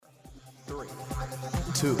3,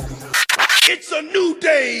 2. It's a new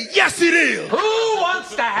day. Yes, it is. Who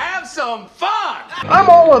wants to have some fun? I'm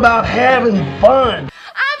all about having fun.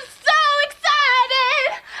 I'm so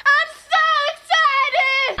excited! I'm so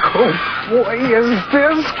excited! Oh boy, is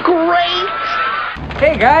this great!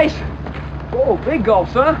 Hey guys! Oh, big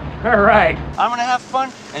gulps, huh? All right. I'm gonna have fun,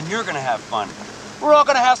 and you're gonna have fun. We're all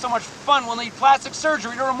gonna have so much fun we'll need plastic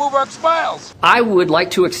surgery to remove our smiles. I would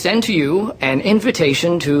like to extend to you an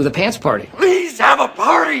invitation to the pants party. Please have a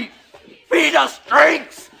party! Feed us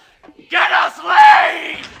drinks! Get us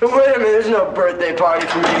laid! Wait a minute, there's no birthday party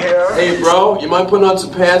for me here. Hey, bro, you mind putting on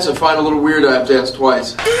some pants? I find a little weird I have to ask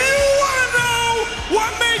twice. Do you want to know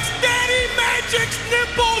what makes Daddy Magic's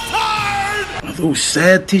nipples hard? Are those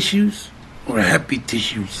sad tissues or happy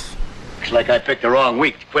tissues? Looks like I picked the wrong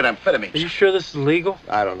week to quit amphetamines. Are you sure this is legal?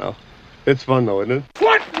 I don't know. It's fun though, isn't it?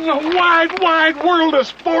 What in the wide, wide world of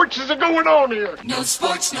sports is going on here? No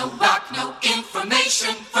sports, no rock, no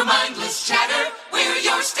information. For mindless chatter, we're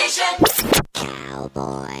your station.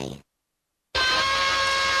 Cowboy.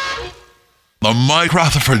 The Mike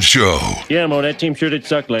Rutherford Show. Yeah, Mo, that team sure did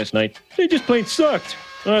suck last night. They just plain sucked.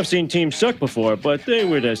 I've seen teams suck before, but they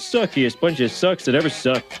were the suckiest bunch of sucks that ever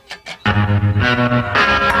sucked.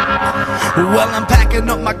 Well, I'm packing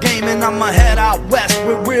up my game and I'ma head out west,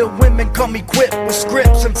 where real women come equipped with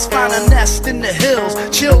scripts and find a nest in the hills,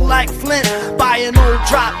 chill like Flint, buy an old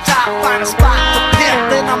drop top, find a spot to pimp.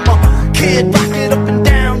 Then I'm a kid, rock it up and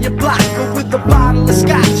down your block with a bottle of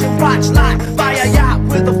scotch and watch like buy a yacht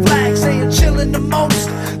with a flag saying chillin' the most.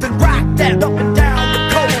 Then rock that up and down the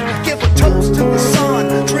coast, give a toast to the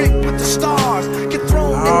sun, drink with the stars, get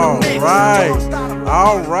thrown in the mix.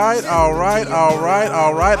 All right.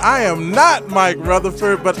 I am not Mike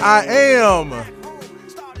Rutherford, but I am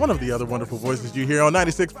one of the other wonderful voices you hear on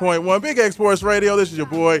 96.1 Big X Sports Radio. This is your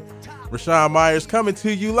boy, Rashawn Myers, coming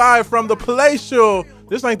to you live from the palatial.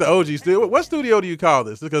 This ain't the OG studio. What studio do you call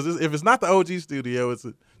this? Because if it's not the OG studio, it's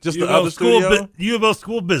just the other studio. U of L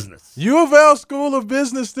School of Business. U of L School of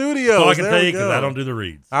Business Studios. All I can tell you because I don't do the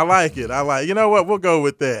reads. I like it. You know what? We'll go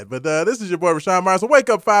with that. But this is your boy, Rashawn Myers. So Wake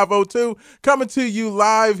Up 502, coming to you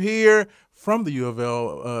live here from the U of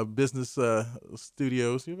L Business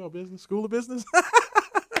Studios. U of L Business School of Business.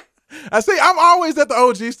 I see. I'm always at the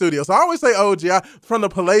OG studio, so I always say OG. From the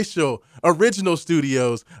palatial original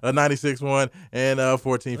studios, 96.1 and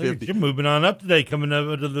 1450. You're moving on up today, coming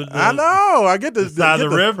over to the I know. I get the side of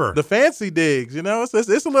the river, the fancy digs. You know, it's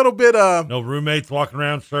a little bit. No roommates walking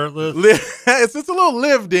around shirtless. It's a little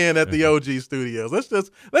lived in at the OG studios.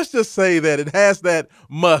 Let's just say that it has that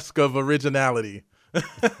musk of originality.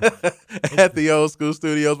 At the old school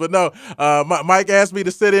studios. But no, Mike asked me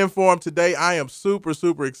to sit in for him today. I am super,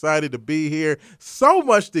 super excited to be here. So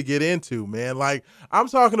much to get into, man. Like, I'm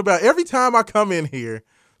talking about every time I come in here,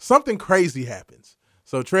 something crazy happens.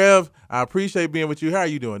 So, Trev, I appreciate being with you. How are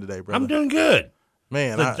you doing today, brother? I'm doing good.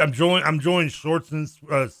 Man, I'm enjoying shorts and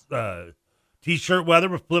t-shirt weather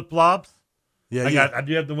with flip-flops. Yeah, I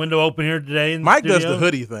do have the window open here today. Mike does the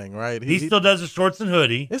hoodie thing, right? He still does the shorts and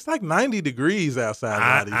hoodie. It's like 90 degrees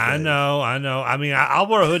outside. I know. I mean, I'll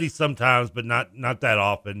wear a hoodie sometimes, but not that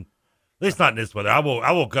often. At least not in this weather. I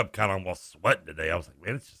woke up kind of almost sweating today. I was like,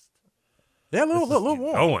 man, it's just a little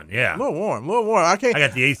warm. Going, yeah, a little warm. I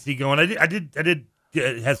got the AC going. I did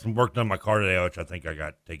had some work done on my car today, which I think I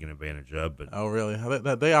got taken advantage of. But oh, really?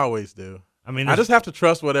 They always do. I mean, I just have to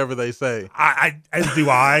trust whatever they say. As do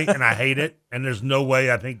I, and I hate it. And there's no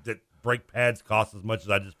way I think that brake pads cost as much as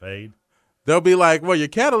I just paid. They'll be like, well, your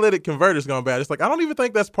catalytic converter's gone bad. It's like, I don't even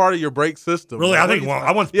think that's part of your brake system. Really? I think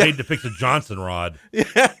I once paid to fix a Johnson rod. Yeah.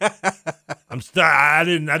 I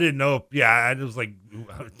didn't know. I was like,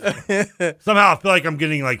 somehow I feel like I'm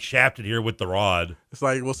getting like shafted here with the rod. It's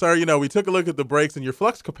like, well, sir, we took a look at the brakes and your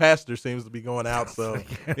flux capacitor seems to be going out. So,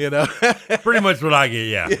 Pretty much what I get.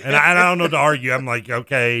 Yeah. And I don't know what to argue. I'm like,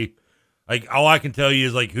 okay. Like, all I can tell you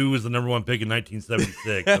is, like, who was the number one pick in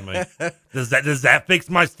 1976? I'm like, does that fix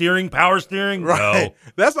my power steering? Right. No.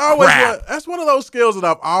 That's always that's one of those skills that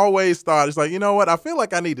I've always thought. It's like, you know what? I feel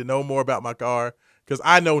like I need to know more about my car because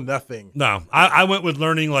I know nothing. No. I went with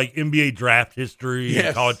learning, like, NBA draft history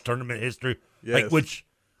and college tournament history, like, which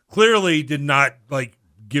clearly did not, like,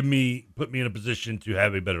 put me in a position to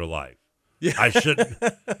have a better life. Yeah. I shouldn't.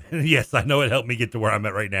 Yes, I know it helped me get to where I'm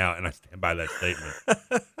at right now, and I stand by that statement.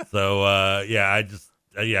 So, I just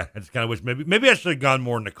kind of wish maybe I should have gone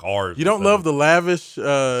more into cars. You don't love the lavish,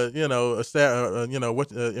 environment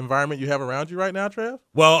you have around you right now, Trev?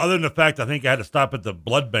 Well, other than the fact I think I had to stop at the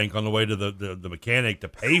blood bank on the way to the mechanic to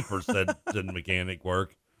pay for said mechanic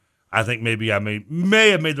work. I think maybe I may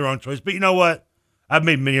have made the wrong choice, but you know what? I've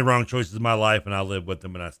made many wrong choices in my life, and I live with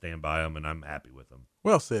them, and I stand by them, and I'm happy with them.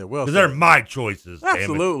 Well said. Well said. Because they're my choices.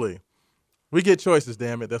 Absolutely. We get choices,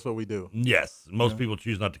 damn it. That's what we do. Yes. Most people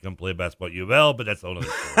choose not to come play basketball at U of L, but that's a whole other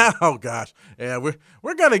story. Oh, gosh. Yeah,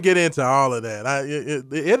 we're going to get into all of that.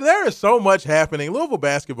 There is so much happening. Louisville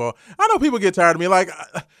basketball, I know people get tired of me. Like,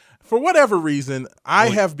 for whatever reason, I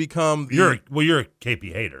have become you're a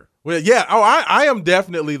KP hater. Well, yeah. Oh, I am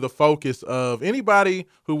definitely the focus of anybody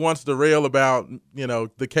who wants to rail about, the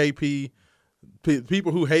KP,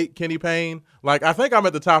 people who hate Kenny Payne. Like, I think I'm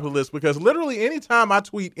at the top of the list because literally anytime I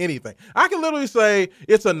tweet anything, I can literally say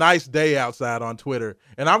it's a nice day outside on Twitter,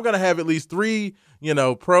 and I'm going to have at least 3,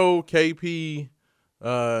 pro KP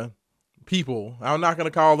people. I'm not going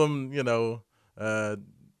to call them,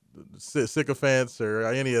 sycophants or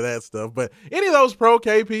any of that stuff, but any of those pro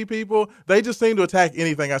KP people, they just seem to attack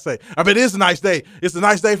anything I say. I mean, it's a nice day. It's a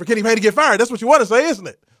nice day for Kenny Payne to get fired. That's what you want to say, isn't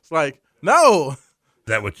it? It's like, no. Is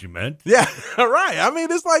that what you meant? Yeah, right. I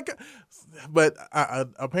mean, it's like, but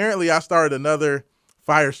apparently I started another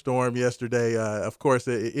firestorm yesterday. Of course,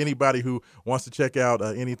 anybody who wants to check out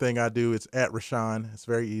anything I do, it's at Rashawn. It's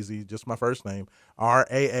very easy. Just my first name,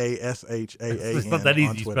 RAASHAAN. It's not that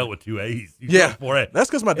easy. You spell it with 2 A's. Yeah, that's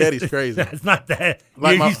because my daddy's crazy. It's not that.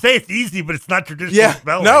 Like you say it's easy, but it's not traditional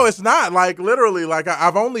spelling. No, it's not. Like, literally, like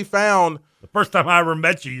I've only found. The first time I ever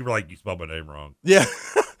met you, you were like, you spelled my name wrong. Yeah.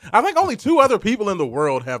 I think only 2 other people in the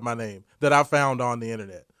world have my name that I found on the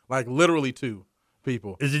internet. Like, literally 2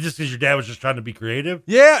 people. Is it just because your dad was just trying to be crereative?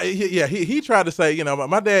 Yeah, he tried to say,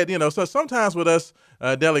 my dad, so sometimes with us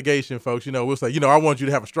delegation folks, we'll say, I want you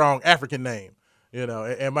to have a strong African name.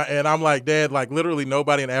 And I'm like, Dad, like literally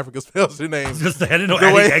nobody in Africa spells their name. Just I didn't know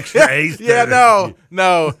adding extra A's. Yeah,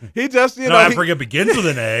 no. He just, Africa begins with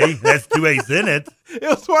an A. That's 2 A's in it. It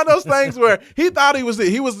was one of those things where he thought he was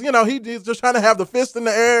he's just trying to have the fist in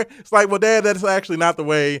the air. It's like, well, Dad, that's actually not the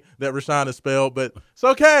way that Rashawn is spelled, but it's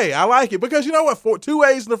okay. I like it because you know what? 2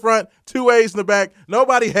 A's in the front, 2 A's in the back.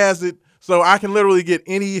 Nobody has it, so I can literally get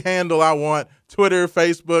any handle I want. Twitter,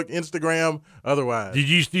 Facebook, Instagram, otherwise. Did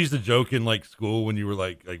you used to use the joke in like school when you were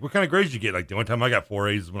like what kind of grades did you get? Like the one time I got 4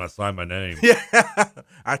 A's when I signed my name. Yeah,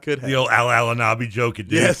 I could have. The old Al-Nabi joke.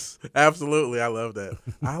 Yes, absolutely. I love that.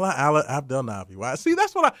 Abdel Nabi. Why? See,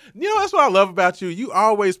 that's what I love about you. You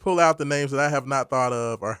always pull out the names that I have not thought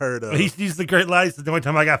of or heard of. He used the great lie. The only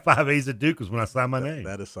time I got 5 A's at Duke was when I signed my name.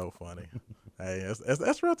 That is so funny. Hey,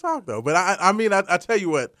 that's real talk though. But I tell you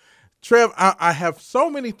what. Trev, I have so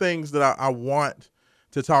many things that I want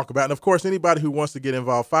to talk about. And, of course, anybody who wants to get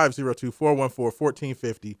involved,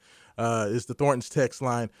 502-414-1450 is the Thornton's text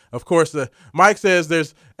line. Of course, Mike says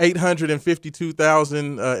there's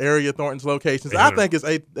 852,000 area Thornton's locations. I think it's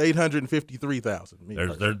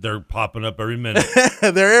 853,000. They're popping up every minute.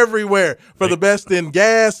 They're everywhere for the best in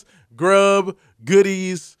gas, grub,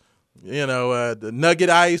 goodies, the nugget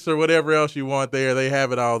ice or whatever else you want there. They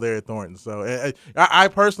have it all there at Thornton's. So I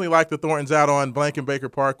personally like the Thornton's out on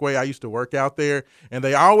Blankenbaker Parkway. I used to work out there, and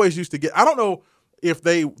they always used to get – I don't know if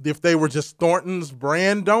they were just Thornton's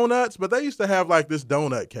brand donuts, but they used to have like this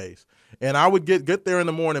donut case. And I would get there in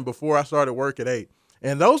the morning before I started work at 8.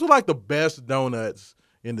 And those were like the best donuts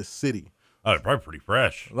in the city. Oh, they're probably pretty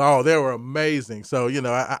fresh. Oh, they were amazing. So,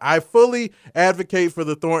 I fully advocate for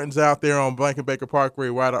the Thorntons out there on Blankenbaker Parkway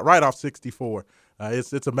right off 64.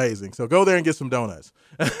 It's amazing. So go there and get some donuts.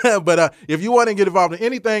 But if you want to get involved in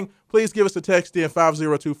anything, please give us a text in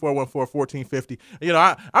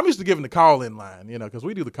 502-414-1450. I'm used to giving the call-in line, because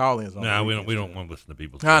we do the call-ins. No, we don't want to listen to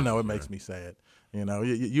people. I know, it makes me sad.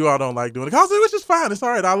 You all don't like doing it. Which is fine. It's all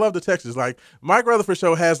right. I love the texters. Like, Mike Rutherford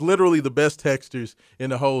Show has literally the best texters in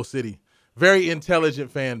the whole city. Very intelligent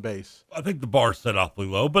fan base. I think the bar's set awfully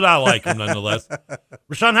low, but I like him nonetheless.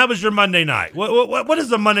 Rashawn, how was your Monday night? What does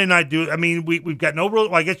a Monday night do? I mean, we've got no real.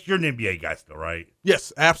 Well, I guess you're an NBA guy still, right?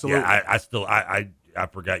 Yes, absolutely. Yeah, I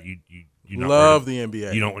forgot you love the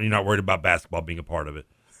NBA. You're not worried about basketball being a part of it.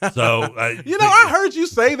 So I heard you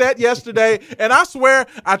say that yesterday, and I swear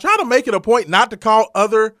I try to make it a point not to call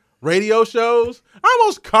other radio shows. I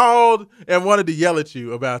almost called and wanted to yell at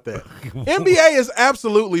you about that. NBA is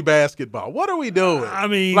absolutely basketball. What are we doing? I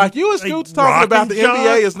mean, like you and Scoots talking about the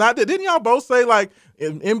NBA is not. Didn't y'all both say like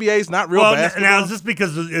NBA is not real basketball? Now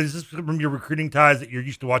is this from your recruiting ties that you're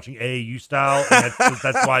used to watching AAU style, and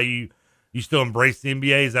that's why you still embrace the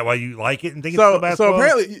NBA? Is that why you like it and think it's still basketball? So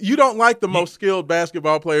apparently you don't like the most skilled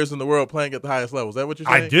basketball players in the world playing at the highest level. Is that what you're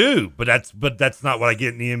saying? I do, but that's not what I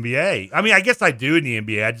get in the NBA. I mean, I guess I do in the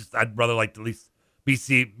NBA. I'd rather like to at least be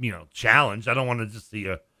challenged. I don't want to just see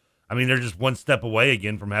I mean, they're just one step away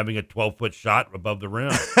again from having a 12-foot shot above the rim.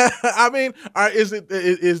 I mean,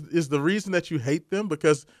 is the reason that you hate them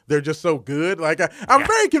because they're just so good? Like I'm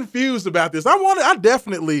very confused about this. I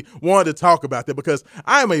definitely wanted to talk about that because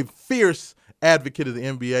I am a fierce advocate of the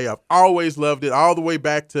NBA. I've always loved it, all the way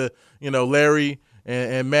back to Larry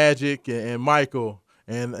and Magic and Michael.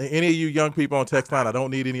 And any of you young people on text line, I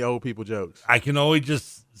don't need any old people jokes. I can only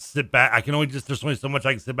just sit back. There's only so much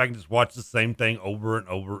I can sit back and just watch the same thing over and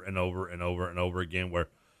over and over and over and over again where,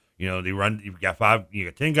 they run, you got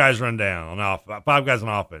 10 guys run down on 5 guys on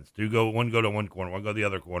offense. One go to one corner, one go to the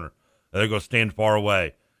other corner. The other go stand far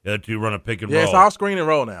away. The other 2 run a pick and roll. Yeah, it's all screen and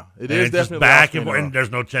roll now. It is definitely back and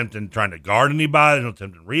there's no attempt in trying to guard anybody. There's no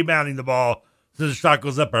attempt in rebounding the ball. As soon as the shot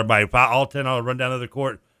goes up, everybody, all 10 will run down to the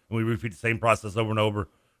court, and we repeat the same process over and over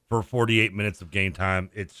for 48 minutes of game time.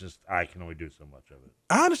 It's just, I can only do so much of it.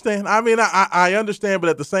 I understand. I mean, I understand, but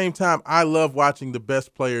at the same time, I love watching the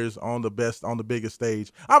best players on the biggest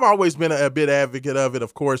stage. I've always been a bit advocate of it.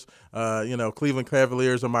 Of course, Cleveland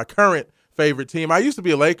Cavaliers are my current favorite team. I used to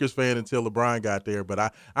be a Lakers fan until LeBron got there,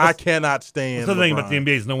 but I cannot stand. That's the thing about the NBA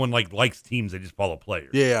is no one likes teams; they just follow players.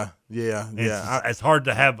 Yeah. It's hard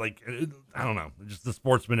to have I don't know. Just the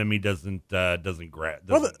sportsman in me doesn't grab.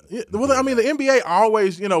 I mean, the NBA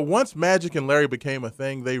always, once Magic and Larry became a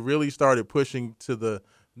thing, they really started pushing to the,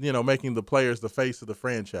 making the players the face of the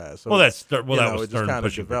franchise. So, that was starting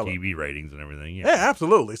pushing for developed. TV ratings and everything. Yeah,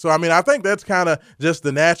 absolutely. So, I mean, I think that's kind of just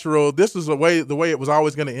the natural. This is the way it was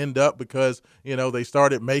always going to end up because, they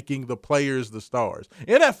started making the players the stars.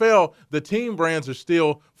 NFL, the team brands are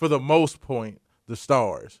still, for the most part, the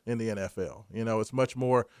stars in the NFL. It's much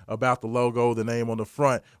more about the logo, the name on the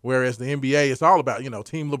front, whereas the NBA is all about,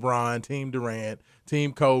 Team LeBron, Team Durant,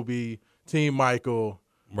 Team Kobe, Team Michael.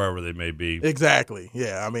 Wherever they may be. Exactly.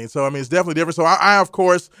 Yeah. It's definitely different. So I of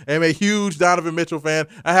course, am a huge Donovan Mitchell fan.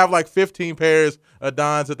 I have like 15 pairs of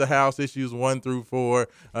Dons at the house, issues 1 through 4.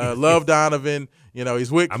 Love Donovan.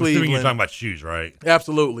 He's with Cleveland. I'm assuming you're talking about shoes, right?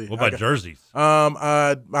 Absolutely. What about jerseys?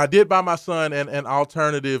 I did buy my son an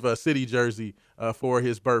alternative city jersey for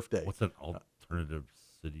his birthday. What's an alternative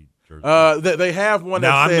city jersey? They have one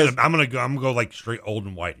that says. I'm gonna go like straight old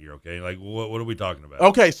and white here. Okay, like what are we talking about?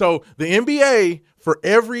 Okay, so the NBA for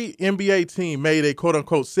every NBA team made a quote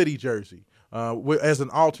unquote city jersey. As an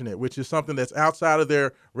alternate, which is something that's outside of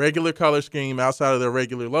their regular color scheme, outside of their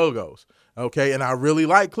regular logos. Okay, and I really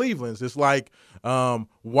like Cleveland's. It's like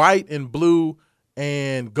white and blue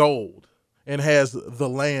and gold, and has the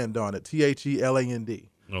land on it, THELAND.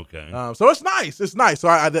 Okay. So it's nice. It's nice.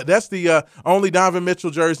 So that's the only Donovan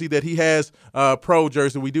Mitchell jersey that he has, pro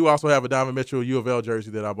jersey. We do also have a Donovan Mitchell U of L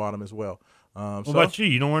jersey that I bought him as well. What about you?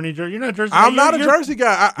 You don't wear any jersey? You're not a jersey guy? I'm not a jersey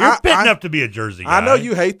guy. You're fitting up to be a jersey guy. I know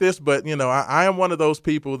you hate this, but, I am one of those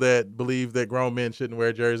people that believe that grown men shouldn't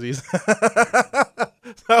wear jerseys.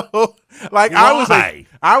 So, like, why?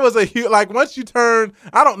 I was a huge, like, once you turn,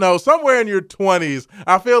 I don't know, somewhere in your 20s,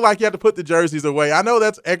 I feel like you have to put the jerseys away. I know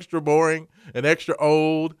that's extra boring and extra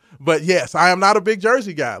old, but yes, I am not a big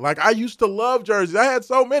jersey guy. Like, I used to love jerseys. I had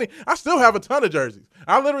so many. I still have a ton of jerseys.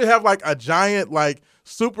 I literally have, like, a giant, like,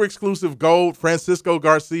 super exclusive gold Francisco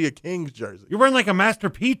Garcia Kings jersey. You're wearing like a Master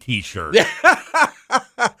P t-shirt. Yeah.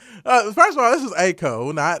 First of all, this is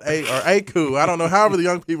ACO, not ACU. I don't know, however the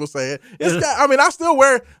young people say it. I still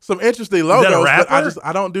wear some interesting logos, but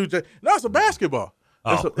I don't do. No, it's a basketball.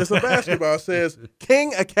 Oh. It's a basketball. It says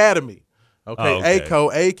King Academy. Okay, ACO,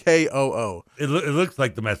 AKOO. It looks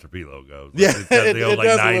like the Master P logo. Yeah,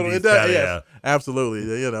 it does. Yes,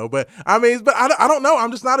 absolutely. But I don't know. I'm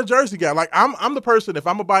just not a jersey guy. Like I'm the person. If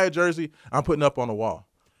I'm gonna buy a jersey, I'm putting up on the wall.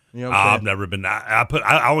 You know what I'm saying? I've never been. I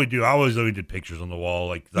always only did pictures on the wall.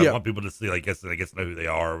 Like I want people to see. I guess know who they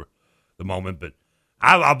are, the moment. But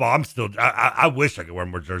I'm still. I wish I could wear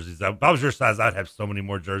more jerseys. If I was your size, I'd have so many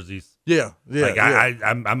more jerseys. Yeah.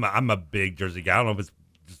 I'm a big jersey guy. I don't know if it's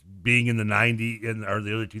being in the 90s or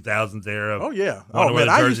the early 2000s era. Oh, yeah. Oh, man,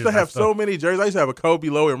 I used to have so many jerseys. I used to have a Kobe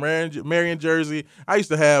Lowe and Marion jersey. I used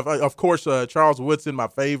to have, of course, Charles Woodson, my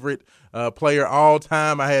favorite player all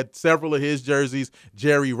time. I had several of his jerseys.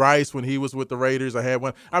 Jerry Rice, when he was with the Raiders, I had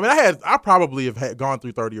one. I probably have gone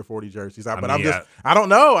through 30 or 40 jerseys. I don't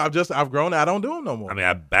know. I've grown. I don't do them no more. I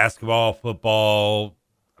have basketball, football,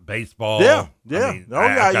 baseball. Yeah.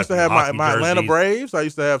 I used to have my Atlanta Braves. I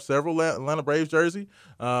used to have several Atlanta Braves jersey.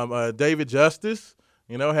 David Justice,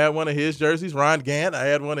 had one of his jerseys. Ron Gant, I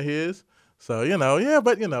had one of his. So,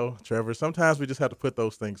 but Trevor, sometimes we just have to put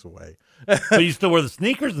those things away. So you still wear the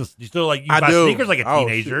sneakers? You still buy sneakers like a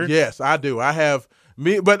teenager? Yes, I do. I have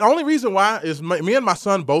but the only reason why is me and my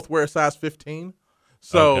son both wear a size 15.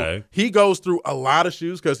 So he goes through a lot of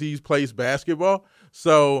shoes because he plays basketball.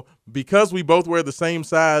 So because we both wear the same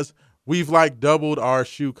size, we've like doubled our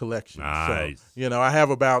shoe collection. Nice. So, you know, I have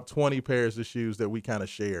about 20 pairs of shoes that we kind of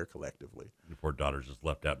share collectively. Your poor daughter's just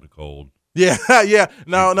left out in the cold. Yeah, yeah.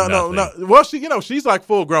 No. Well, she's like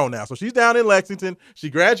full grown now. So she's down in Lexington. She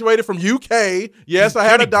graduated from UK. Yes, I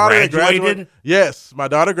had a daughter that graduated. Yes, my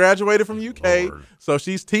daughter graduated from UK. Lord. So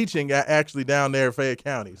she's teaching actually down there in Fayette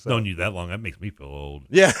County. So. Known you that long, that makes me feel old.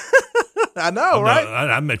 Yeah. I know, right?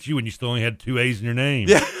 I met you when you still only had 2 A's in your name.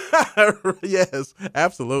 Yeah. Yes,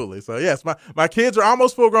 absolutely. So, yes, my kids are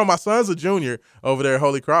almost full grown. My son's a junior over there at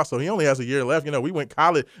Holy Cross, so he only has a year left. You know, we went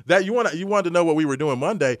college. You wanted to know what we were doing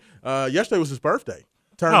Monday. Yesterday was his birthday.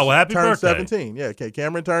 Happy birthday. 17. Yeah,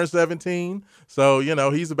 Cameron turned 17. So, you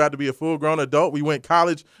know, he's about to be a full-grown adult. We went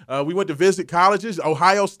college. We went to visit colleges,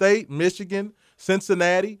 Ohio State, Michigan,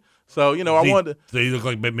 Cincinnati. So, you know, I wanted to. So you look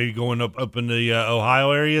like maybe going up in the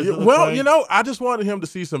Ohio area? Yeah, well, you know, I just wanted him to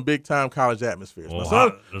see some big-time college atmospheres. My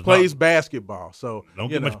son plays basketball, so. Don't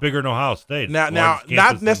get much bigger than Ohio State. Now,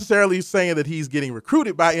 not necessarily saying that he's getting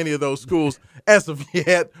recruited by any of those schools as of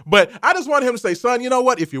yet, but I just wanted him to say, son, you know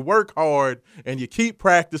what? If you work hard and you keep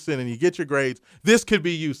practicing and you get your grades, this could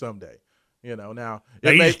be you someday. You know, now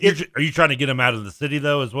are you trying to get him out of the city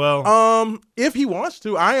though as well? If he wants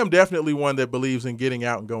to, I am definitely one that believes in getting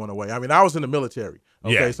out and going away. I mean, I was in the military.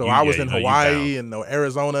 Okay, so I was in Hawaii and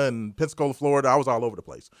Arizona and Pensacola, Florida. I was all over the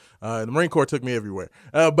place. The Marine Corps took me everywhere.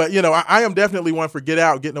 But you know, I am definitely one for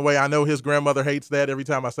getting away. I know his grandmother hates that. Every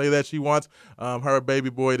time I say that, she wants her baby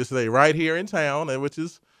boy to stay right here in town, which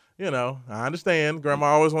is. You know, I understand. Grandma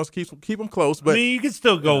always wants to keep them close, but I mean, you can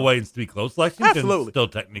still go away and be close. Lexington's still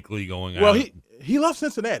technically going out. Well, he loves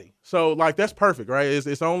Cincinnati, so like that's perfect, right?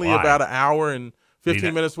 It's only about an hour and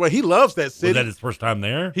 15 minutes away. He loves that city. Was that his first time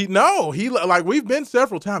there? We've been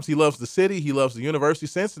several times. He loves the city. He loves the university.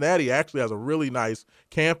 Cincinnati actually has a really nice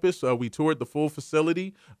campus. We toured the full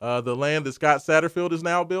facility, the land that Scott Satterfield is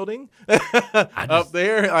now building up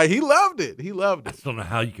there. Like, he loved it. I just don't know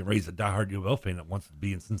how you can raise a diehard UL fan that wants to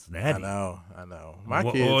be in Cincinnati. I know. My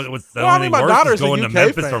kids. My daughter's going to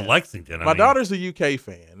Memphis or Lexington. My daughter's a UK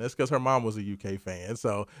fan. That's because her mom was a UK fan.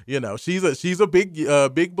 So you know, she's a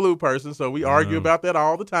big blue person. So we argue about that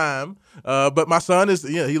all the time. But my son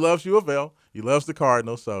he loves U of L. He loves the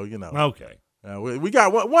Cardinals. So you know. Okay. We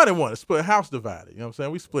got one and one. Split house divided. You know what I'm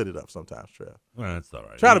saying? We split it up sometimes, Trev. Well, that's all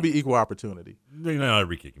right. Try to be equal opportunity. You know,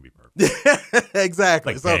 every kid can be perfect.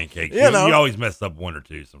 Exactly. Like pancakes. You always mess up one or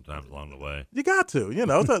two sometimes along the way. You got to. You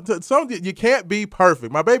know, you can't be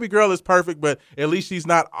perfect. My baby girl is perfect, but at least she's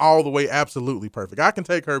not all the way absolutely perfect. I can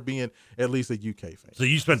take her being at least a UK fan. So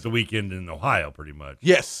you spent the weekend in Ohio pretty much.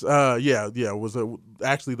 Yes. Yeah. It was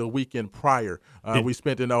actually the weekend prior. We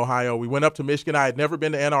spent in Ohio. We went up to Michigan. I had never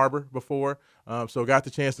been to Ann Arbor before. So got the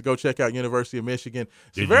chance to go check out University of Michigan.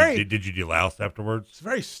 Did you delouse afterwards? It's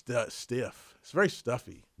very stiff. It's very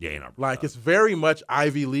stuffy. Yeah, it's very much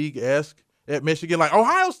Ivy League-esque at Michigan. Like,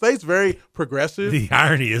 Ohio State's very progressive. The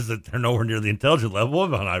irony is that they're nowhere near the intelligent level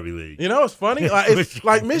of an Ivy League. You know, it's funny.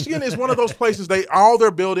 Like Michigan is one of those places. All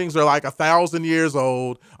their buildings are like 1,000 years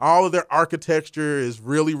old. All of their architecture is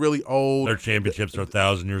really, really old. Their championships are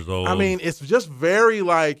 1,000 years old. I mean, it's just very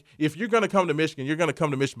like, if you're going to come to Michigan, you're going to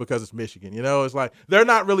come to Michigan because it's Michigan. You know, it's like they're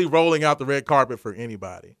not really rolling out the red carpet for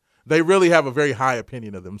anybody. They really have a very high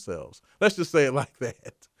opinion of themselves. Let's just say it like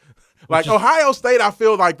that. Like Ohio State, I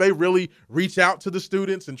feel like they really reach out to the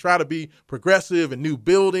students and try to be progressive and new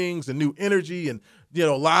buildings and new energy and, you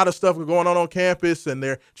know, a lot of stuff going on campus and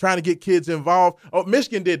they're trying to get kids involved. Oh,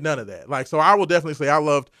 Michigan did none of that. Like, so I will definitely say I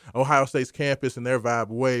loved Ohio State's campus and their vibe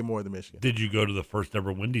way more than Michigan. Did you go to the first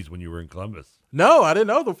ever Wendy's when you were in Columbus? No, I didn't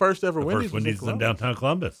know the first ever Wendy's was in downtown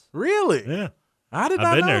Columbus. Really? Yeah. I did not know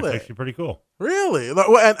that. I've been there. It's actually pretty cool. Really?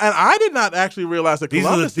 Well, and I did not actually realize that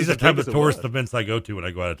Columbus these are the type of tourist events I go to when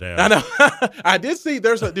I go out of town. I know. I did see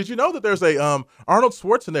did you know that there's a Arnold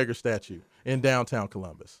Schwarzenegger statue in downtown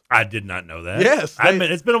Columbus? I did not know that. Yes.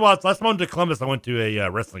 It's been a while. Last time I went to Columbus, I went to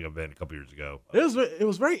a wrestling event a couple years ago. It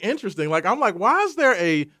was very interesting. Like, I'm like, why is there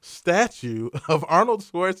a statue of Arnold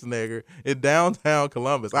Schwarzenegger in downtown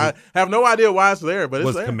Columbus? I have no idea why it's there, but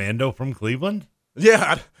it's there. Was Commando from Cleveland?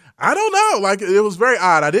 Yeah, I don't know. Like, it was very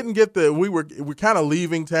odd. I didn't get we were kind of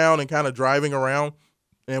leaving town and kind of driving around,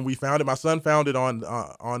 and we found it. My son found it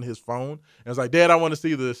on his phone, and I was like, Dad, I want to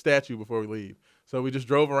see the statue before we leave. So we just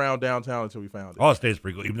drove around downtown until we found it. Ohio State's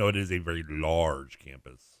pretty cool, even though it is a very large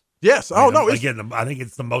campus. Yes. I think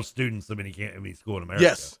it's the most students of any school in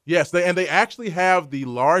America. Yes. They actually have the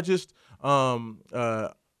largest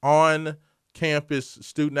on-campus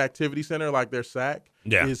student activity center, like their SAC.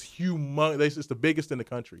 Yeah. Is humongous. It's the biggest in the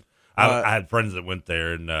country. I had friends that went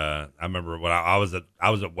there, and I remember when I was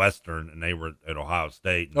at Western, and they were at Ohio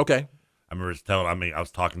State. Okay. I remember I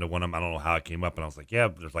was talking to one of them. I don't know how it came up, and I was like, "Yeah,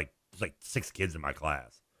 there's like 6 kids in my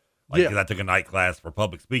class." Because I took a night class for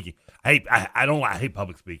public speaking. I hate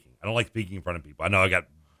public speaking. I don't like speaking in front of people. I know I got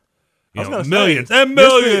millions and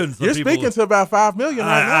millions. You're speaking to about 5 million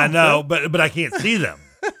right now. I know, but I can't see them.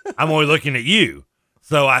 I'm only looking at you.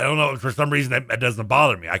 So I don't know. For some reason, that doesn't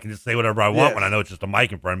bother me. I can just say whatever I want when I know it's just a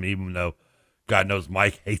mic in front of me, even though God knows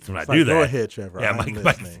Mike hates when I do that. Go ahead, Trevor. Yeah,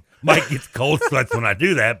 Mike gets cold sweats when I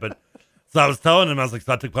do that. But so I was telling him, I was like,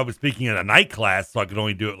 so I took public speaking in a night class, so I could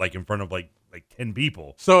only do it like in front of like 10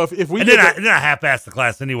 people. So if we then I half-assed the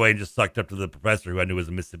class anyway and just sucked up to the professor who I knew was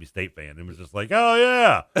a Mississippi State fan and was just like, oh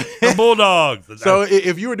yeah, the Bulldogs. So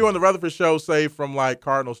if you were doing the Rutherford show, say from like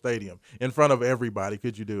Cardinal Stadium in front of everybody,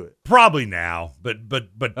 could you do it? Probably now, but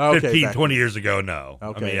 15, 20 years ago, no.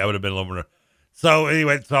 Okay. I mean, I would have been a little more. So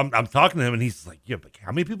anyway, so I'm talking to him and he's like, yeah, but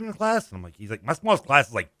how many people in the class? And he's like, my smallest class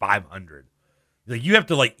is like 500. Like you have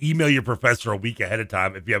to like email your professor a week ahead of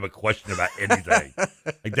time if you have a question about anything.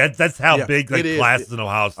 That's how big classes in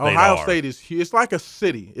Ohio State are. Ohio State is huge. It's like a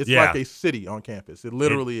city. It's like a city on campus. It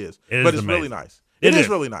literally is. But it's really nice. It is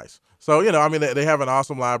really nice. So, I mean, they have an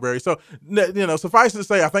awesome library. So, suffice it to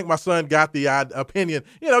say, I think my son got the opinion.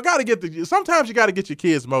 Sometimes you got to get your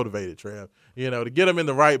kids motivated, Trev. To get them in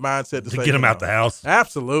the right mindset to get them out the house.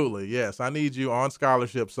 Absolutely, yes. I need you on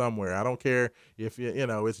scholarship somewhere. I don't care if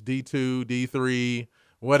it's D2, D3,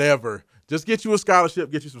 whatever. Just get you a scholarship,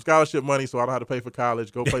 get you some scholarship money so I don't have to pay for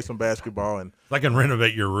college. Go play some basketball. And I can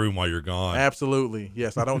renovate your room while you're gone. Absolutely.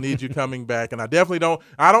 Yes, I don't need you coming back. And I definitely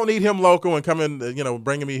I don't need him local and coming,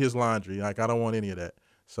 bringing me his laundry. Like, I don't want any of that.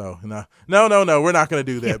 So, no, we're not going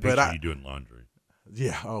to do that. But you doing laundry.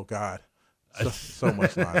 Yeah, oh, God. So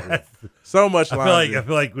much laundry. So much laundry. I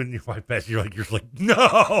feel like when you wipe past, you're like, no.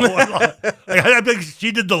 I think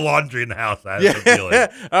she did the laundry in the house. I have a feeling.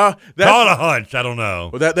 Call it a hunch. I don't know.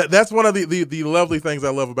 Well, that's one of the lovely things I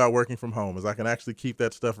love about working from home is I can actually keep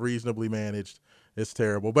that stuff reasonably managed. It's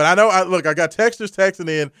terrible. But I know, I got texters texting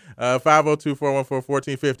in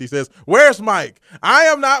 502-414-1450 says, where's Mike? I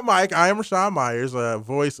am not Mike. I am Rashawn Myers,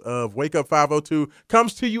 voice of Wake Up 502.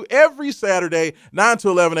 Comes to you every Saturday, 9 to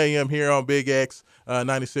 11 a.m. here on Big X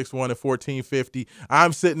 96.1 and 1450.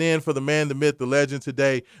 I'm sitting in for the man, the myth, the legend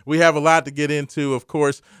today. We have a lot to get into, of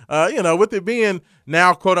course. With it being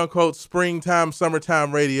now, quote-unquote, springtime,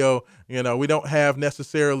 summertime radio, we don't have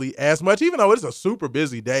necessarily as much, even though it's a super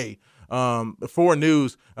busy day. For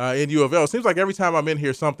news in U of L. It seems like every time I'm in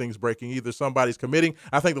here, something's breaking. Either somebody's committing.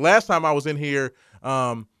 I think the last time I was in here,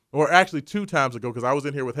 or actually 2 times ago, because I was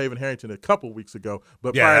in here with Haven Harrington a couple weeks ago.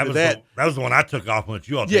 But prior to that, that was the one I took off when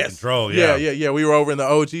you all took control. Yeah. We were over in the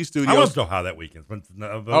OG studios. I was in Ohio that weekend.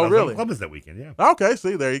 Oh, really? Columbus that weekend, yeah. Okay,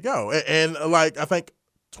 see, there you go. And I think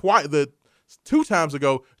the 2 times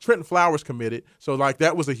ago, Trenton Flowers committed. So,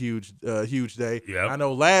 that was a huge day. Yep. I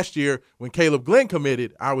know last year when Caleb Glenn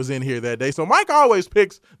committed, I was in here that day. So, Mike always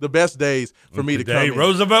picks the best days for me to come in.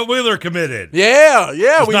 Roosevelt Wheeler committed. Yeah.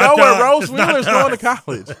 We know where Rose Wheeler's going to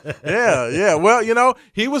college. Yeah. Well,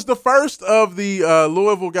 he was the first of the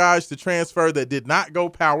Louisville guys to transfer that did not go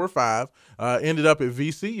Power 5. Ended up at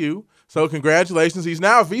VCU. So, congratulations. He's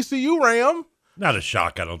now a VCU Ram. Not a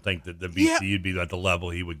shock, I don't think, that the VC would be at the level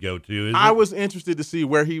he would go to. I was interested to see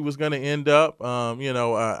where he was going to end up.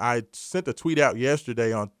 I sent a tweet out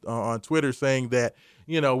yesterday on Twitter saying that,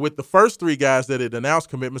 with the first 3 guys that had announced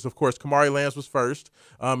commitments, of course, Kamari Lands was first,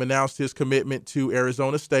 announced his commitment to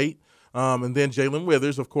Arizona State. And then Jalen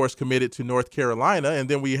Withers, of course, committed to North Carolina. And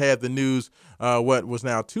then we had the news, what was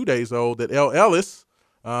now 2 days old, that L. Ellis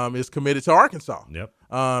is committed to Arkansas. Yep.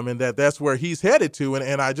 And that's where he's headed to.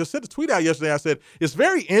 And I just sent a tweet out yesterday. I said, it's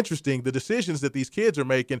very interesting, the decisions that these kids are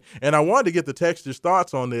making. And I wanted to get the texters'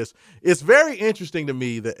 thoughts on this. It's very interesting to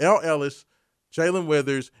me that L. Ellis, Jalen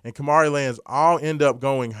Withers, and Kamari Lands all end up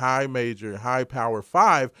going high major, high Power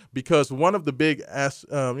 5, because one of the big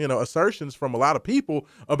assertions from a lot of people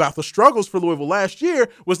about the struggles for Louisville last year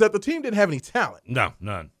was that the team didn't have any talent. No,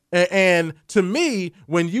 none. And to me,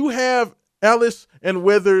 when you have Ellis and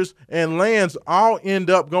Withers and Lands all end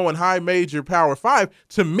up going high major Power 5,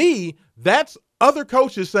 to me, that's other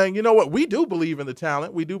coaches saying, you know what, we do believe in the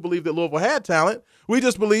talent. We do believe that Louisville had talent. We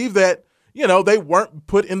just believe that, they weren't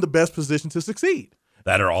put in the best position to succeed.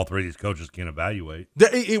 That or all 3 of these coaches can evaluate.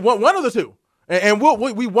 One of the 2. And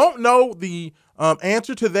we won't know the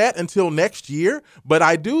answer to that until next year. But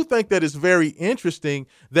I do think that it's very interesting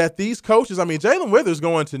that these coaches, Jalen Withers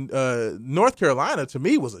going to North Carolina, to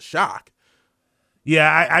me, was a shock. Yeah,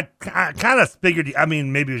 I kind of figured.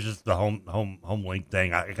 Maybe it was just the home link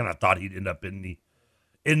thing. I kind of thought he'd end up in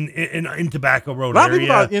in Tobacco Road A lot area. of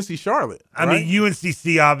people thought NC Charlotte. I mean,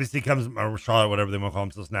 UNCC obviously comes, or Charlotte, whatever they want to call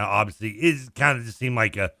themselves now, obviously is kind of just seemed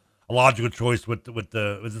like a logical choice with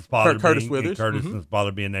his father Curtis being Withers. Curtis and his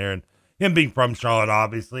father being there, and him being from Charlotte,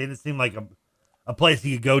 obviously, and it seemed like a place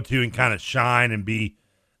he could go to and kind of shine and be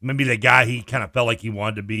maybe the guy he kind of felt like he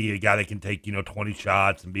wanted to be, a guy that can take 20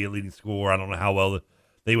 shots and be a leading scorer. I don't know how well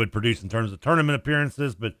they would produce in terms of tournament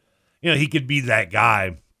appearances, but he could be that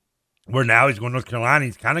guy. Where now he's going to North Carolina,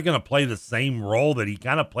 he's kind of going to play the same role that he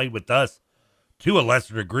kind of played with us to a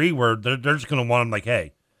lesser degree, where they're just going to want him like,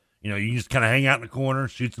 hey, you just kind of hang out in the corner,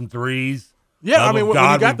 shoot some threes. Yeah, I mean, when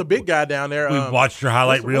you got the big guy down there. We've watched your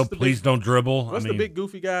highlight reel. Please don't dribble. What's the big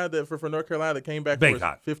goofy guy that for North Carolina that came back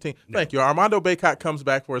Bacot. for his 15th? Thank you. Armando Bacot comes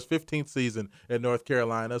back for his 15th season at North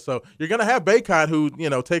Carolina. So you're going to have Bacot who,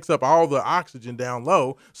 takes up all the oxygen down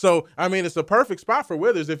low. So, I mean, it's a perfect spot for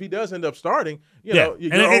Withers. If he does end up starting, you go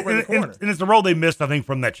over in the corner. And it's the role they missed, I think,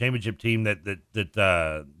 from that championship team that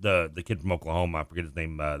the kid from Oklahoma, I forget his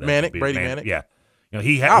name. Brady Manick. Yeah.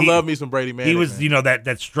 I love me some Brady Manick. He was,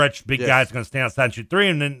 that stretch big guy that's going to stand outside and shoot three.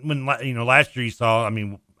 And then when last year you saw, I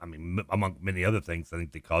mean, among many other things, I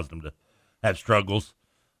think that caused them to have struggles.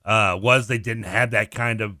 Was they didn't have that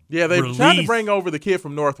kind of they release. tried to bring over the kid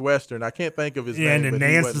from Northwestern. I can't think of his name. And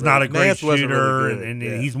Nance is not a great shooter, really and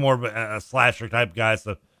he's more of a slasher type guy.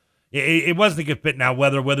 So it wasn't a good fit. Now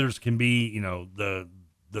whether Withers can be,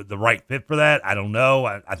 the right fit for that, I don't know.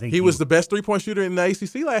 I think he was the best 3-point shooter in the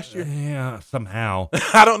ACC last year. Yeah, somehow.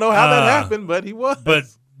 I don't know how that happened, but he was. But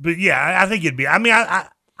yeah, I think it'd be. I mean, I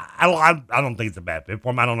don't think it's a bad fit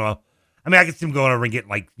for him. I don't know. I mean, I could see him going over and getting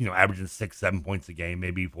averaging 6-7 points a game,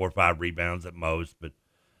 maybe 4 or 5 rebounds at most. But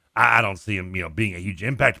I don't see him, being a huge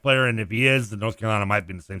impact player. And if he is, then North Carolina might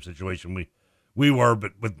be in the same situation we were,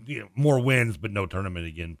 but with more wins, but no tournament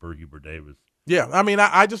again for Hubert Davis. Yeah, I mean,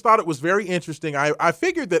 I just thought it was very interesting. I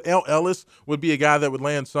figured that L. Ellis would be a guy that would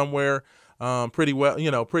land somewhere pretty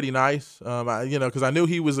well, pretty nice, because I knew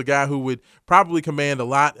he was a guy who would probably command a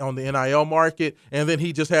lot on the NIL market, and then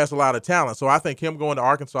he just has a lot of talent. So I think him going to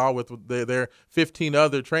Arkansas with their 15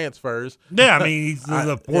 other transfers. Yeah, I mean, he's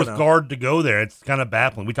the fourth guard to go there. It's kind of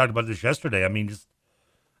baffling. We talked about this yesterday. I mean,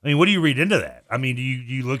 what do you read into that? I mean, do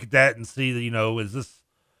you look at that and see that, is this,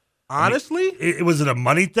 honestly, was it a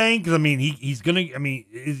money thing? Because I mean, he's gonna. I mean,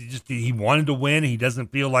 is it just he wanted to win? He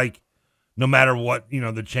doesn't feel like no matter what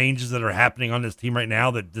the changes that are happening on this team right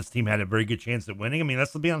now, that this team had a very good chance at winning. I mean,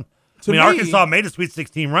 that's to be on. Arkansas made a Sweet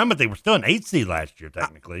 16 run, but they were still an 8 seed last year,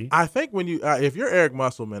 technically. I think when you, if you're Eric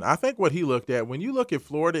Musselman, I think what he looked at when you look at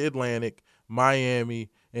Florida Atlantic, Miami,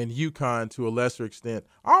 and UConn to a lesser extent,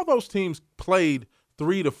 all those teams played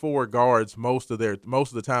 3 to 4 guards most of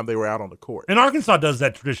the time they were out on the court. And Arkansas does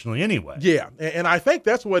that traditionally anyway. Yeah, and I think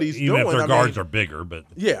that's what he's doing. Even if their guards are bigger, but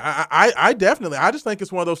yeah, I definitely. I just think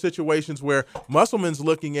it's one of those situations where Musselman's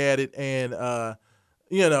looking at it and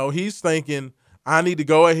he's thinking, I need to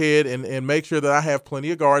go ahead and make sure that I have plenty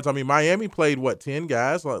of guards. I mean, Miami played 10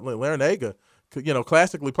 guys. Larinaga,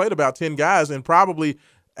 classically played about 10 guys, and probably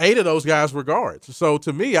 8 of those guys were guards. So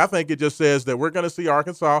to me, I think it just says that we're going to see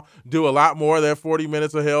Arkansas do a lot more of that 40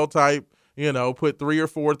 minutes of hell type, put 3 or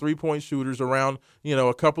 4 3-point shooters around,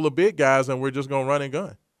 a couple of big guys, and we're just going to run and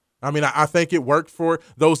gun. I mean, I think it worked for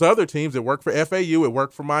those other teams. It worked for FAU. It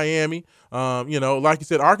worked for Miami. Like you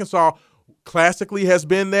said, Arkansas classically has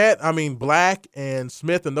been that. I mean, Black and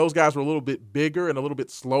Smith and those guys were a little bit bigger and a little bit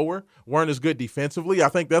slower, weren't as good defensively. I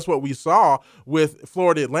think that's what we saw with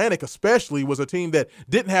Florida Atlantic especially, was a team that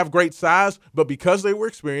didn't have great size, but because they were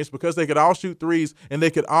experienced, because they could all shoot threes and they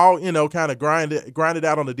could all, kind of grind it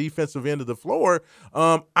out on the defensive end of the floor,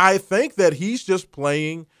 I think that he's just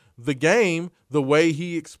playing the game the way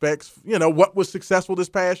he expects, what was successful this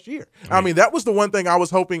past year. Right. I mean, that was the one thing I was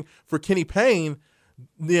hoping for Kenny Payne,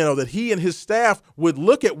 that he and his staff would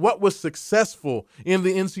look at what was successful in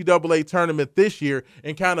the NCAA tournament this year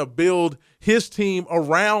and kind of build his team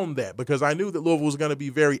around that, because I knew that Louisville was going to be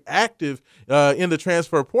very active in the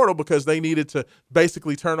transfer portal because they needed to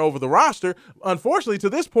basically turn over the roster. Unfortunately, to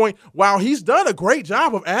this point, while he's done a great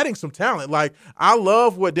job of adding some talent, like I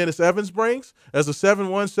love what Dennis Evans brings as a 7'1",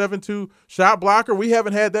 7'2" shot blocker. We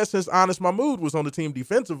haven't had that since Anis Mahmoud was on the team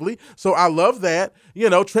defensively, so I love that.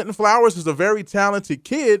 Trenton Flowers is a very talented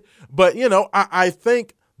kid, but, I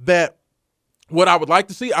think that what I would like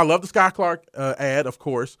to see, I love the Sky Clark ad, of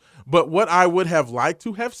course, but what I would have liked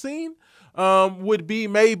to have seen would be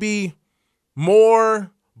maybe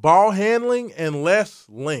more ball handling and less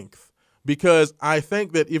length, because I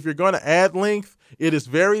think that if you're going to add length, it is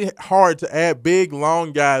very hard to add big,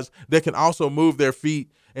 long guys that can also move their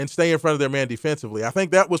feet and stay in front of their man defensively. I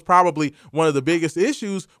think that was probably one of the biggest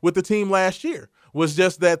issues with the team last year, was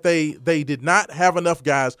just that they did not have enough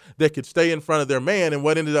guys that could stay in front of their man. And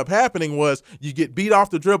what ended up happening was you get beat off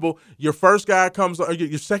the dribble, your first guy comes, or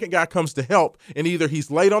your second guy comes to help, and either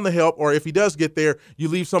he's late on the help, or if he does get there, you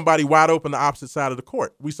leave somebody wide open the opposite side of the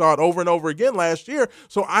court. We saw it over and over again last year.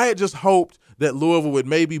 So I had just hoped that Louisville would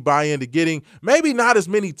maybe buy into getting maybe not as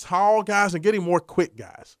many tall guys and getting more quick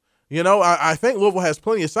guys. You know, I think Louisville has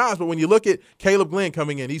plenty of size, but when you look at Caleb Glenn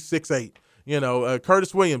coming in, he's 6'8". You know,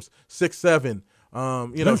 Curtis Williams, 6'7".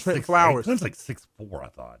 Trent Flowers. Glenn's like 6'4", I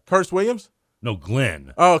thought. Curtis Williams? No,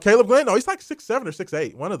 Glenn. Oh, Caleb Glenn? No, he's like 6'7" or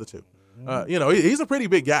 6'8", one of the two. He's a pretty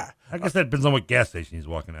big guy. I guess that depends on what gas station he's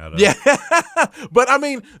walking out of. Yeah. But, I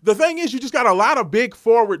mean, the thing is you just got a lot of big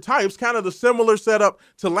forward types, kind of the similar setup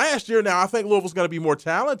to last year. Now, I think Louisville's going to be more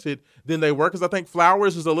talented than they were because I think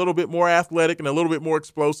Flowers is a little bit more athletic and a little bit more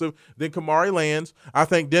explosive than Kamari Lands. I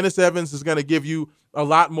think Dennis Evans is going to give you a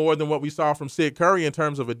lot more than what we saw from Sid Curry in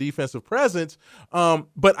terms of a defensive presence.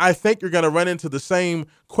 But I think you're going to run into the same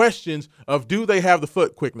questions of do they have the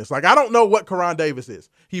foot quickness? Like, I don't know what Karan Davis is.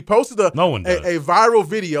 He posted a viral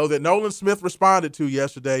video that Nolan Smith responded to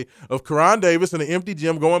yesterday of Karan Davis in an empty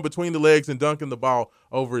gym going between the legs and dunking the ball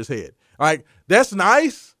over his head. Like, that's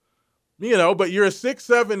nice, but you're a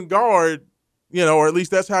 6'7" guard, or at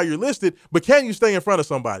least that's how you're listed, but can you stay in front of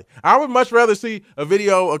somebody? I would much rather see a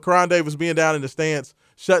video of Karan Davis being down in the stance,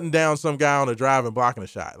 shutting down some guy on a drive and blocking a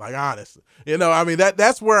shot. Like, honestly,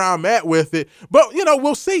 that's where I'm at with it. But,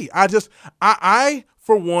 we'll see. I,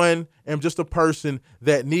 for one, am just a person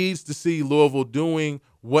that needs to see Louisville doing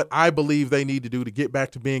what I believe they need to do to get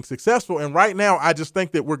back to being successful. And right now, I just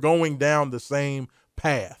think that we're going down the same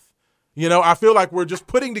path. I feel like we're just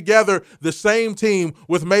putting together the same team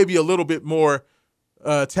with maybe a little bit more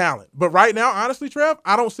talent. But right now, honestly, Trev,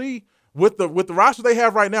 I don't see with the roster they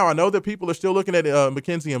have right now. I know that people are still looking at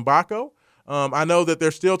Mackenzie Mbako. I know that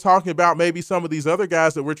they're still talking about maybe some of these other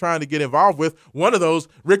guys that we're trying to get involved with. One of those,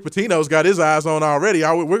 Rick Pitino's got his eyes on already.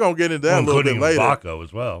 We're going to get into that a little bit later. Including Mbako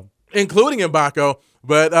as well. Including Mbako.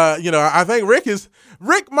 But, I think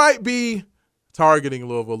Rick might be targeting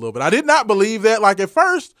Louisville a little bit. I did not believe that. Like, at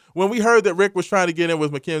first, when we heard that Rick was trying to get in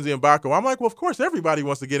with Mackenzie Mbako, I'm like, well, of course, everybody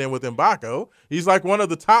wants to get in with Mbako. He's like one of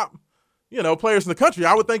the top, players in the country.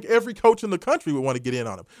 I would think every coach in the country would want to get in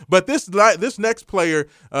on him. But this next player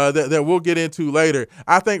that we'll get into later,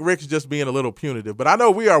 I think Rick's just being a little punitive. But I know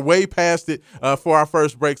we are way past it for our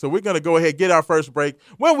first break, so we're going to go ahead and get our first break.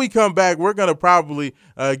 When we come back, we're going to probably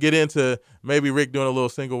get into maybe Rick doing a little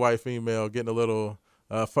single white female, getting a little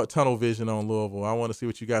tunnel vision on Louisville. I want to see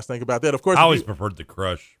what you guys think about that. Of course, I always preferred the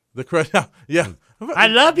crush. The crush, yeah. I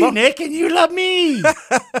love you, Nick, and you love me.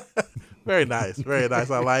 Very nice. Very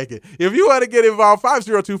nice. I like it. If you want to get involved,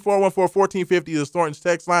 502-414-1450 is Thornton's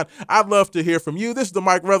text line. I'd love to hear from you. This is the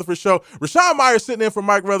Mike Rutherford Show. Rashawn Myers sitting in for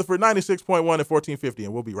Mike Rutherford, 96.1 and 1450,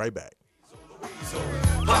 and we'll be right back.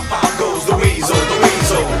 Pop, pop goes the weasel, the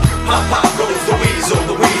weasel. Pop, pop goes the weasel,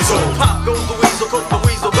 the weasel. Pop goes the weasel, cause the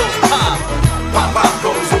weasel goes pop. Pop, pop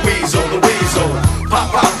goes the weasel, the weasel.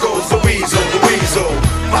 Pop, pop goes the weasel, the weasel.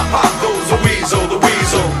 Pop, pop goes the weasel, the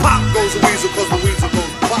weasel. Pop goes the weasel, cause the weasel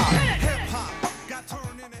goes pop. Hip-hop got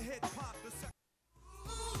turned into hip-hop.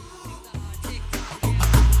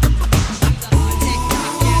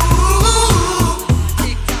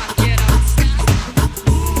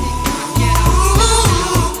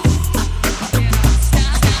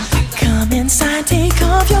 Come inside, take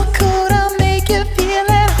off your coat, I'll make you feel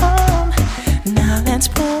at home. Now let's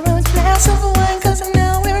pour a glass of wine, cause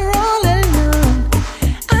now we're all alone.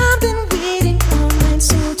 I've been waiting all night,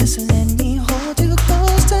 so just let me hold you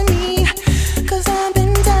close to me. Cause I've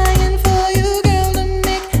been dying for you, girl, to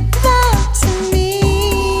make love to me.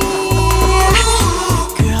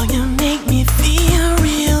 Girl, you make me feel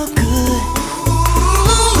real good.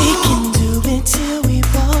 We can do it till we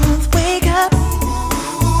both wake up.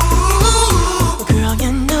 Girl,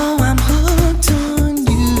 you know I'm hooked on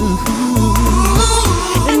you.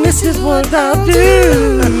 And this is what I'll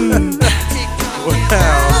do.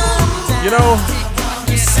 Well,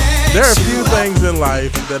 there are a few things in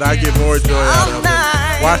life that I get more joy out of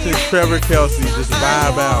than watching Trevor Kelsey just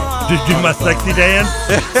vibe out. Did you do my sexy dance?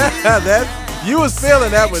 You was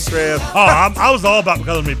feeling that one, Trev. Oh, I was all about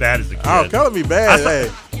Color Me Bad as a kid. Oh, Color Me Bad, hey.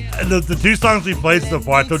 The two songs we played so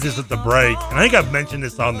far, I told you this at the break, and I think I've mentioned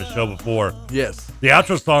this on the show before. Yes. The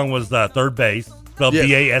outro song was Third Base, spelled Yes.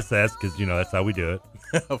 B-A-S-S, because, that's how we do it.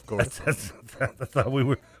 Of course. That's how we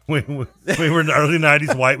were in the early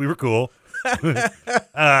 90s white. We were cool.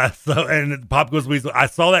 And Pop Goes Weasel. I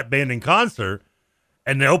saw that band in concert,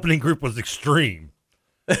 and the opening group was Extreme,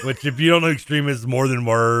 which, if you don't know, Extreme is More Than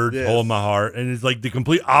Words, Yes. Hole in My Heart, and it's like the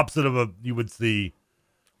complete opposite of you would see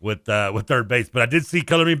with third base. But I did see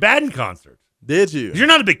Color Me Bad in concert. Did you? You're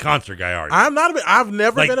not a big concert guy, are you? I'm not a big. I've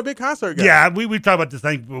never been a big concert guy. Yeah, we talked about this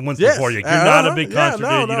thing once before. You're not a big concert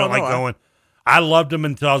dude. You don't like going. I loved them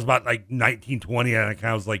until I was about like 19, 20, and I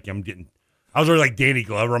kind of was like, I was already like Danny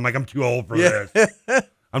Glover. I'm like, I'm too old for this.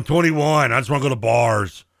 I'm 21. I just want to go to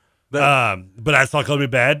bars. But I saw Color Me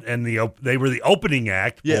Bad, and they were the opening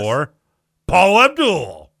act for Paul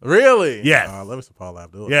Abdul. Really? Yes. Let me see Paul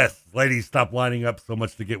Abdul. Yes. Ladies, stop lining up so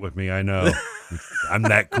much to get with me. I know. I'm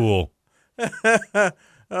that cool.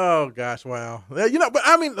 Oh gosh, wow. But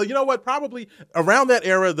I mean, you know what? Probably around that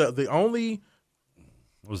era, the only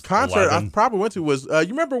concert 11. I probably went to was you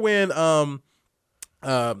remember when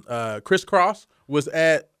Chris Cross was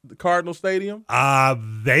at the Cardinal Stadium?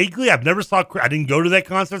 Vaguely. I've never saw. I didn't go to that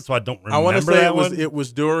concert, so I don't remember. I want to say it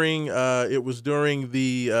was during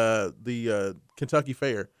the Kentucky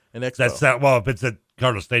Fair and Expo. Well, if it's at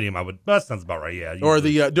Cardinal Stadium, that sounds about right. Yeah. Or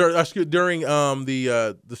during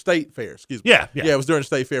the State Fair. Excuse me. Yeah. It was during the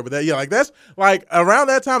State Fair. But that's like around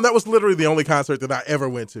that time. That was literally the only concert that I ever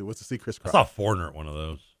went to was to see Chris Cross. I saw Foreigner at one of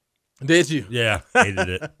those. Did you? Yeah, hated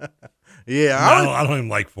it. Yeah, I don't even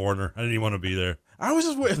like Foreigner. I didn't even want to be there. I was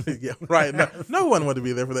just waiting. Yeah, right. No one wanted to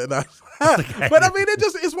be there for that. No. But I mean,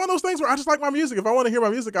 it's one of those things where I just like my music. If I want to hear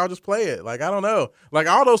my music, I'll just play it. Like I don't know, like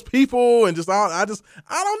all those people and I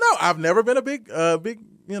don't know. I've never been a big. I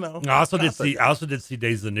also did see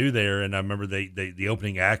Days of the New there, and I remember the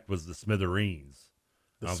opening act was the Smithereens.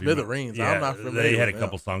 The Smithereens. Yeah, I'm not familiar. They had a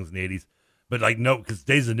couple songs in the '80s, but because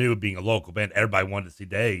Days of the New being a local band, everybody wanted to see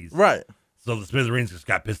Days. Right. So the Smithereens just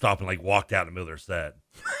got pissed off and walked out in the middle of their set.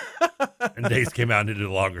 And Days came out and did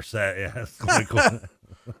a longer set. Yeah, it's really cool.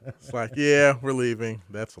 It's like, yeah, we're leaving.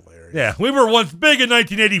 That's hilarious. Yeah, we were once big in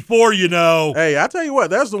 1984, you know. Hey, I tell you what,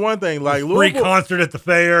 that's the one thing. Like free concert at the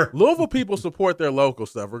fair. Louisville people support their local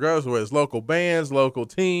stuff, regardless of whether it's local bands, local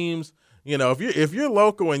teams. If you're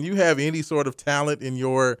local and you have any sort of talent in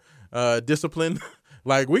your discipline,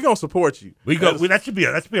 like we're gonna support you. That should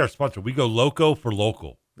be our sponsor. We go loco for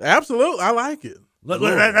local. Absolutely, I like it. That's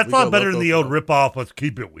a lot better than the old ripoff. Let's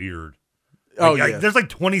keep it weird. There's like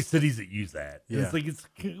 20 cities that use that. Yeah. We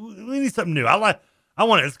need something new. I want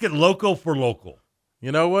it. Let's get loco for local.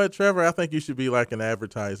 You know what, Trevor? I think you should be like an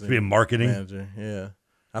advertising be a marketing manager. Yeah,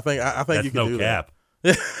 I think that's you can do cap.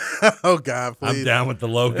 That. Oh God, please! I'm down with the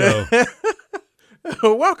logo.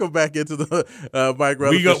 Welcome back into the Mike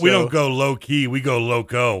Rutherford show. We don't go low key. We go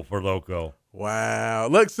loco for loco. Wow!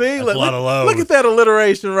 Look, see, look at that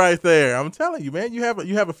alliteration right there. I'm telling you, man, you have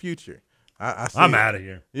a future. I see I'm out of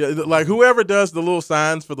here. Yeah, like whoever does the little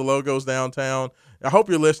signs for the logos downtown. I hope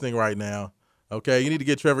you're listening right now. Okay, you need to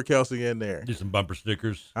get Trevor Kelsey in there. Do some bumper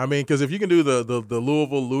stickers. I mean, because if you can do the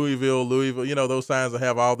Louisville, those signs that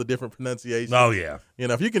have all the different pronunciations. Oh yeah.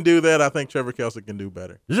 If you can do that, I think Trevor Kelsey can do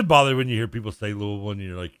better. Does it bother when you hear people say Louisville and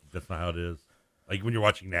you're like, that's not how it is? Like when you're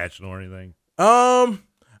watching National or anything?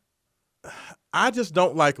 I just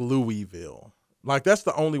don't like Louisville. Like that's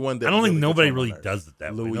the only one that I don't think nobody really does it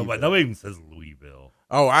that way. Nobody even says Louisville.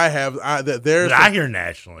 Oh, I have. I hear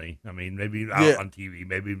nationally. I mean, maybe out on TV,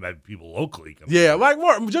 maybe people locally. Like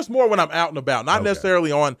more when I'm out and about, not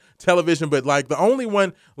necessarily on television, but like the only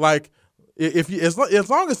one, like as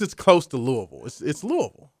long as it's close to Louisville, it's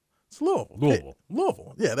Louisville. It's Louisville.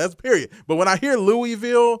 Louisville. Yeah, that's period. But when I hear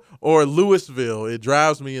Louisville or Louisville, it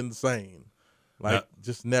drives me insane. Like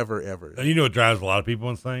just never ever. And you know what drives a lot of people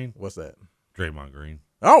insane? What's that? Draymond Green.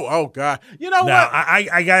 Oh God! You know what? I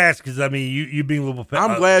gotta ask because I mean you being a Louisville fan.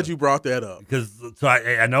 I'm glad you brought that up because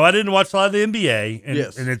I know I didn't watch a lot of the NBA, and,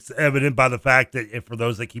 yes. and it's evident by the fact that for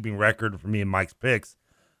those that keeping record for me and Mike's picks,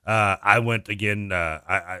 I went again.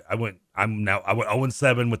 I went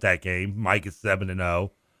 0-7 with that game. Mike is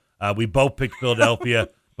 7-0. We both picked Philadelphia,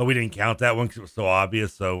 but we didn't count that one because it was so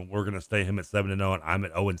obvious. So we're gonna stay him at 7-0, and I'm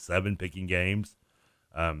at 0-7 picking games.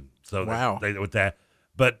 Wow. With that,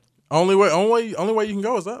 but. Only way you can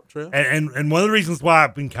go is up, Trev. And one of the reasons why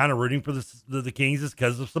I've been kind of rooting for the Kings is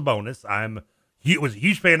because of Sabonis. Was a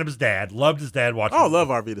huge fan of his dad. Loved his dad watching. Oh, love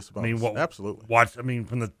Arvydas Sabonis. I mean, absolutely.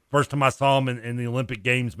 From the first time I saw him in the Olympic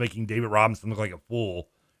Games, making David Robinson look like a fool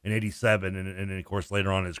in '87, and of course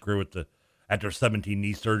later on in his career after 17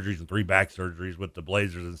 knee surgeries and 3 back surgeries with the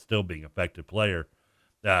Blazers and still being an effective player.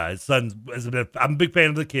 His son I'm a big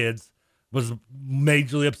fan of the kids. Was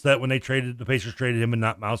majorly upset when the Pacers traded him and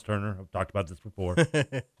not Miles Turner. I've talked about this before.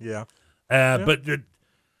 Yeah. But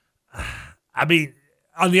I mean,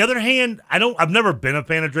 on the other hand, I've never been a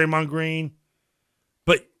fan of Draymond Green,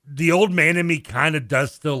 but the old man in me kind of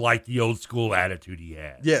does still like the old school attitude he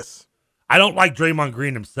had. Yes. I don't like Draymond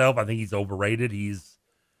Green himself. I think he's overrated.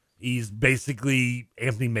 He's basically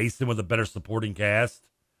Anthony Mason with a better supporting cast.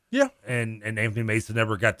 Yeah. And Anthony Mason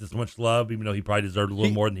never got this much love, even though he probably deserved a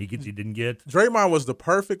little more than he didn't get. Draymond was the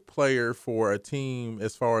perfect player for a team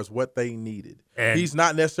as far as what they needed. And he's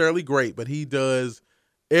not necessarily great, but he does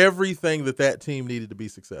everything that team needed to be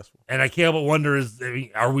successful. And I can't but wonder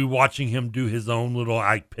are we watching him do his own little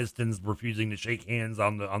Pistons refusing to shake hands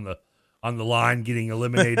on the line, getting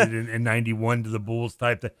eliminated in 91 to the Bulls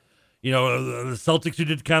type thing? The Celtics who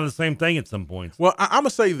did kind of the same thing at some points. Well, I'm going to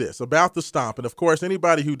say this about the stomp. And, of course,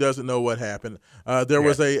 anybody who doesn't know what happened, there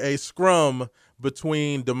was a scrum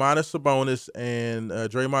between Domantas Sabonis and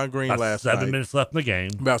Draymond Green last night. 7 minutes left in the game.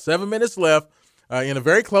 About 7 minutes left in a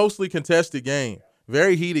very closely contested game,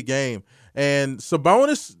 very heated game. And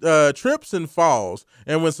Sabonis trips and falls.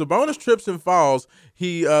 And when Sabonis trips and falls,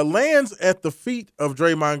 he lands at the feet of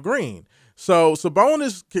Draymond Green. So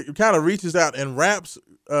Sabonis kind of reaches out and wraps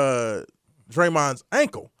Draymond's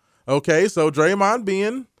ankle. Okay, so Draymond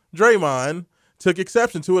being Draymond took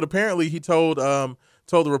exception to it. Apparently, he told the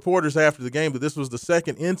reporters after the game that this was the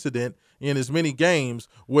second incident in as many games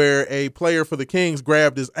where a player for the Kings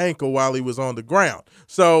grabbed his ankle while he was on the ground.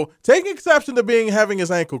 So taking exception to having his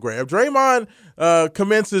ankle grabbed, Draymond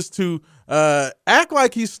commences to act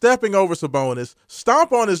like he's stepping over Sabonis,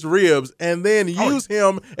 stomp on his ribs, and then use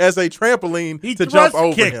him as a trampoline to jump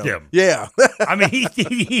over him. Yeah. I mean,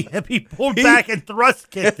 he pulled back and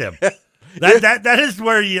thrust kicked him. That is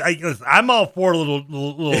where listen, I'm all for a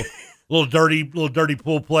little dirty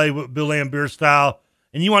pool play with Bill Laimbeer style,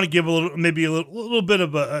 and you want to give a little bit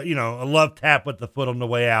of a love tap with the foot on the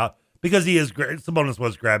way out because Sabonis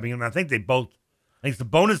was grabbing him. I think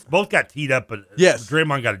Sabonis both got teed up, but yes,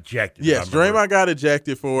 Draymond got ejected. Yes, Draymond got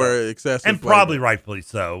ejected for excessive and flavor. Probably rightfully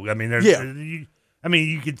so. I mean,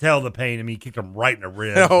 you could tell the pain. I mean, he kicked him right in the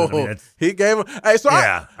ribs. He gave him. Hey, so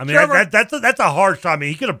that's a hard shot. I mean,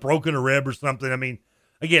 he could have broken a rib or something. I mean.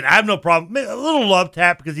 Again, I have no problem. A little love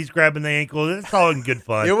tap because he's grabbing the ankle. It's all in good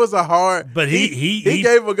fun. It was a hard, but he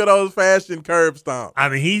gave him a good old fashioned curb stomp. I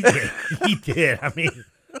mean, he did. I mean,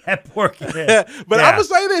 that poor kid. But I'm gonna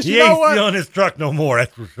say this. He you know ain't what? stealing his truck no more.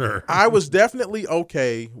 That's for sure. I was definitely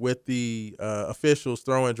okay with the officials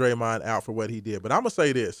throwing Draymond out for what he did. But I'm gonna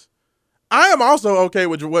say this. I am also okay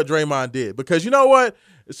with what Draymond did because you know what?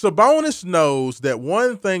 Sabonis knows that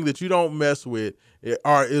one thing that you don't mess with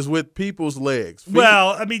is with people's legs.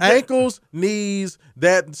 Feet, ankles, knees,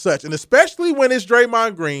 that and such. And especially when it's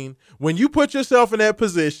Draymond Green, when you put yourself in that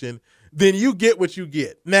position, then you get what you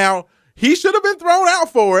get. Now, he should have been thrown out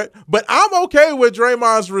for it, but I'm okay with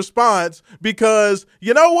Draymond's response because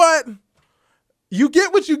you know what? You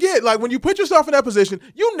get what you get. Like, when you put yourself in that position,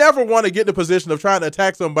 you never want to get in the position of trying to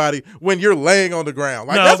attack somebody when you're laying on the ground.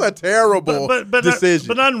 Like, that's a terrible decision.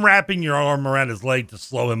 But unwrapping your arm around his leg to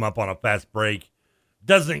slow him up on a fast break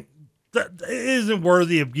isn't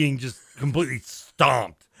worthy of being just completely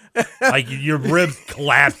stomped. Like your ribs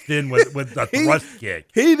collapsed in with a thrust kick.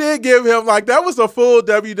 He did give him that was a full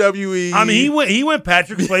WWE. I mean, he went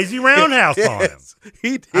Patrick Swayze roundhouse on him.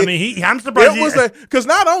 He did. I mean, I'm surprised. Because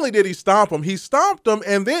not only did he stomp him, he stomped him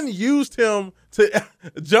and then used him to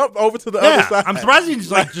jump over to the other side. I'm surprised he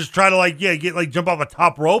just try to jump off a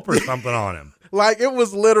top rope or something on him. Like, it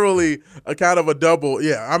was literally a kind of a double.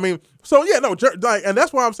 Yeah, I mean, and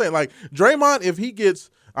that's why I'm saying, Draymond, if he gets,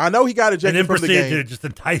 I know he got ejected from the game. And then proceeded to just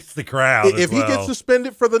entice the crowd. If he gets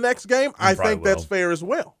suspended for the next game, I think that's fair as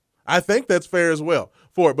well. I think that's fair as well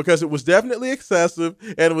for it because it was definitely excessive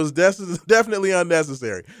and it was definitely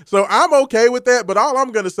unnecessary. So I'm okay with that, but all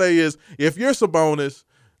I'm going to say is if you're Sabonis,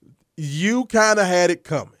 you kind of had it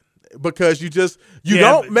coming. Because you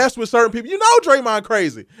don't mess with certain people. You know Draymond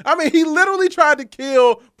crazy. I mean, he literally tried to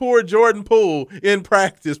kill poor Jordan Poole in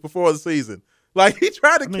practice before the season. Like, he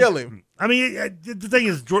tried to kill him. I mean, the thing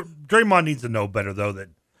is, Draymond needs to know better, though,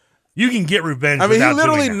 that you can get revenge. I mean, he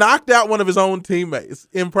literally knocked out one of his own teammates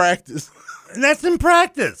in practice. And that's in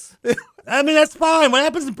practice. I mean, that's fine. What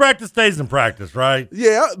happens in practice stays in practice, right?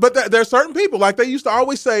 Yeah, but there's certain people. Like, they used to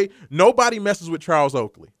always say, nobody messes with Charles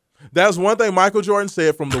Oakley. That's one thing Michael Jordan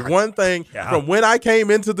said from when I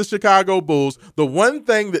came into the Chicago Bulls. The one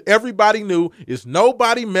thing that everybody knew is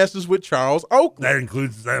nobody messes with Charles Oakley. That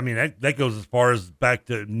includes, I mean, that goes as far as back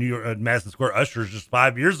to New York, Madison Square Ushers just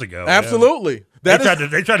 5 years ago. Absolutely. They tried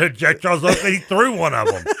to eject Charles Oakley. He threw one of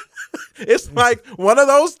them. It's like one of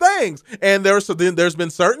those things. And there's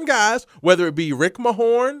been certain guys, whether it be Rick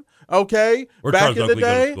Mahorn, okay, where back Charles in Oakley the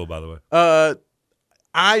day. Go to school, by the way.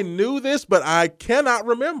 I knew this, but I cannot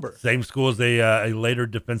remember. Same school as a later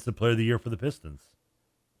Defensive Player of the Year for the Pistons.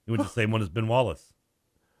 He went to the same one as Ben Wallace.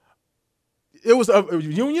 It was a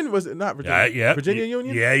Union? Was it not Virginia? Yeah. Virginia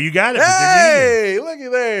Union? Yeah, you got it. Hey, looky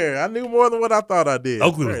there. I knew more than what I thought I did.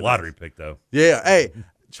 Oakley was a lottery pick, though. Yeah. Hey,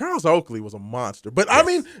 Charles Oakley was a monster. But, I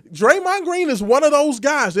mean, Draymond Green is one of those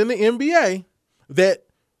guys in the NBA that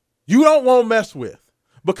you don't want to mess with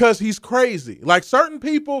because he's crazy. Like, certain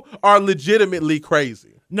people are legitimately crazy.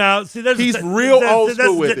 No, see, he's real old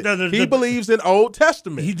school with it. He believes in Old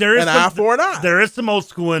Testament, an eye for an eye. There is some old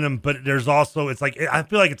school in him, but there's also, it's like, I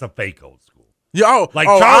feel like it's a fake old school. Yeah,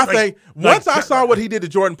 Charles, once I saw what he did to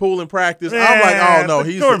Jordan Poole in practice, I'm like, oh no,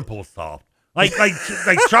 he's Jordan Poole's soft. Like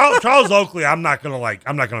Charles Oakley, I'm not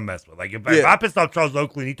gonna mess with. Like if I pissed off Charles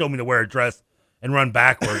Oakley and he told me to wear a dress and run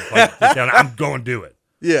backwards, like sit down, I'm going to do it.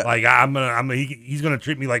 Yeah, like he's gonna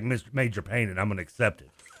treat me like Major Payne, and I'm gonna accept it.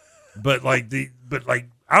 But I don't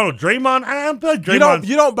know, Draymond. I feel like Draymond.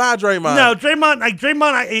 You don't buy Draymond. No,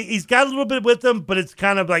 Draymond. He's got a little bit with him, but it's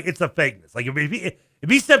kind of like it's a fakeness. Like if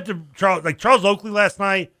he stepped to Charles Oakley last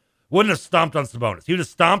night, wouldn't have stomped on Sabonis. He would have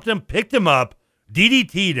stomped him, picked him up,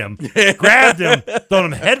 DDT'd him, grabbed him, thrown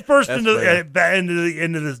him headfirst into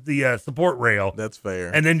the support rail. That's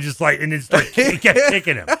fair. And then he kept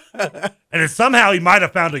kicking him. And then somehow he might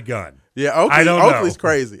have found a gun. Yeah, Oakley's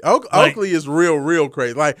crazy. Oakley is real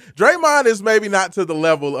crazy. Like, Draymond is maybe not to the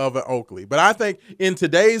level of an Oakley, but I think in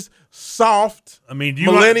today's soft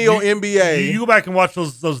millennial NBA. You go back and watch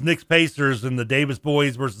those Knicks Pacers and the Davis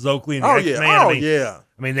boys versus Oakley and the X-Man.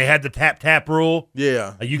 I mean, they had the tap come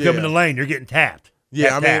in the lane, you're getting tapped.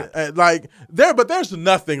 Yeah, but there's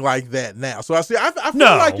nothing like that now. So I feel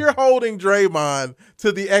like you're holding Draymond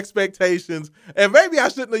to the expectations, and maybe I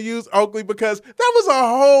shouldn't have used Oakley because that was a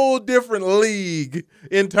whole different league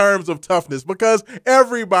in terms of toughness because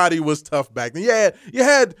everybody was tough back then. You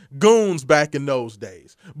had goons back in those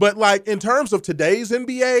days. But like in terms of today's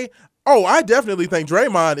NBA, I definitely think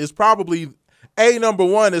Draymond is probably number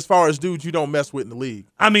one as far as dudes you don't mess with in the league.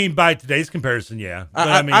 I mean, by today's comparison, yeah. But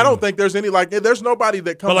I don't think there's any there's nobody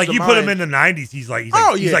that comes. But like to you mind. put him in the '90s, he's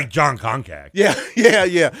like John Koncak. Yeah.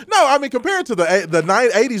 No, I mean compared to the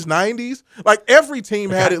 '80s, '90s, like every team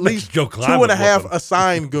had at least 2.5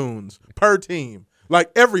 assigned goons per team. Like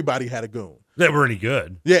everybody had a goon that were any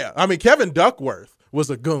good. Yeah, I mean Kevin Duckworth was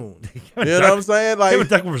a goon. You know what I'm saying? Like Kevin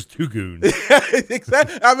Duckworth was two goons.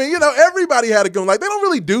 Exactly. I mean, everybody had a goon. Like they don't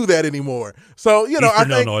really do that anymore. So Eastern I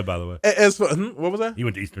think Illinois, by the way. What was that? He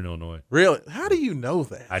went to Eastern Illinois. Really? How do you know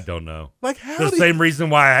that? I don't know. Like the same reason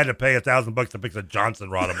why I had to pay $1,000 to fix a Johnson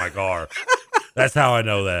rod on my car. That's how I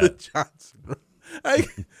know that. The Johnson rod.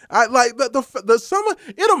 I like the summer.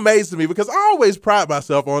 It amazes me because I always pride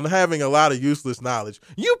myself on having a lot of useless knowledge.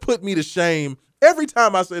 You put me to shame every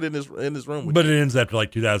time I sit in this room with you. you. It ends after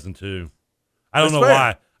like 2002. I don't know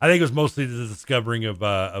why. I think it was mostly the discovering of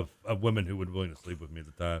women who would be willing to sleep with me at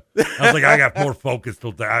the time. I was like, I got more focused.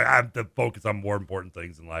 I have to focus on more important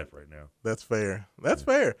things in life right now. That's fair. That's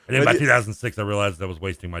fair. And then by 2006, I realized I was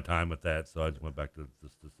wasting my time with that, so I just went back to the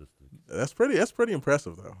statistics. That's pretty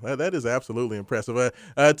impressive, though. That is absolutely impressive.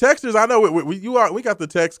 Texters, I know we got the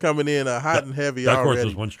text coming in hot and heavy already. Duckworth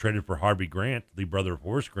was once traded for Harvey Grant, the brother of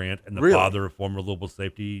Horace Grant, and the father of former Louisville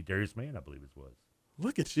safety Darius Mann, I believe it was.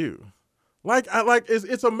 Look at you.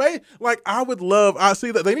 It's amazing. Like I would love. I see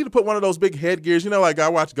that they need to put one of those big headgears. Like I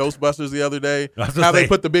watched Ghostbusters the other day. How they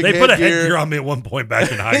put the big headgear. They put a headgear on me at one point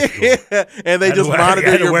back in high school. And they just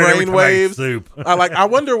monitor your brain waves. I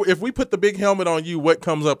wonder if we put the big helmet on you, what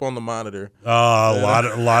comes up on the monitor? Oh,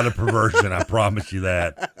 a lot of perversion. I promise you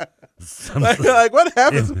that. Like what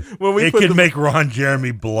happens when we? It can make Ron Jeremy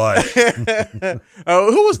blush. Who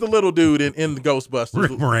was the little dude in the Ghostbusters?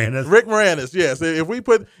 Rick Moranis. Rick Moranis. Yes.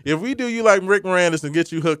 If we do you like Rick Moranis and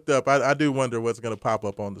get you hooked up, I do wonder what's going to pop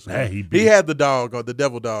up on the screen. Hey, he had the dog, or the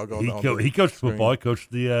devil dog, on. He coached football. He coached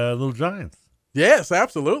the Little Giants. Yes,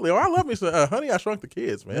 absolutely. I love me some Honey, I Shrunk the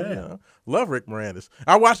Kids, man. Yeah. Love Rick Moranis.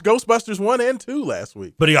 I watched Ghostbusters 1 and 2 last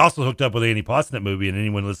week. But he also hooked up with Annie Potts in that movie, and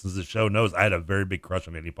anyone who listens to the show knows I had a very big crush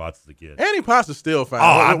on Annie Potts as a kid. Annie Potts is still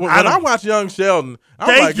fine. When I watch Young Sheldon,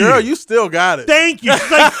 I'm like, girl, you still got it. Thank you.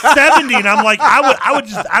 She's like 70, and I'm like,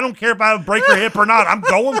 I don't care if I break her hip or not. I'm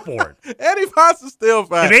going for it. Annie Potts is still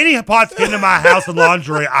fine. If Annie Potts came to my house in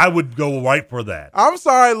lingerie, I would go right for that. I'm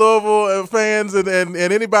sorry, Louisville fans and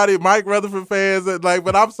anybody, Mike Rutherford fans,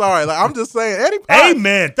 but I'm sorry. I'm just saying, Annie Potts.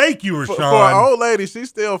 Amen. Thank you, Rashawn. For an old lady, she's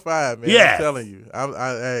still fine, man. Yes. I'm telling you.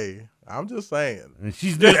 I'm just saying. And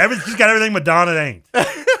she's got everything Madonna ain't.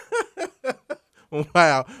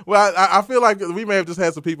 Wow. Well, I feel like we may have just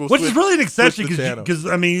had some people which is really an exception because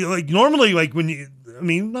I mean, like normally, like when you, I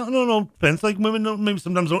mean, no, depends. Like women maybe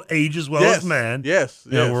sometimes don't age as well as men. Yes.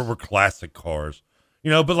 You know, we're classic cars.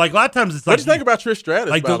 But like a lot of times it's like. What do you think about Trish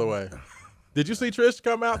Stratus, by the way? Did you see Trish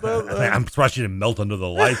come out though? I'm surprised she didn't melt under the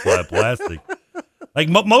light by plastic. Like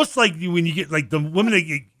most, like when you get like the women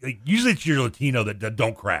that like usually it's your Latino that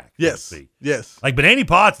don't crack. Yes, yes. Like, but Annie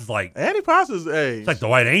Potts is like Annie Potts is aged. It's like the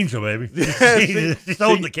white angel, baby. Yeah, she's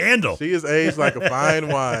holding the candle. She is aged like a fine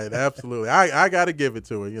wine. Absolutely, I got to give it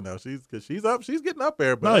to her. You know, she's getting up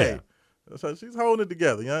there, but hey. So she's holding it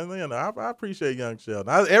together. You know, I appreciate young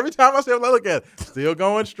Sheldon. Every time I say, look at it, still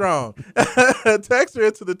going strong. Text her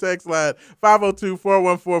into the text line,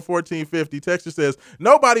 502-414-1450. Texter says,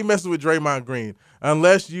 nobody messes with Draymond Green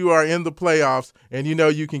unless you are in the playoffs and you know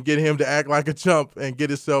you can get him to act like a chump and get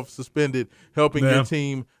himself suspended, helping your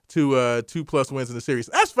team to 2+ wins in the series.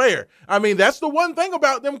 That's fair. I mean, that's the one thing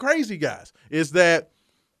about them crazy guys is that,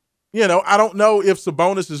 you know, I don't know if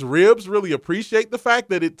Sabonis' ribs really appreciate the fact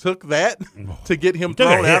that it took that to get him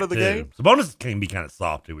thrown out of the game. Sabonis can be kind of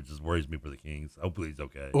soft, too, which just worries me for the Kings. Hopefully he's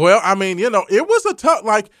okay. Well, I mean, you know, it was a tough,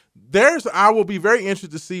 like, I will be very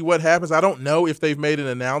interested to see what happens. I don't know if they've made an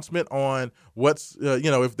announcement on what's, you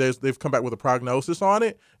know, if they've come back with a prognosis on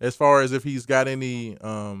it as far as if he's got any,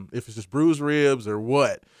 if it's just bruised ribs or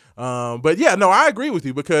what. But, yeah, no, I agree with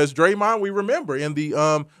you because Draymond, we remember in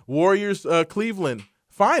the Warriors Cleveland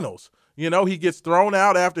finals. You know, he gets thrown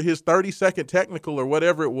out after his 30-second technical or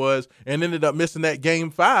whatever it was and ended up missing that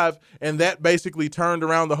Game 5, and that basically turned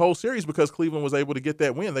around the whole series because Cleveland was able to get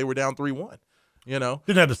that win. They were down 3-1, you know.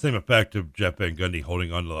 Didn't have the same effect of Jeff Van Gundy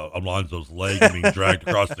holding on to Alonzo's leg and being dragged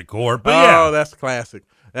across the court. But yeah. Oh, that's classic.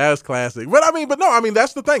 That's classic. But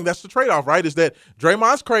that's the thing. That's the trade-off, right, is that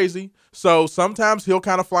Draymond's crazy, so sometimes he'll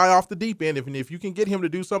kind of fly off the deep end. If you can get him to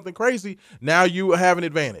do something crazy, now you have an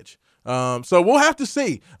advantage. So we'll have to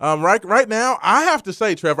see. Right now, I have to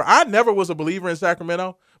say, Trevor, I never was a believer in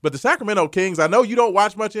Sacramento, but the Sacramento Kings, I know you don't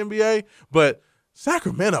watch much NBA, but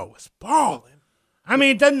Sacramento is balling. I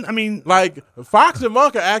mean, it doesn't. I mean, like Fox and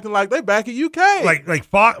Monk are acting like they back at UK. Like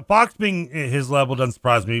Fox being at his level doesn't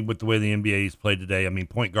surprise me with the way the NBA is played today. I mean,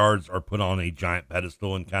 point guards are put on a giant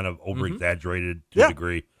pedestal and kind of over exaggerated to a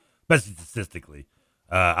degree, especially statistically.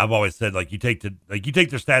 I've always said you take their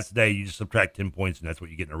stats today, you just subtract 10 points, and that's what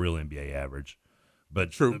you get in a real NBA average.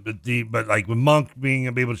 But true. But like with Monk being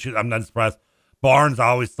able to shoot, I'm not surprised. Barnes, I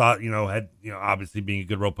always thought had obviously being a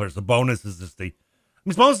good role player. So bonus is just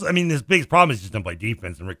his biggest problem is just don't play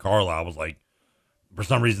defense. And Rick Carlisle was like, for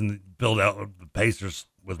some reason, build out the Pacers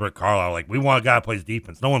with Rick Carlisle. Like, we want a guy who plays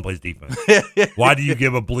defense. No one plays defense. Why do you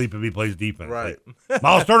give a bleep if he plays defense? Right. Like,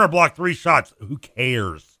 Miles Turner blocked 3 shots. Who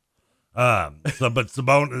cares? But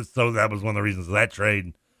Sabonis, so that was one of the reasons of that trade.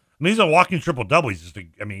 I mean, he's a walking triple-double. He's just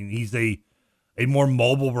he's a more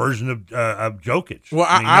mobile version of Jokic.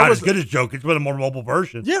 Well, not as good as Jokic, but a more mobile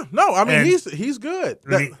version. Yeah, no, I mean, he's good.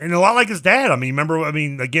 And a lot like his dad. I mean, remember,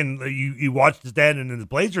 again, you watched his dad in the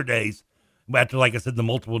Blazer days after, like I said, the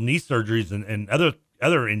multiple knee surgeries and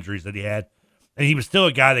other injuries that he had, and he was still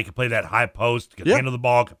a guy that could play that high post, could handle the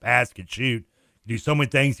ball, could pass, could shoot. Do so many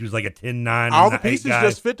things. He was like a 10-9. All the pieces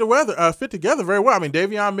just fit together very well. I mean,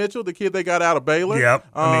 Davion Mitchell, the kid they got out of Baylor,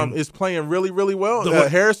 is playing really, really well.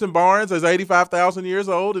 Harrison Barnes is 85,000 years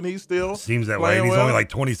old, and he's still seems that way. And he's only like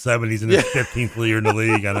 27. He's in his 15th year in the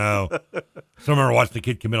league. I know. So I remember watching the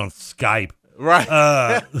kid come in on Skype. Right.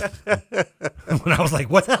 When I was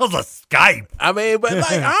like, what the hell's a Skype? I mean, but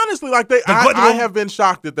honestly, I have been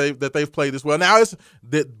shocked that they've played this well. Now it's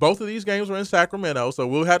that both of these games were in Sacramento, so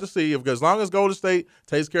we'll have to see if as long as Golden State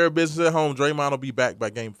takes care of business at home, Draymond will be back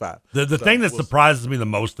by Game 5. The thing that surprises me the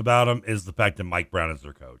most about him is the fact that Mike Brown is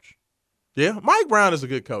their coach. Yeah, Mike Brown is a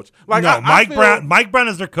good coach. Mike Brown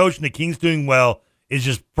is their coach, and the Kings doing well is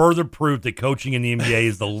just further proof that coaching in the NBA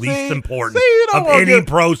is the least important of any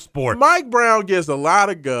pro sport. Mike Brown gets a lot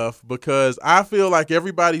of guff because I feel like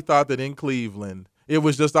everybody thought that in Cleveland it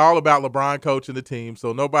was just all about LeBron coaching the team,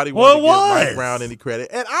 so nobody wanted to give Mike Brown any credit.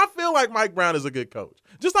 And I feel like Mike Brown is a good coach.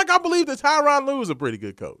 Just like I believe that Tyronn Lue is a pretty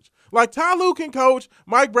good coach. Like Ty Lue can coach,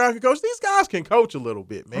 Mike Brown can coach. These guys can coach a little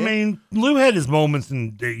bit, man. I mean, Lue had his moments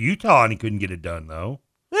in Utah and he couldn't get it done, though.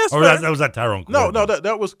 Yes, or that was Tyrone Corbin. No,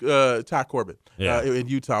 that was Ty Corbin in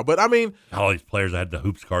Utah. But I mean, all these players I had the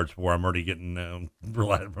hoops cards for, I'm already getting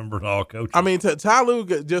remembered all coaches. I mean, Ty Lue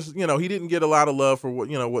just he didn't get a lot of love for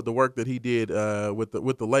what the work that he did with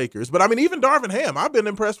the Lakers. But I mean, even Darvin Ham, I've been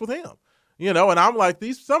impressed with him. And I'm like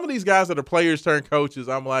some of these guys that are players turned coaches.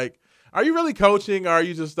 I'm like, are you really coaching? Or are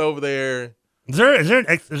you just over there? Is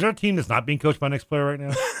there a team that's not being coached by an ex-player right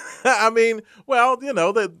now? I mean, well,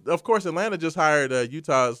 of course, Atlanta just hired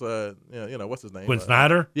Utah's, what's his name? Quinn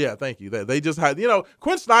Snyder? Yeah, thank you. They just hired,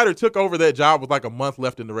 Quinn Snyder took over that job with like a month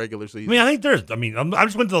left in the regular season. I think I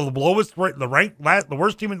just went to the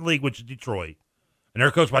worst team in the league, which is Detroit. And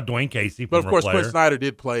they're coached by Dwayne Casey. But of course, Quinn Snyder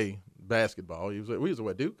did play basketball. He was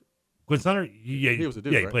at Duke? Quinn Snyder? Yeah, he was at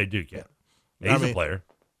Duke. Yeah, he right? played Duke, yeah. He's a player.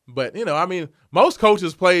 But, most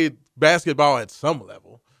coaches played basketball at some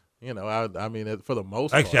level. For the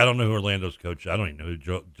most part. Actually, I don't know who Orlando's coach. I don't even know who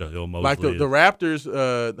Jahlil Mosley like the is.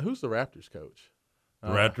 Raptors. Who's the Raptors coach? The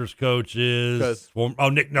Raptors coach is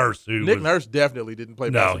Nick Nurse. Nick Nurse definitely didn't play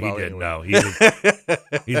basketball. No, he didn't. Anyway.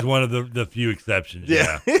 No, he's one of the few exceptions.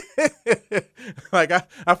 Yeah. Like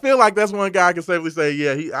I feel like that's one guy I can safely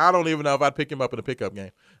say, I don't even know if I'd pick him up in a pickup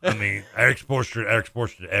game. I mean, Eric Spoelstra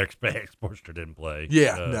didn't play.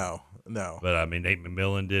 Yeah, no. But Nate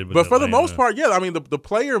McMillan did. But for the most part, the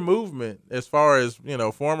player movement, as far as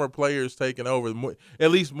former players taking over, at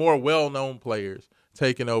least more well-known players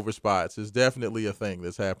taking over spots, is definitely a thing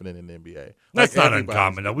that's happening in the NBA. That's not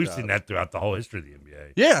uncommon, though. We've seen that throughout the whole history of the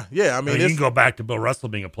NBA. Yeah. You can go back to Bill Russell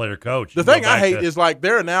being a player coach. The thing I hate is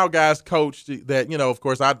there are now guys coached that, of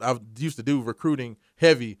course, I used to do recruiting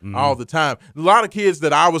heavy all the time. A lot of kids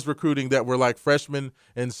that I was recruiting that were like freshmen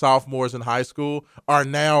and sophomores in high school are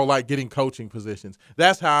now like getting coaching positions.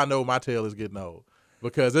 That's how I know my tail is getting old,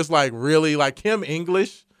 because it's like really like Kim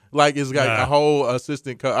English. Like it's got a whole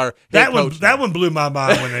assistant coach. That one blew my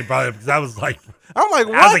mind when they brought it, because I was like, what?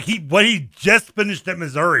 I was like, he just finished at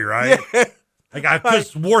Missouri, right? Yeah. Like I could have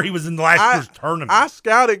swore he was in last year's tournament. I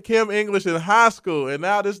scouted Kim English in high school, and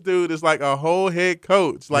now this dude is like a whole head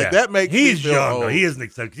coach. Like that makes me feel young. old. He isn't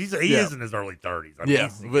exception. He is in his early 30s.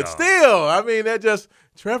 But still, that just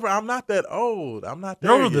Trevor. I'm not that old. I'm not.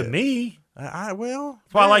 You're older than me. That's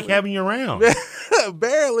why I like having you around.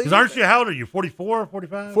 Barely. Because aren't you? How old are you? 44,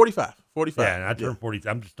 45? 45. Yeah, and I turned 40.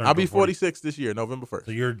 I'm just. I'll be 46 this year, November 1st.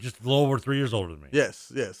 So you're just a little over 3 years older than me.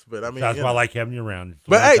 Yes. But that's why I like having you around.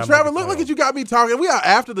 But hey, Trevor, look at you got me talking. We are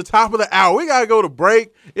after the top of the hour. We gotta go to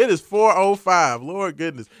break. It is 4:05. Lord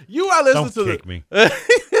goodness, you are listening to kick me. You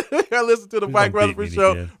gotta listen to the Mike Rutherford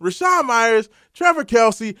Show. Rashawn Myers, Trevor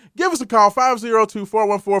Kelsey. Give us a call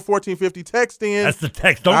 502-414-1450. Text in. That's the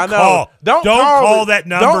text. Don't call. Don't call that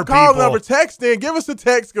number. Don't call the number. Text in. Give us a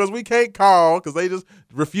text, because we can't call because they just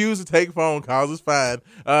refuse to take phone calls. It's fine.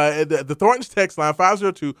 The Thornton's text line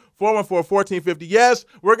 502-414-1450. Yes,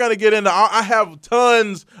 we're gonna get into. I have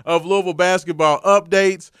tons of Louisville basketball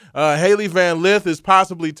updates. Haley Van Lith is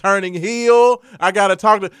possibly turning heel. I gotta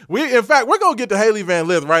talk to. In fact, we're gonna get to Haley Van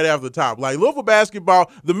Lith right after the top. Like Louisville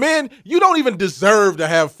basketball, the men, you don't even deserve to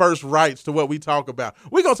have first rights to what we talk about.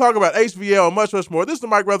 We're gonna talk about HVL and much more. This is the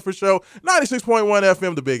Mike Rutherford Show, 96.1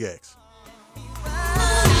 FM, the Big X.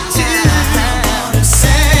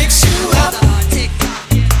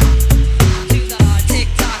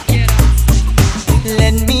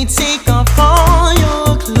 Let me take off all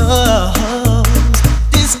your clothes.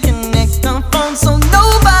 Disconnect the phone so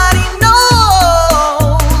nobody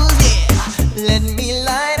knows. Yeah. Let me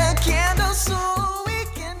light a candle so we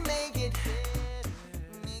can make it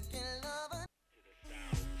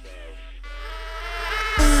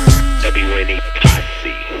WNE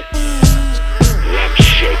Posse. Lamp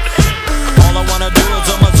shake. All I wanna do is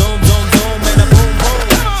on my zoom, zoom, zoom, and a boom, boom.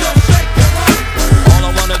 All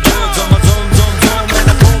I wanna do is on my zoom, zoom, zoom, and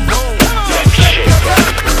a boom, boom. Lamp shake.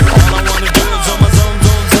 All I wanna do is on my zoom,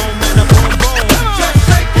 zoom, zoom, and a boom, boom.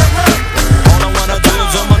 All I wanna do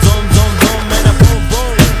is on my zoom, zoom, zoom, and a boom,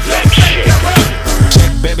 boom. Lamp shake.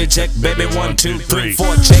 Check, baby, 1, 2, 3,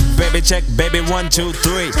 4. Check, baby, 1, 2,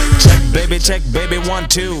 3. Check, baby, 1,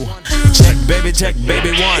 2. Check,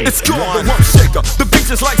 baby, 1. It's called the Rump Shaker. The beat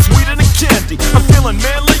is like sweeter than candy. I'm feeling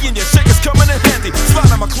manly and your shaker's coming in handy.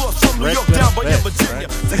 Slide on my clothes from New York down by Virginia.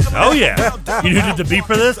 Oh yeah, you know who did the beat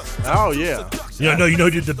for this? Oh yeah. You know who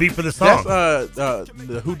did the beat for the song? That's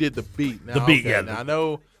who did the beat? Now, the beat, okay. yeah. Now, I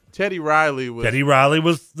know Teddy Riley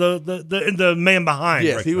was the man behind.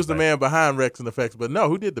 Yes, Rex he was the Effects. man behind Rex and Effects. But no,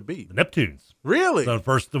 who did the beat? The Neptunes. Really? One of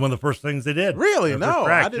the first things they did. Really? No,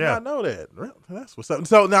 I did not know that. That's what's up.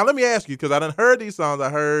 So now let me ask you, because I done heard these songs. I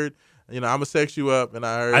heard, I'ma Sex You Up, and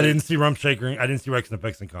I heard. I didn't see Rump Shaker. I didn't see Rex and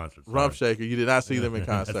Effects in concert. Rump Shaker. You did not see them in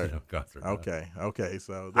concert. Concert. Okay.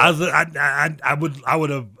 So I would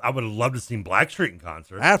have loved to seen Blackstreet in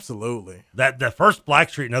concert. Absolutely. That first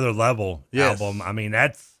Blackstreet Another Level Yes. album. I mean,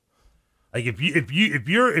 that's like if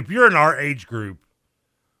you're in our age group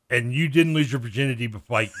and you didn't lose your virginity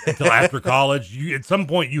before until after college, at some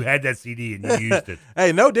point you had that CD and you used it.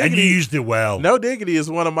 Hey, No Diggity. And you used it well. No Diggity is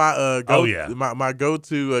one of my my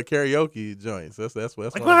go-to karaoke joints. That's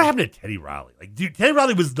what Oh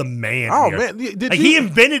here. man, he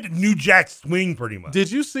invented New Jack Swing pretty much.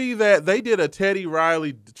 Did you see that they did a Teddy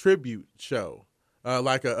Riley tribute show,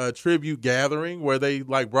 like a tribute gathering where they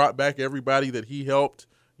like brought back everybody that he helped,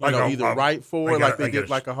 either write for. Like they did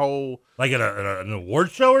like a whole like an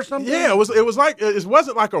award show or something. Yeah, it was like it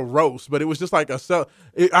wasn't like a roast, but it was just like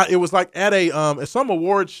it was like at some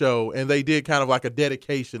award show, and they did kind of like a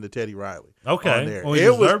dedication to Teddy Riley. Okay, on there.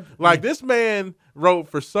 It was like this man wrote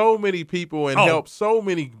for so many people and helped so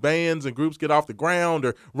many bands and groups get off the ground,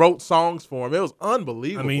 or wrote songs for him. It was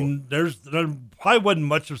unbelievable. I mean, there probably wasn't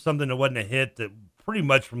much of something that wasn't a hit that pretty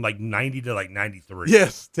much from like 90 to like 93.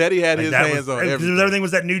 Yes, Teddy had his hands on everything. Everything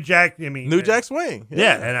was that New Jack. I mean, New Jack Swing.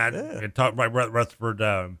 Yeah, and I talked about Rutherford.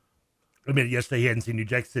 I mean, yesterday he hadn't seen New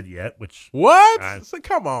Jack City yet. Which So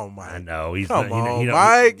come on, Mike. I know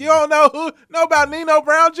Mike. You don't know about Nino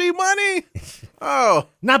Brown G Money? Oh,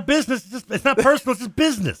 not business. It's not personal. It's just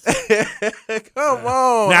business. Come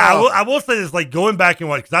on. Now I will say this: like going back and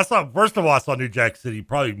watch, because I saw New Jack City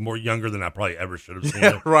probably more younger than I probably ever should have seen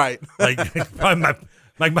it. Right. Like probably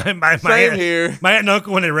my Same aunt, here. My aunt and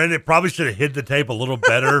uncle, when they rented it, probably should have hid the tape a little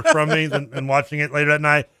better from me than watching it later that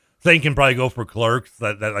night. Thing can probably go for Clerks.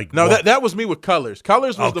 That was me with Colors.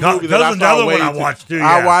 Colors was the movie that that I was saw another way one I too. watched too.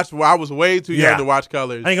 Yeah. I was way too young to watch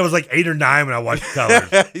Colors. I think I was like 8 or 9 when I watched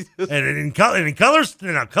Colors. and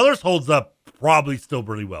Colors holds up probably still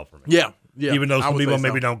really well for me. Yeah. Even though some people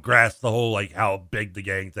maybe don't grasp the whole like how big the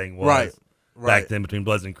gang thing was right. back then between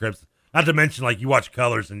Bloods and Crips. Not to mention like you watch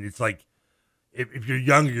Colors and it's like if you're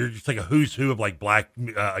younger, you're just like a who's who of like black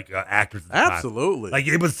actors. At the Absolutely. Time. Like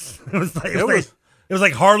it was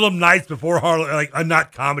like Harlem Nights before Harlem, like a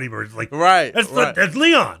not comedy version. Like that's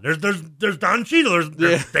Leon. There's Don Cheadle.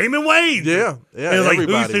 There's Damon Wayans. Yeah. And like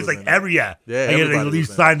who's like every Like, at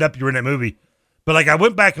least signed up. You were in that movie. But like I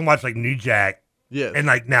went back and watched like New Jack. Yeah. And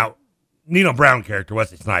like now, Nino Brown character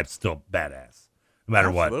Wesley Snipes still badass, no matter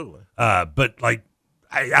Absolutely. what. But like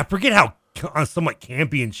I forget how somewhat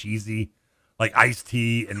campy and cheesy like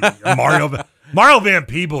Ice-T and Mario Van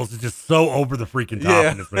Peebles is just so over the freaking top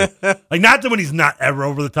in this movie. Like, not that when he's not ever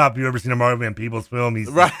over the top. You've ever seen a Mario Van Peebles film?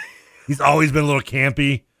 He's always been a little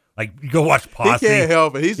campy. Like, you go watch Posse. He can't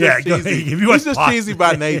help it. He's just cheesy. He's just cheesy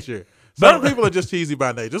by nature. Some people are just cheesy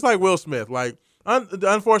by nature. Just like Will Smith. Like,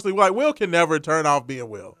 unfortunately, like Will can never turn off being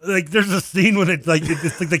Will. Like, there's a scene when it's like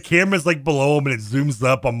the camera's like below him and it zooms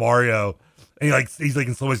up on Mario, and he's like,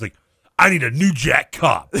 and someone's like, I need a New Jack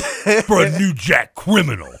cop for a New Jack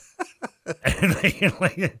criminal. And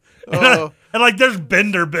there's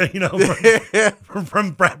Bender,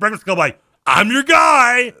 from Breakfast Club, like, I'm your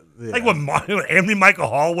guy. Yeah. Like when Anthony Michael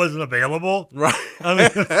Hall wasn't available. Right. I mean,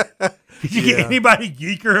 did you get anybody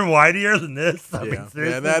geeker and whiteier than this? I mean,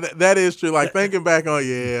 that is true. Like thinking back on,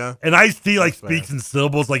 And Ice-T speaks in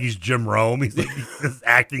syllables like he's Jim Rome. He's like, his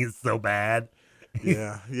acting is so bad.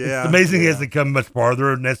 Yeah. It's amazing he hasn't come much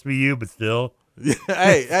farther in SVU, but still.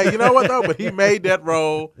 Hey, you know what though? But he made that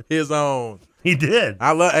role his own. He did.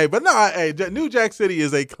 New Jack City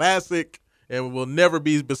is a classic and will never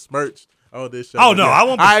be besmirched on this show. Oh no, I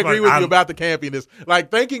won't. I agree with you about the campiness. Like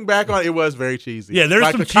thinking back on it, it was very cheesy. Yeah, there's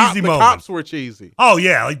some cheesy moments. The cops were cheesy. Oh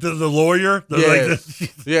yeah, like the lawyer. Yes.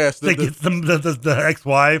 The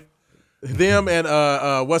ex-wife. Them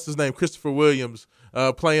and what's his name, Christopher Williams,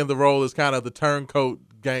 playing the role as kind of the turncoat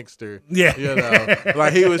gangster. Yeah,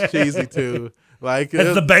 like he was cheesy too. Like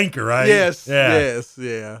as the banker, right? Yes.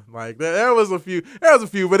 Like there was a few,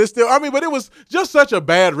 but it's still. I mean, but it was just such a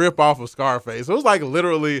bad rip off of Scarface. It was like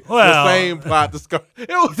literally the same plot.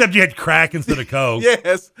 Except you had crack instead of coke.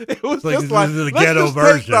 Yes, it was just like the let's ghetto just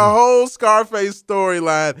version. Take the whole Scarface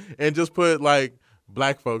storyline and just put like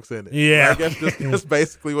black folks in it. Yeah, like, that's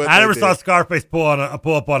basically what I never saw Scarface pull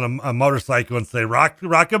up on a motorcycle and say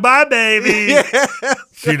 "Rockabye, baby." Yes.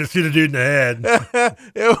 shoot a dude in the head.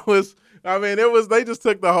 It was. I mean, they just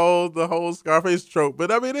took the whole Scarface trope,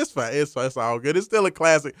 but I mean, it's fine. It's all good. It's still a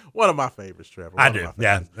classic. One of my favorites, Trevor. I do,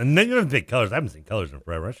 yeah. And then you don't think Colors. I haven't seen Colors in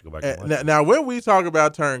forever. I should go back and watch it. Now, when we talk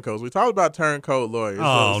about turncoats, we talk about turncoat lawyers.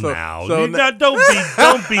 Don't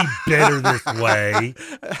be bitter this way.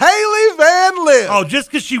 Haley Van Lith. Oh,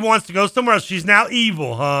 just because she wants to go somewhere else, she's now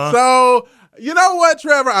evil, huh? So, you know what,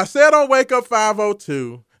 Trevor? I said on Wake Up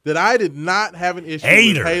 502 that I did not have an issue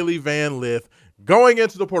with Haley Van Lith going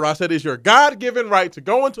into the portal. I said, it's your God-given right to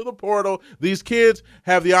go into the portal. These kids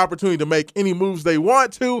have the opportunity to make any moves they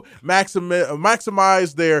want to,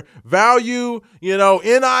 maximize their value,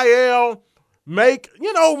 NIL,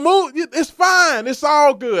 move. It's fine. It's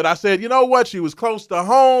all good. I said, you know what? She was close to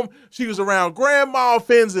home. She was around grandma,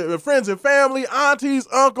 friends and family, aunties,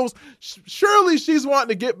 uncles. Surely she's wanting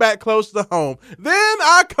to get back close to home. Then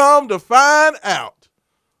I come to find out,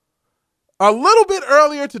 a little bit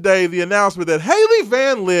earlier today, the announcement that Haley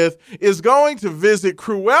Van Lith is going to visit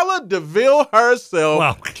Cruella DeVille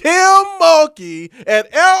herself, Kim Mulkey,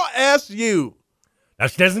 at LSU. Now,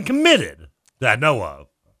 she hasn't committed that I know of.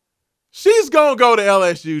 She's going to go to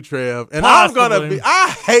LSU, Trev, and Possibly.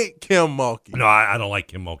 I hate Kim Mulkey. No, I don't like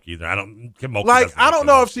Kim Mulkey either. Kim Mulkey I don't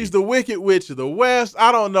know if she's the Wicked Witch of the West.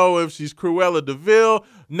 I don't know if she's Cruella DeVille.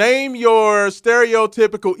 Name your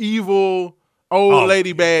stereotypical evil old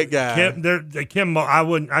lady bad guy. I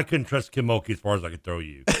couldn't trust Kim Mulkey as far as I could throw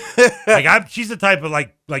you. She's the type of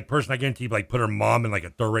like person I guarantee put her mom in like a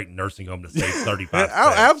third-rate nursing home to save 35 cents.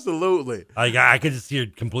 Absolutely. I could just see her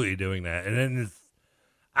completely doing that, and then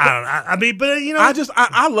I don't know. I mean, but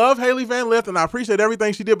I love Haley Van Lith, and I appreciate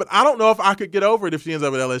everything she did, but I don't know if I could get over it if she ends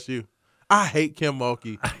up at LSU. I hate Kim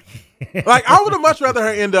Mulkey. I would have much rather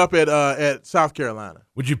her end up at South Carolina.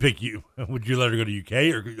 Would you let her go to UK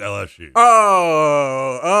or LSU?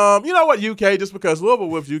 Oh, you know what, UK, just because Louisville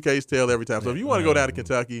whips UK's tail every time. So if you want to go down to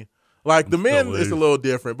Kentucky, the men, it's a little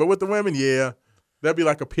different. But with the women, yeah, that'd be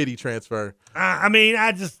like a pity transfer. I'm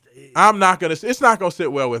not going to – it's not going to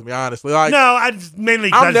sit well with me, honestly. No, I just mainly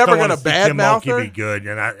 – I'm never going to badmouth her. Be good,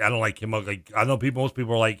 and I don't like Kim Mulkey. I know most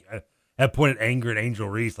people are like have pointed anger at Angel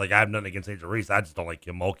Reese. I have nothing against Angel Reese. I just don't like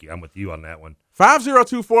Kim Mulkey. I'm with you on that one.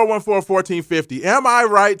 502-414-1450. Am I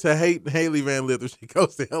right to hate Haley Van Lith if she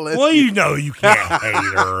goes to LSU? Well, you can't hate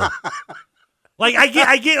her. I get.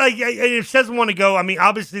 If she doesn't want to go, I mean,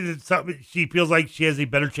 obviously, she feels like she has a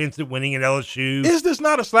better chance at winning at LSU. Is this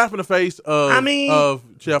not a slap in the face of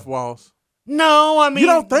Jeff Walsh? No, I mean, you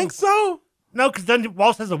don't think so? No, because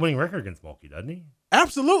Walsh has a winning record against Mulkey, doesn't he?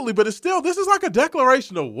 Absolutely, but this is like a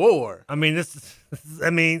declaration of war. I mean,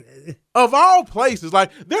 of all places,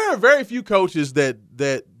 there are very few coaches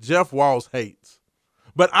that Jeff Walsh hates.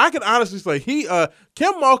 But I can honestly say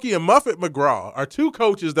Kim Mulkey and Muffet McGraw are two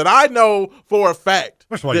coaches that I know for a fact.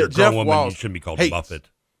 First of all, you're a grown woman, you shouldn't be called Muffet.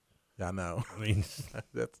 I know. I mean,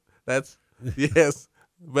 that's yes,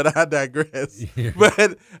 but I digress. Yeah.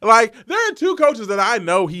 But there are two coaches that I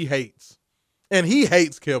know he hates, and he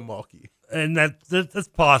hates Kim Mulkey. And that's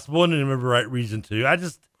possible, and for the right reason too. I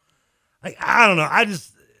don't know.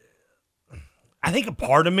 I think a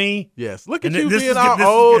part of me. Yes, look at you being all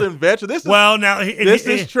old and veteran. This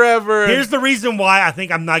is Trevor. Here's the reason why I think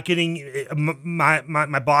I'm not getting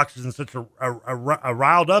my boxers in such a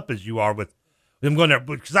riled up as you are with them going there,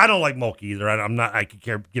 because I don't like Mulkey either. I'm not. I could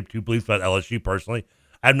give two bleeps about LSU personally.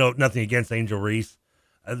 I have nothing against Angel Reese.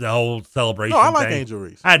 The whole celebration. No, I like thing. Angel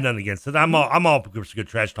Reese. I had nothing against it. I'm all good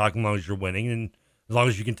trash talking as long as you're winning and as long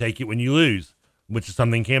as you can take it when you lose, which is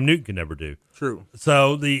something Cam Newton can never do. True.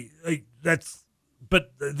 So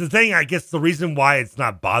but the thing, I guess, the reason why it's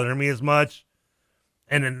not bothering me as much,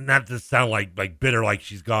 and not to sound like bitter, like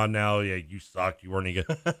she's gone now. Yeah, you sucked. You weren't any good.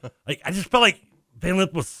 I just felt like Van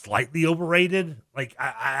Lith was slightly overrated.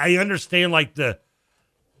 I understand to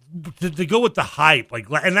go with the hype,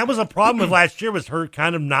 and that was a problem with last year, was her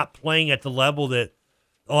kind of not playing at the level that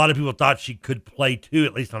a lot of people thought she could play to,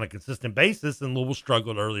 at least on a consistent basis. And Louisville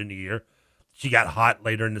struggled early in the year. She got hot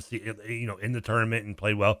later in the in the tournament and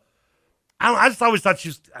played well. I just always thought she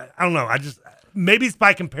was. I don't know. Maybe it's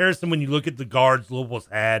by comparison when you look at the guards Louisville's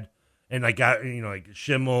had, and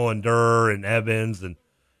Schimmel and Durr and Evans, and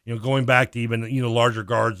going back to even larger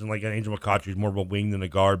guards, and like Angel McCautry is more of a wing than a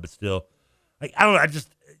guard, but still, I don't know.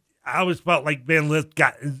 I always felt like Van Lith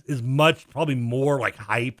got as much, probably more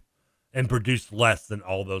hype, and produced less than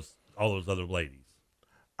all those other ladies.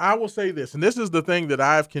 I will say this, and this is the thing that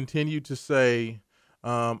I've continued to say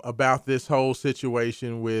about this whole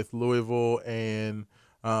situation with Louisville and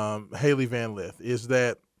Haley Van Lith, is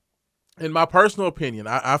that, in my personal opinion,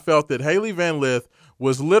 I felt that Haley Van Lith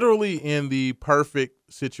was literally in the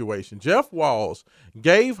perfect situation. Jeff Walsh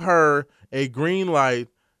gave her a green light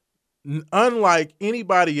unlike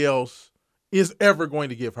anybody else is ever going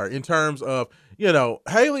to give her, in terms of,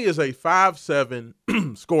 Haley is a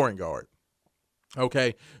 5'7" scoring guard.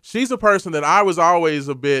 Okay. She's a person that I was always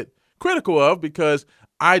a bit critical of, because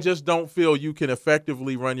I just don't feel you can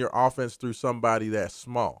effectively run your offense through somebody that's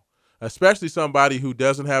small, especially somebody who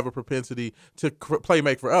doesn't have a propensity to play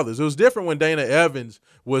make for others. It was different when Dana Evans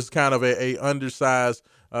was kind of a undersized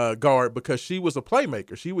guard, because she was a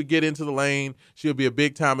playmaker. She would get into the lane. She would be a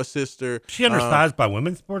big-time assister. She undersized by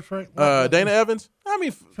women's sports, right? Dana Evans? I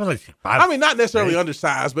mean, not necessarily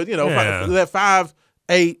undersized, but, that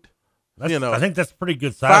 5'8", I think that's pretty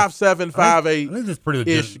good size. 5'7", 5'8", I think that's pretty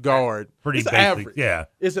ish guard. Pretty it's basic, average. Yeah.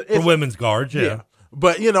 It's for women's guards, yeah.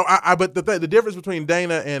 But but the difference between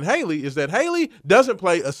Dana and Haley is that Haley doesn't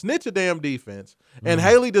play a snitch a damn defense, and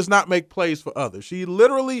Haley does not make plays for others. She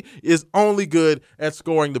literally is only good at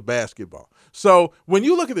scoring the basketball. So when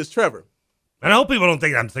you look at this, Trevor, And I hope people don't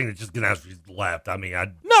think I'm saying it's just going to ask if she's left. I mean,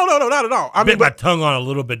 No, not at all. I bit my tongue on a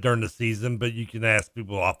little bit during the season, but you can ask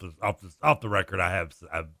people off the record.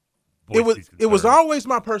 It was always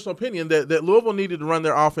my personal opinion that Louisville needed to run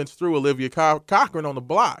their offense through Olivia Cochran on the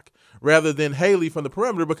block rather than Haley from the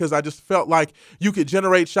perimeter, because I just felt like you could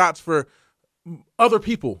generate shots for other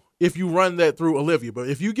people if you run that through Olivia. But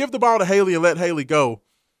if you give the ball to Haley and let Haley go,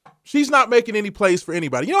 she's not making any plays for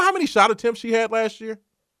anybody. You know how many shot attempts she had last year?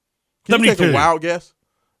 Can 72. You take a wild guess?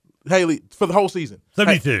 Haley, for the whole season.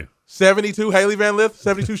 72. 72, Haley Van Lith,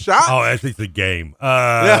 72 shots? Oh, actually, it's a game.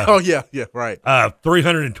 Yeah, right.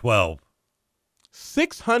 312.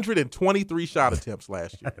 623 shot attempts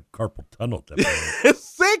last year. Carpal tunnel.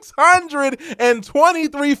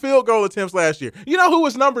 623 field goal attempts last year. You know who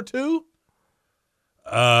was number 2?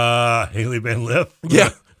 Haley Van Lith. Yeah.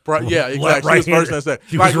 Yeah, exactly. She was first and second.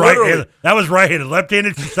 She was right-handed. That was right-handed.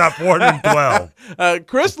 Left-handed, she shot 412.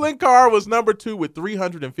 Chris Linkar was number 2 with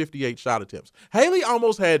 358 shot attempts. Haley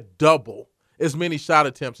almost had double as many shot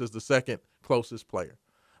attempts as the second closest player.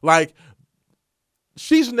 Like,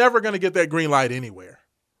 she's never going to get that green light anywhere.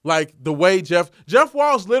 Like, the way Jeff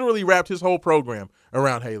Walls literally wrapped his whole program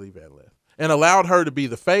around Haley Van Lith and allowed her to be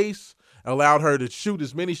the face, allowed her to shoot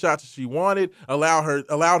as many shots as she wanted, allowed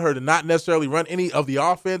her to not necessarily run any of the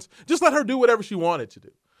offense, just let her do whatever she wanted to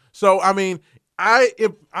do. So, I mean,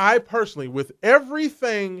 I personally, with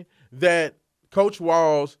everything that Coach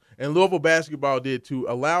Walls and Louisville basketball did to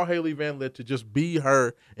allow Haley Van Lith to just be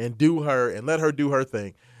her and do her and let her do her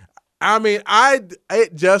thing, I mean,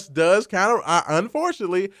 it just does kind of,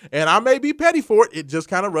 unfortunately, and I may be petty for it, it just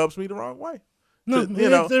kind of rubs me the wrong way. No,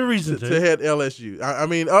 there's a reason to head LSU. I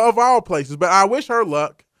mean, of all places, but I wish her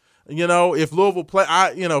luck. You know, if Louisville plays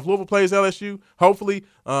LSU, hopefully,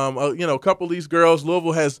 a couple of these girls,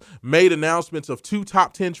 Louisville has made announcements of 2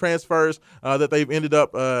 top 10 transfers that they've ended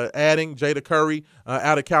up adding. Jada Curry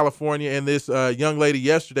out of California, and this young lady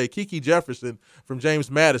yesterday, Kiki Jefferson from James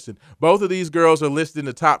Madison. Both of these girls are listed in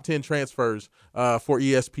the top 10 transfers for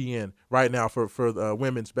ESPN right now for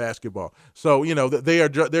women's basketball. So, they're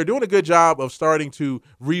doing a good job of starting to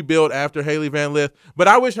rebuild after Haley Van Lith. But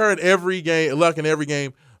I wish her luck in every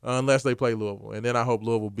game. Unless they play Louisville. And then I hope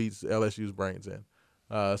Louisville beats LSU's brains in.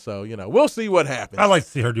 So, we'll see what happens. I like to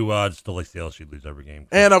see her do just to like see LSU lose every game.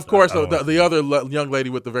 And, of course, the other young lady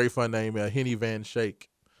with the very fun name, Henny Van Shake.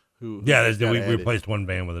 We replaced one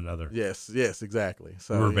van with another. Yes, exactly.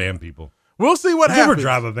 So we were van people. We'll see what happens. Did you ever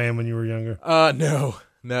drive a van when you were younger? No,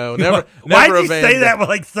 never. Why did you say that with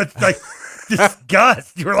like such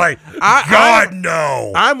disgust? You were like,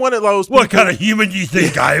 no. I'm one of those people. What kind of human do you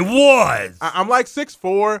think I was? I'm like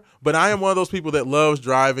 6'4", but I am one of those people that loves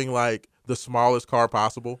driving like the smallest car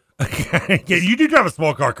possible. Yeah, you do drive a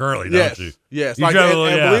small car currently, don't you? Yes. And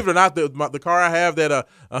believe it or not, the car I have, that a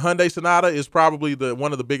Hyundai Sonata, is probably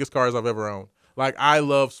one of the biggest cars I've ever owned. Like, I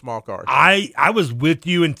love small cars. I was with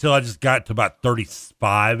you until I just got to about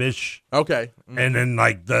 35-ish. Okay. Mm-hmm. And then,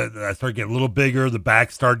 like, I started getting a little bigger. The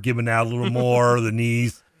back started giving out a little more. The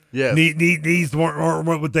knees. Yes. Knees weren't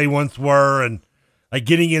what they once were. And, like,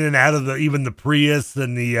 getting in and out of the Prius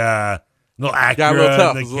and the little Acura. Got a little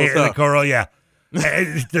tough. And the Corolla, yeah.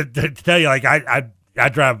 And to tell you, like, I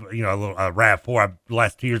drive, a little RAV4. The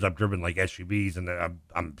last 2 years I've driven, like, SUVs, and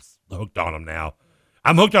I'm hooked on them now.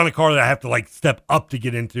 I'm hooked on a car that I have to like step up to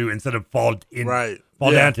get into instead of fall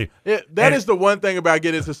down to. That is the one thing about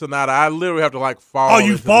getting into Sonata. I literally have to like fall. Oh,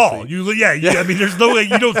 you fall. I mean, there's no way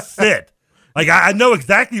you don't sit. Like I know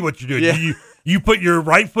exactly what you're doing. Yeah. You put your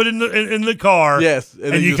right foot in the car. Yes,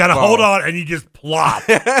 and you kind of hold on and you just plop.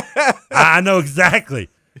 I know exactly.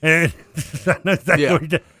 And I know exactly what you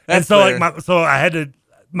did. And so fair. I had to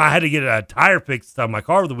get a tire fixed on my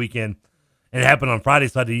car over the weekend. It happened on Friday,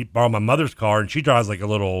 so I had to borrow my mother's car, and she drives like a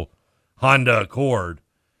little Honda Accord.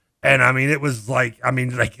 And I mean, it was like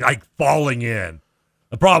falling in.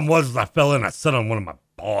 The problem was I fell in, I sat on one of my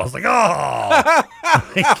balls. Like, oh.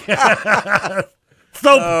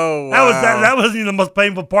 So wow. that was even the most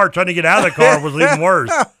painful part. Trying to get out of the car was even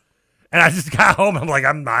worse. And I just got home. I'm like,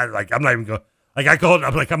 I'm not even going. Like I called.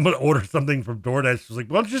 I'm like, I'm going to order something from DoorDash. She's like,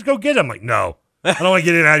 why don't you just go get it? I'm like, no, I don't want to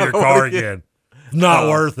get in and out of your car again. Not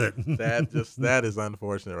worth it. that is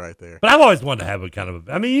unfortunate right there. But I've always wanted to have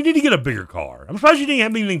I mean, you need to get a bigger car. I'm surprised you didn't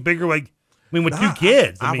have anything bigger. Like, with 2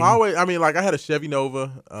 kids. I had a Chevy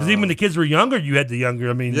Nova. Because even when the kids were younger, you had the younger.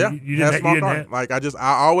 I mean, yeah, you didn't have. Like I was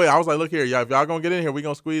like, look here, y'all, if y'all gonna get in here, we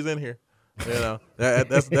gonna squeeze in here.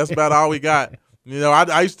 That's about all we got.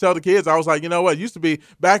 I used to tell the kids, I was like, you know what? It used to be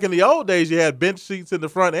back in the old days, you had bench seats in the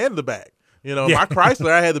front and the back. My Chrysler,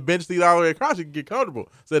 I had the bench seat all the way across. You can get comfortable.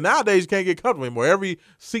 So nowadays, you can't get comfortable anymore. Every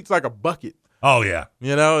seat's like a bucket Oh yeah.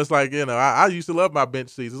 It's like I used to love my bench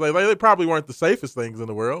seats. It's like they probably weren't the safest things in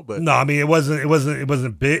the world, but no, I mean it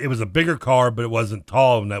wasn't big. It was a bigger car, but it wasn't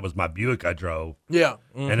tall, and that was my Buick I drove. Yeah,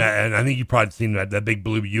 and I think you probably seen that big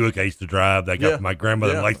blue Buick I used to drive that I got from my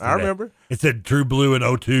grandmother in Lexington. I remember. It said True Blue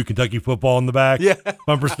in 02 Kentucky football on the back. Yeah,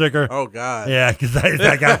 bumper sticker. Oh God. Yeah, because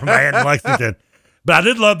I got it from my aunt in Lexington. But I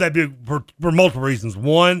did love that Buick for multiple reasons.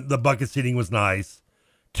 One, the bucket seating was nice.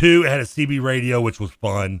 Two, it had a CB radio, which was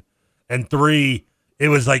fun. And three, it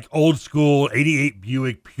was like old school 88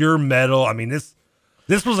 Buick, pure metal. I mean, this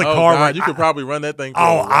was a car where you could probably run that thing.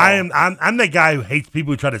 I'm the guy who hates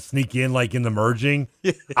people who try to sneak in like in the merging.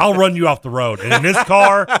 I'll run you off the road. And in this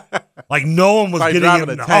car, like no one was getting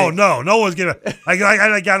in. Oh no one's getting like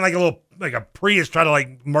I got in like a little like a Prius trying to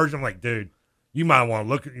like merge. I'm like, dude, you might want to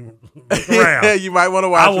look around. Yeah, you might want to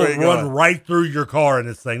watch. I will run right through your car in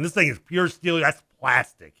this thing. This thing is pure steel. That's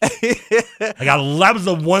plastic. That was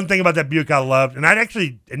the one thing about that Buick I loved, and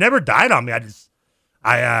it never died on me. I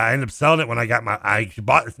ended up selling it when I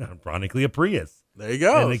bought ironically a Prius. There you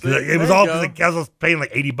go. And it was all because I was paying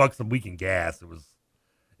like $80 a week in gas. It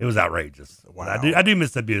was outrageous. Wow. I do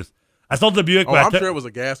miss the Buick. I sold the Buick. I'm sure it was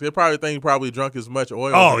a gas. It probably drunk as much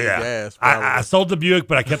oil. As gas. I sold the Buick,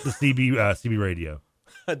 but I kept the CB radio.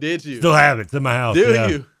 Did you? Still have it. It's in my house. Do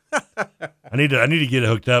you? I need to get it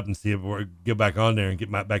hooked up and see if we get back on there and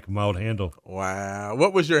get back my old handle. Wow,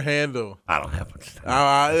 what was your handle? I don't have much.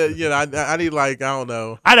 I need I don't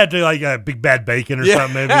know. I'd have to like a Big Bad Bacon or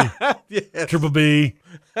something maybe. Yes. Triple B.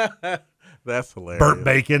 That's hilarious. Burnt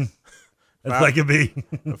bacon. That's like it be.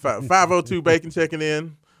 502 bacon checking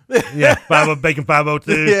in. Yeah, bacon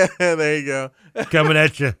 502. Yeah, there you go. Coming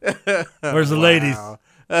at you. Where's the ladies?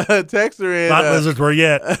 Text her in. Not lizards where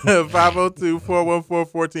yet.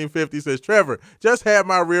 502-414-1450 says, Trevor, just had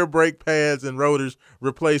my rear brake pads and rotors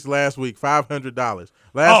replaced last week, $500.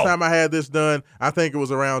 Last time I had this done, I think it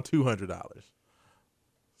was around $200.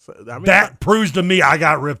 So, that proves to me I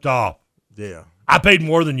got ripped off. Yeah. I paid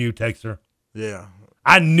more than you, Texter. Yeah.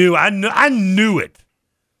 I knew it.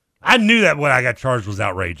 I knew that what I got charged was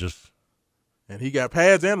outrageous. And he got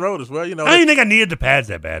pads and rotors. Well, I didn't think I needed the pads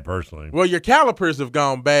that bad, personally. Well, your calipers have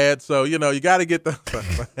gone bad, so, you got to get the...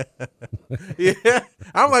 Yeah.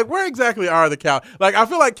 I'm like, where exactly are the Like, I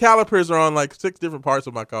feel like calipers are on, like, 6 different parts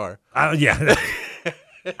of my car. Yeah.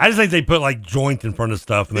 I just think they put, like, joint in front of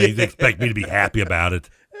stuff, and they expect me to be happy about it.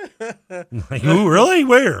 Like, ooh, really?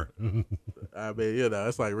 Where? I mean,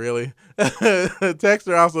 it's like, really?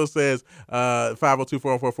 Texter also says,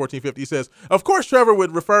 502-414-1450, he says, of course Trevor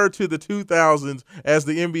would refer to the 2000s as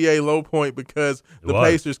the NBA low point because the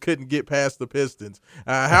Pacers couldn't get past the Pistons.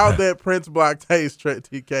 How'd that Prince block taste,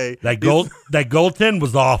 TK? That goaltend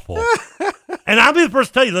was awful. And I'll be the first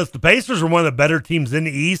to tell you this, the Pacers were one of the better teams in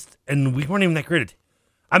the East, and we weren't even that great.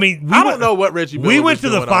 I mean, I don't know what Reggie Miller we was went to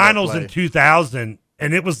doing the finals in 2000,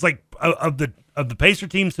 and it was like of the Pacer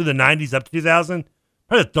teams through the 90s up to 2000,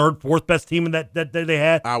 probably the third, fourth best team in that they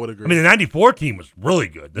had. I would agree. I mean, the 94 team was really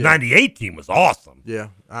good. The 98 team was awesome. Yeah,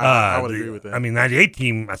 I would agree with that. I mean, 98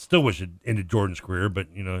 team, I still wish it ended Jordan's career, but,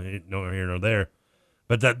 no here nor there.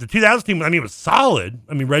 But the 2000 team, I mean, it was solid.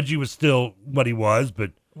 I mean, Reggie was still what he was,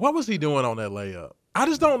 but... What was he doing on that layup? I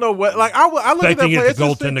just don't know what... Like, I look at that play... Expecting it to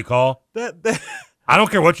goaltend to call? I don't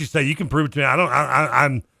care what you say. You can prove it to me.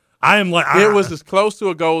 It was as close to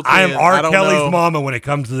a goaltend. I am R. Kelly's mama when it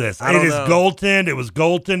comes to this. It is goaltend. It was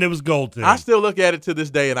goaltend. It was goaltend. I still look at it to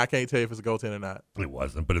this day, and I can't tell you if it's a goaltend or not. It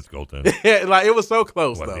wasn't, but it's goaltend. Like, it was so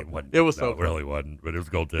close, though. It was so close. It really wasn't, but it was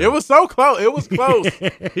goaltend. It was so close. It was close.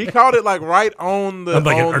 He called it, like, right on the... I'm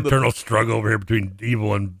like an eternal struggle over here between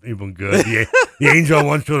evil and good. The angel on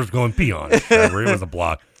one shoulder is going, be honest, Trevor. It was a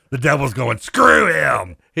block. The devil's going, screw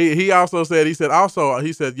him. He also said,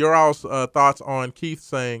 your all's thoughts on Keith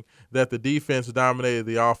saying that the defense dominated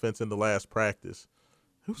the offense in the last practice.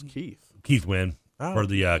 Who's Keith? Keith Wynn for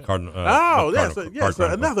the Cardinal. Yes,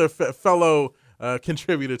 another fellow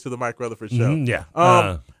contributor to the Mike Rutherford show. Mm-hmm, yeah.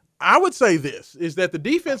 I would say this, is that the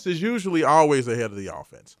defense is usually always ahead of the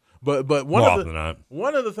offense. But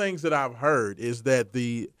one of the things that I've heard is that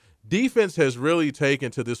the defense has really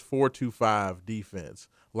taken to this 4-2-5 defense.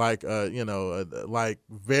 Like, they've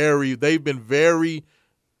been very,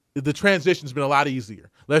 the transition's been a lot easier.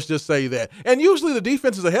 Let's just say that. And usually the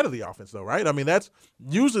defense is ahead of the offense, though, right? I mean, that's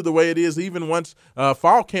usually the way it is even once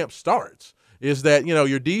fall camp starts, is that,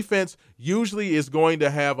 your defense usually is going to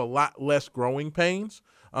have a lot less growing pains.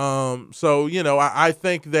 I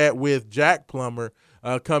think that with Jack Plummer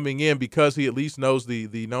coming in, because he at least knows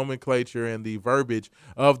the nomenclature and the verbiage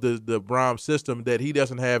of the Brahms system, that he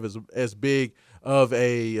doesn't have as big of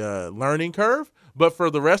a learning curve. But for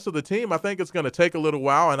the rest of the team, I think it's going to take a little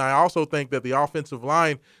while. And I also think that the offensive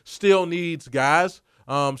line still needs guys.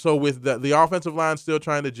 So with the offensive line still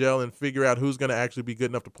trying to gel and figure out who's going to actually be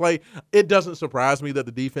good enough to play, it doesn't surprise me that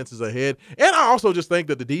the defense is ahead. And I also just think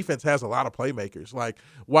that the defense has a lot of playmakers. Like,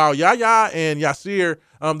 while Yaya and Yasir,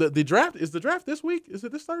 the draft, is the draft this week? Is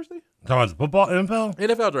it this Thursday? Talking about football, NFL?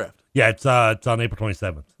 NFL draft. Yeah, it's on April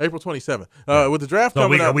 27th. April 27th. With the draft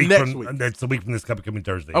coming up next week. It's a week from this coming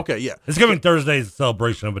Thursday. Okay, yeah. This coming Thursday is a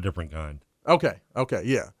celebration of a different kind. Okay,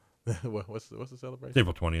 yeah. What's the celebration? It's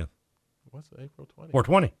April 20th. What's April 20th?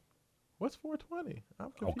 420. What's 420?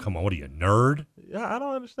 Oh, come on. What are you, a nerd? Yeah, I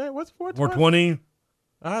don't understand. What's 420?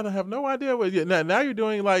 420? I have no idea. What now you're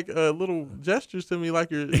doing like little gestures to me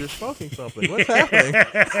like you're smoking something. What's happening?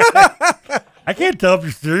 I can't tell if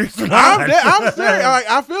you're serious or not. I'm serious.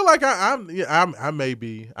 I feel like I may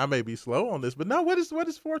be slow on this, but no. What is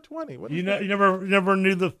 420? You never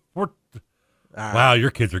knew the Wow,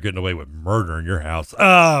 your kids are getting away with murder in your house.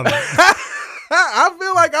 I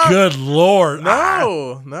feel like good Lord.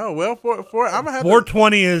 No. Well, I'm gonna have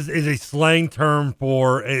 420 is a slang term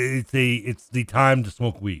for it's the time to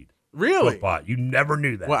smoke weed. Really? Pot. You never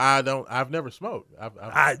knew that. Well, I've never smoked.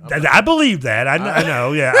 I believe that. I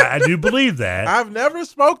know. Yeah, I do believe that. I've never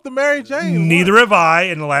smoked the Mary Jane. Neither have I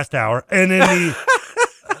in the last hour. And then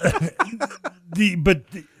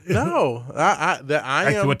no, I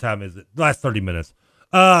actually, am. what time is it? The last 30 minutes.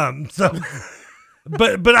 So.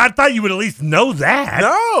 But I thought you would at least know that.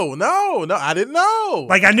 No, I didn't know.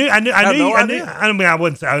 Like I knew. I mean, I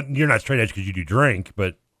wouldn't say you're not straight edge because you do drink,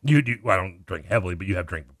 but you do. Well, I don't drink heavily, but you have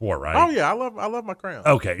drank before, right? Oh yeah, I love my Crown.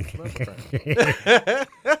 Okay,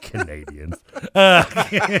 Canadians.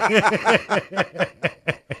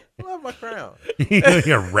 I love my Crown.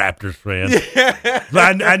 You're a Raptors fan. Yeah.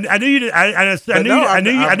 But I knew you did.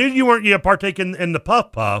 I knew you weren't partaking in the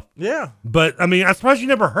puff. Yeah. But I mean, I'm surprised you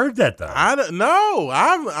never heard that though. I don't know.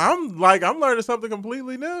 I'm learning something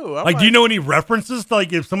completely new. Do you know any references to,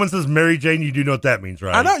 like, if someone says Mary Jane, you do know what that means,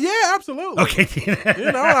 right? I know. Yeah, absolutely. Okay.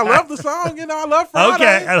 I love the song. I love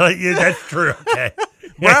Friday. Okay. That's true. Okay.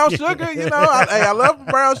 Brown sugar, I love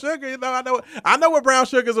brown sugar. I know what brown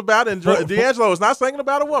sugar is about, and D'Angelo is not singing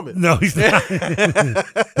about a woman. No, he's not.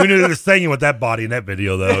 Who knew he was singing with that body in that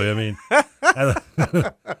video, though? I mean,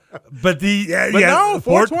 but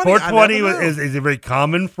 420 is a very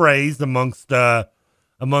common phrase amongst the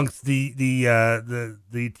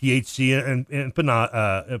THC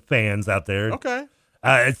and fans out there. Okay,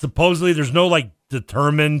 it's supposedly there's no like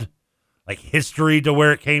determined like history to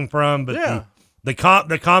where it came from, but yeah. The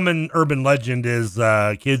common urban legend is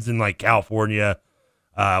kids in like California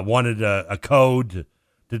wanted a code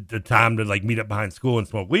to time to like meet up behind school and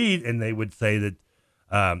smoke weed, and they would say that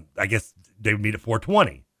I guess they would meet at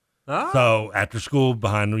 420. Ah. So after school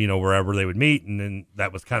behind wherever they would meet, and then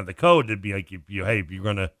that was kind of the code. It'd be like if you're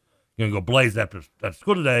gonna go blaze after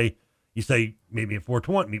school today, you say meet me at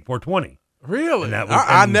 420. Meet 420. Really?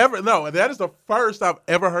 I never. No, that is the first I've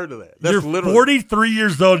ever heard of that. That's you're literally 43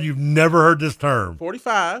 years old. You've never heard this term.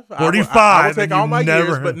 45. 45. I will take all my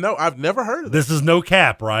years, but no, I've never heard of this. Is no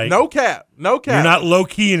cap, right? No cap. You're not low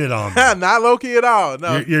keying it on me. Not low key at all.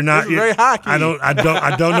 No, you're not. This is very high key. I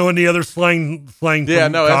don't know any other slang. Yeah,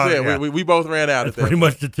 no, that's it. Yeah. We both ran out. That's pretty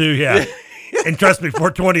much the two. Yeah. And trust me,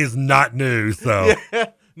 420 is not new. So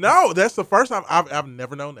no, that's the first time I've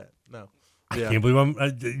never known that. No. Yeah. I can't believe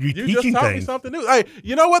you teaching just taught things. Me something new. Hey,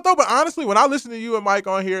 you know what though? But honestly, when I listen to you and Mike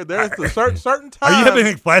on here, there's a certain time. Are you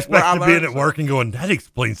having flashbacks to being at work and going, that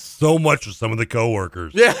explains so much to some of the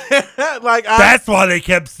coworkers? Yeah, that's why they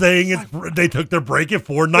kept saying they took their break at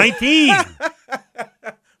 4:19.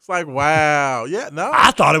 It's like, wow. Yeah, no. I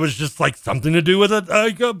thought it was just like something to do with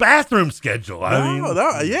a bathroom schedule.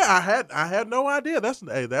 Yeah, I had no idea. That's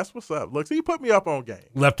what's up. Look, so you put me up on game.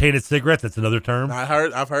 Left-handed cigarettes, that's another term. I've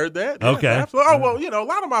heard that. Yeah, okay. Absolutely. Oh, well, a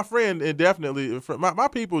lot of my friends definitely, my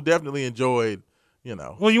people definitely enjoyed,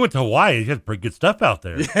 Well, you went to Hawaii. You had pretty good stuff out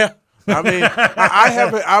there. Yeah. I mean,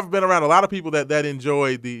 I've been around a lot of people that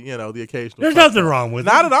enjoyed the occasional. There's nothing wrong with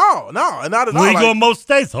it. Not at all. No, not at all. Legal in most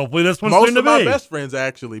states. Hopefully, this one's most soon to of be. my best friends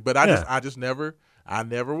actually, but I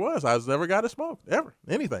never was. I was never got to smoke ever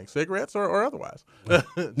anything, cigarettes or otherwise.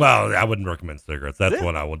 Well, I wouldn't recommend cigarettes. That's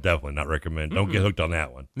one I will definitely not recommend. Don't get hooked on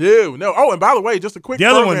that one. No. Oh, and by the way, just a quick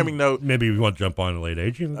programming note. Maybe you want to jump on at a late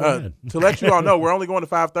age. To let you all know, we're only going to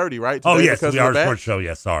 5:30, right? Today yes, we are a sports show.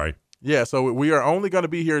 Yes, sorry. Yeah, so we are only going to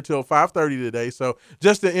be here until 5:30 today. So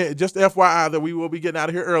just FYI that we will be getting out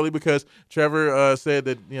of here early because Trevor said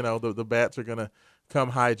that the bats are going to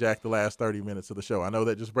come hijack the last 30 minutes of the show. I know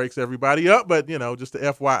that just breaks everybody up, but just the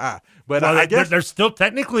FYI. But I guess they're still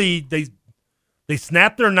technically They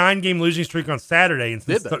snapped their 9-game losing streak on Saturday, and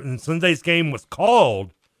since Sunday's game was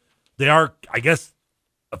called, they are, I guess,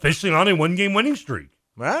 officially on a 1-game winning streak.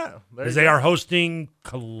 Wow. As they are hosting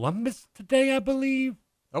Columbus today, I believe.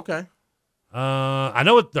 Okay. I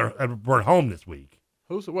know we're at home this week.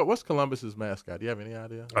 What's Columbus's mascot? Do you have any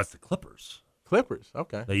idea? Oh, it's the Clippers. Clippers,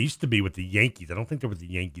 okay. They used to be with the Yankees. I don't think they're with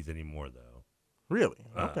the Yankees anymore, though. Really?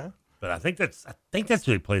 Okay. But I think that's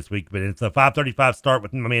who they play this week. But it's a 5:35 start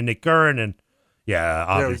with my man Nick Curran, and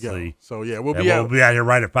obviously. There we go. So we'll be out here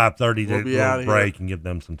right at 5:30 we'll to a break and give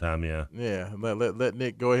them some time. Yeah. Yeah. Let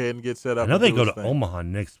Nick go ahead and get set up. I know they go to Omaha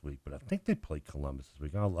next week, but I think they play Columbus this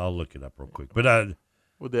week. I'll look it up real quick. But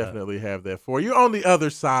we'll definitely have that for you on the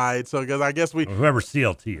other side. So, because I guess whoever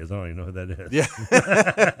CLT is, I don't even know who that is. Yeah.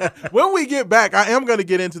 When we get back, I am going to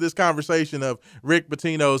get into this conversation of Rick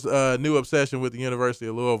Pitino's new obsession with the University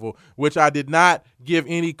of Louisville, which I did not give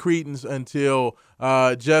any credence until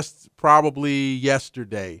just probably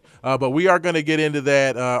yesterday. But we are going to get into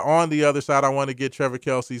that on the other side. I want to get Trevor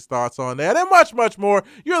Kelsey's thoughts on that and much, much more.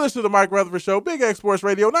 You're listening to the Mike Rutherford Show, Big X Sports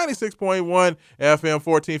Radio, 96.1 FM,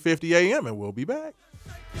 1450 AM, and we'll be back.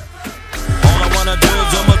 All I wanna do is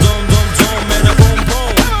zoom, zoom, zoom, zoom, and a boom,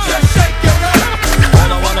 boom. Just shake your ass. All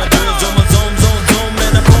I wanna do is zoom, zoom, zoom, zoom,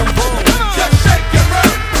 and a boom, boom. Just shake your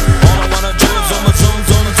ass. All I wanna do is zoom, zoom,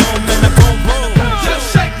 zoom, zoom, and a boom, boom. Just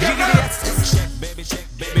shake your ass. Check,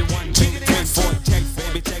 baby, 1, 2, 3, 4. Check,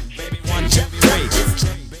 baby, 1, 2, 3.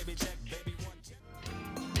 Check, baby, 1, 2.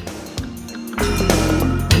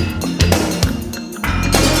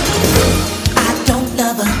 I don't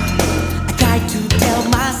love her. To tell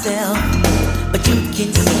myself, but you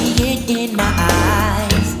can see it in my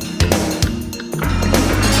eyes.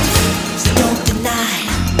 So don't deny,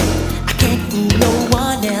 I can't fool no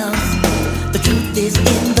one else. The truth is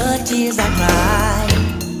in the tears I cry.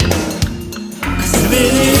 'Cause if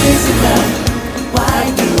it isn't love, why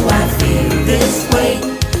do I feel this way?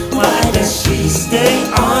 Why does she stay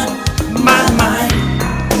on my mind?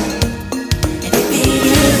 And if it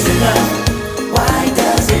isn't love, why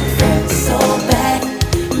does it feel so bad,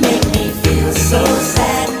 make me feel so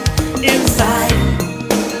sad inside?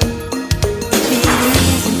 If it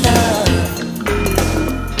isn't love.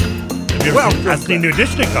 I've seen New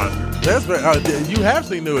Edition in concert. That's right. You have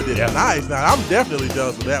seen New Edition. Yeah. Nice. Now I'm definitely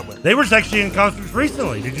jealous of that one. They were actually in concerts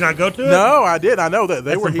recently. Did you not go to it? No, I did. I know that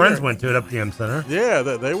they were some here. friends went to it up at the M Center. Yeah,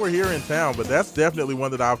 they were here in town, but that's definitely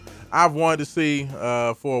one that I've wanted to see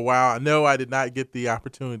for a while. I know I did not get the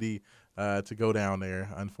opportunity to go down there,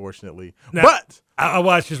 unfortunately. Now, but I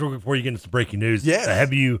watched this real quick before you get into some breaking news. Yes.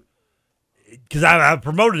 Have you? Because I've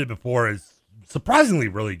promoted it before. It's surprisingly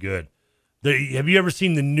really good. Have you ever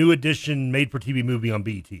seen the New Edition made-for-TV movie on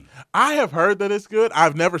BET? I have heard that it's good.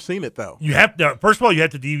 I've never seen it though. You have to. First of all, you have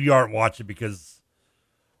to DVR and watch it because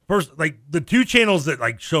first, like the two channels that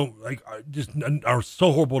like show like are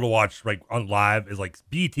so horrible to watch like on live is like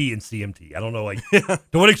BET and CMT. I don't know like to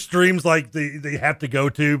what extremes like they have to go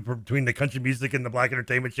to between the country music and the Black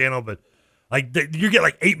Entertainment Channel, but like you get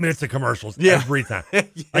like 8 minutes of commercials every time.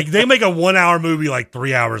 Like they make a 1 hour movie like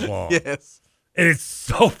 3 hours long. Yes. And it's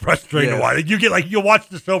so frustrating to watch. You get like you'll watch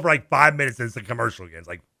the show for like 5 minutes and it's a commercial again. It's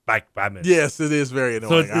like back 5 minutes. Yes, it is very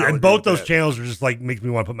annoying. So and both those channels are just like makes me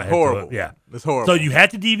want to put my head horrible. to it. Yeah, it's horrible. So you had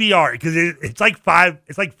to DVR because it's like five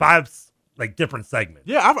like different segments.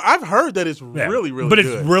 Yeah, I've heard that it's really but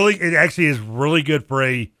good. It actually is really good for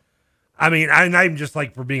a. I mean, I'm not even just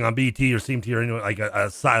like for being on BT or CMT or anything like a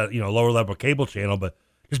lower level cable channel, but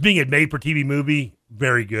just being a made for TV movie,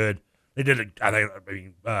 very good. They did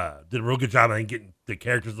did a real good job. I think getting the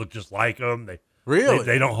characters look just like them. They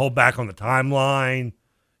don't hold back on the timeline,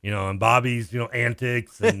 and Bobby's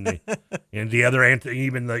antics and and the other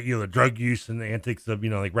even the drug use and the antics of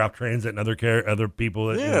like Ralph Transit and other people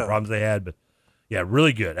that problems they had. But yeah,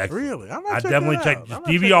 really good. Excellent. Really, I definitely check. Just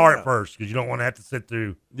DVR it first because you don't want to have to sit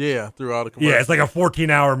through. Yeah, through all the commercials. Yeah, it's like a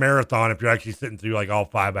 14-hour marathon if you're actually sitting through like all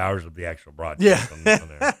 5 hours of the actual broadcast. Yeah, on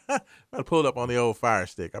there. I pulled it up on the old Fire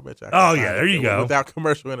Stick. I bet you. There you go. Without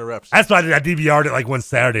commercial interruption. That's why I DVR'd it like one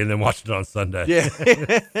Saturday and then watched it on Sunday. Yeah,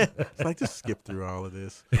 it's like just skip through all of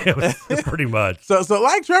this. It was pretty much. So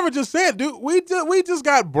like Trevor just said, dude, we just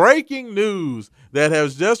got breaking news that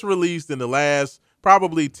has just released in the last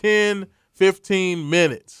probably 10-15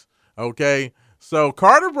 minutes. Okay, so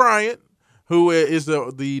Carter Bryant, who is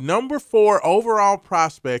the number 4 overall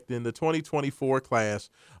prospect in the 2024 class,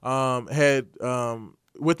 had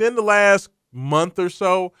within the last month or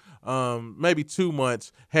so, maybe 2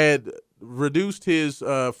 months, had reduced his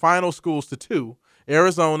final schools to 2,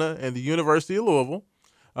 Arizona and the University of Louisville.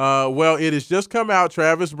 Well, it has just come out.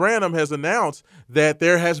 Travis Branham has announced that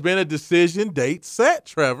there has been a decision date set,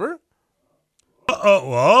 Trevor.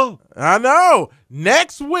 Well, I know.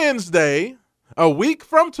 Next Wednesday, a week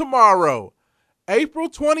from tomorrow, April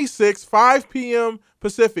 26th, 5 p.m.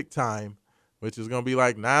 Pacific time, which is going to be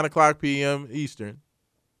like 9 o'clock p.m. Eastern,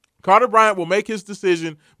 Carter Bryant will make his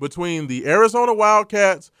decision between the Arizona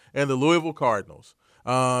Wildcats and the Louisville Cardinals.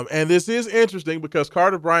 And this is interesting because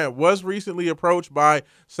Carter Bryant was recently approached by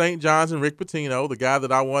St. John's and Rick Pitino, the guy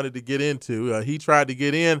that I wanted to get into. He tried to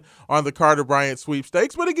get in on the Carter Bryant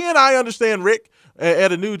sweepstakes. But again, I understand Rick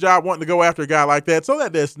at a new job wanting to go after a guy like that, so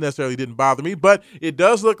that necessarily didn't bother me. But it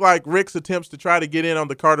does look like Rick's attempts to try to get in on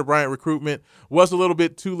the Carter Bryant recruitment was a little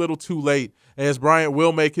bit too little too late, as Bryant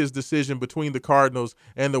will make his decision between the Cardinals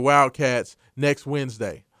and the Wildcats next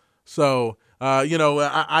Wednesday. So,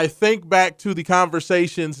 I think back to the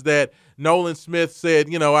conversations that Nolan Smith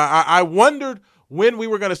said, I wondered when we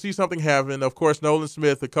were going to see something happen. Of course, Nolan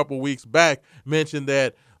Smith a couple weeks back mentioned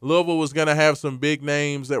that Louisville was going to have some big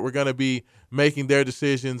names that were going to be making their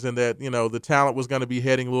decisions and that, the talent was going to be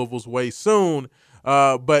heading Louisville's way soon,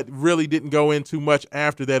 but really didn't go in too much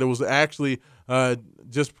after that. It was actually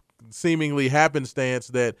just seemingly happenstance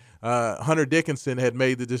that Hunter Dickinson had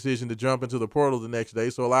made the decision to jump into the portal the next day.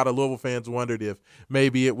 So a lot of Louisville fans wondered if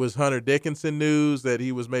maybe it was Hunter Dickinson news that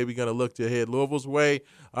he was maybe going to look to head Louisville's way.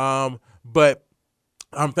 But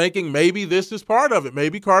I'm thinking maybe this is part of it.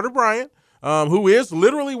 Maybe Carter Bryant, who is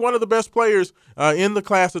literally one of the best players in the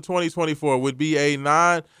class of 2024, would be a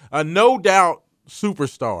no doubt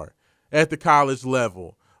superstar at the college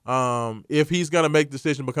level if he's going to make the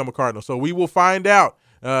decision to become a Cardinal. So we will find out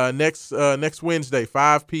next Wednesday,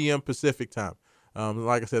 5 p.m. Pacific time.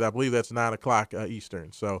 Like I said, I believe that's 9 o'clock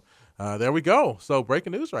Eastern. So there we go. So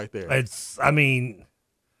breaking news right there.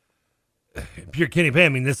 If you're Kenny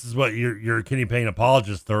Payne, this is what your Kenny Payne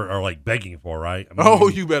apologists are like begging for, right?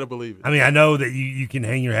 You better believe it. I know that you can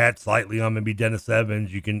hang your hat slightly on maybe Dennis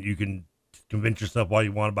Evans. You can convince yourself all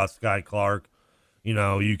you want about Sky Clark.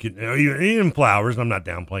 You can even Flowers. I'm not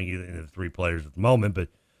downplaying either of the three players at the moment, but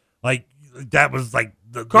that was like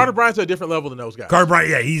Carter Bryant's at a different level than those guys. Carter Bryant,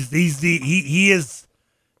 yeah, he's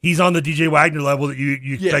on the DJ Wagner level that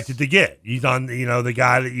you expected to get. He's on the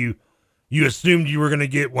guy that you assumed you were going to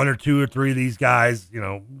get one or two or three of these guys,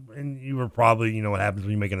 and you were probably what happens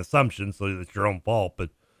when you make an assumption, so that's your own fault.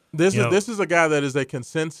 But this is a guy that is a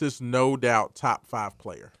consensus, no doubt, top 5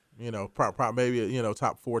 player. Maybe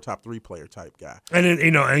top 4, top 3 player type guy. And then,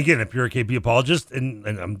 and again, if you're a KP apologist, and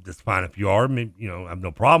that's fine if you are, I have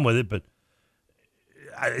no problem with it, but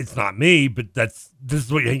it's not me. But this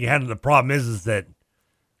is what you had. The problem is that,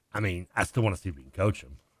 I still want to see if we can coach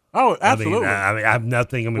him. Oh, absolutely. I have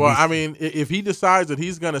nothing. If he decides that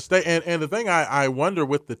he's going to stay, and the thing I wonder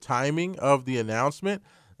with the timing of the announcement,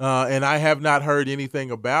 and I have not heard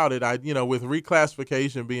anything about it. With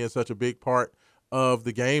reclassification being such a big part of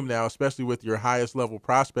the game now, especially with your highest level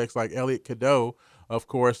prospects like Elliot Cadeau, of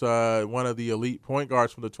course, one of the elite point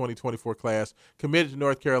guards from the 2024 class, committed to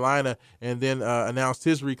North Carolina and then announced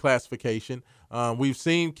his reclassification. We've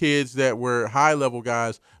seen kids that were high-level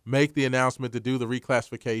guys make the announcement to do the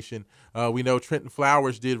reclassification. We know Trenton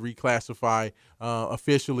Flowers did reclassify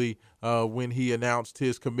officially when he announced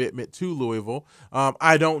his commitment to Louisville.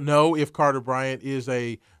 I don't know if Carter Bryant is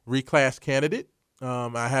a reclass candidate.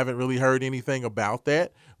 I haven't really heard anything about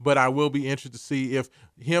that, but I will be interested to see if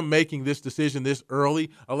him making this decision this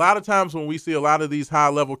early. A lot of times when we see a lot of these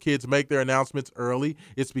high-level kids make their announcements early,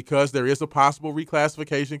 it's because there is a possible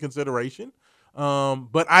reclassification consideration.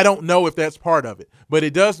 But I don't know if that's part of it. But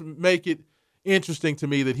it does make it interesting to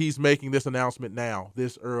me that he's making this announcement now,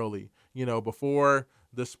 this early, before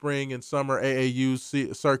the spring and summer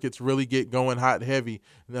AAU circuits really get going hot and heavy.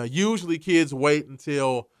 Now, usually kids wait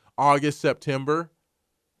until August, September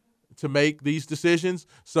to make these decisions.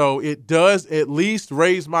 So it does at least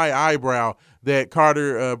raise my eyebrow that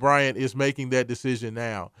Carter Bryant is making that decision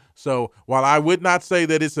now. So while I would not say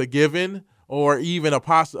that it's a given or even a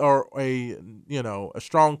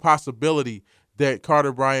strong possibility that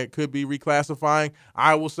Carter Bryant could be reclassifying,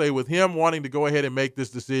 I will say with him wanting to go ahead and make this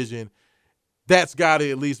decision, that's got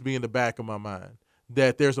to at least be in the back of my mind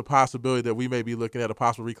that there's a possibility that we may be looking at a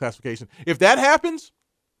possible reclassification. If that happens,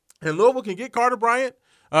 and Louisville can get Carter Bryant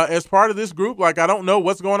as part of this group, I don't know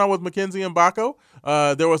what's going on with Mackenzie Mbako.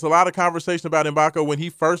 There was a lot of conversation about Mbako when he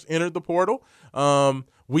first entered the portal.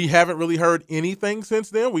 We haven't really heard anything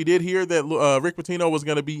since then. We did hear that Rick Pitino was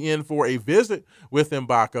going to be in for a visit with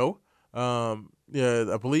Mbako.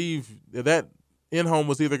 I believe that in-home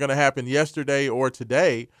was either going to happen yesterday or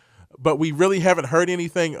today, but we really haven't heard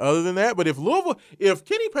anything other than that. But if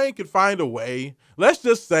Kenny Payne could find a way, let's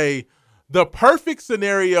just say the perfect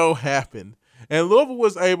scenario happened, and Louisville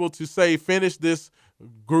was able to finish this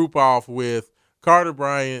group off with Carter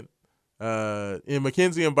Bryant, and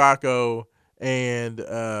Mackenzie Mbako, and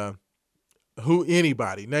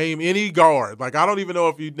anybody. Name any guard. Like, I don't even know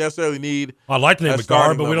if you necessarily need I'd like to name a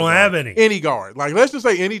guard, but we don't have any. Any guard. Like, let's just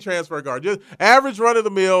say any transfer guard. Just average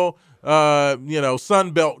run-of-the-mill,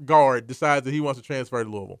 Sun Belt guard decides that he wants to transfer to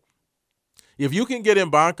Louisville. If you can get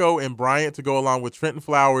Mbako and Bryant to go along with Trenton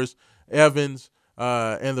Flowers, Evans,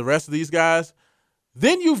 and the rest of these guys,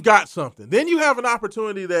 then you've got something. Then you have an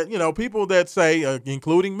opportunity that, people that say,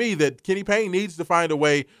 including me, that Kenny Payne needs to find a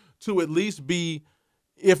way to at least be,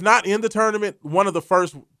 if not in the tournament, one of the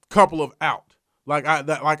first couple of out.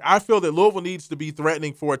 I feel that Louisville needs to be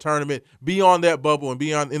threatening for a tournament, be on that bubble, and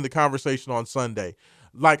be in the conversation on Sunday.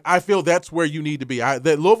 I feel that's where you need to be.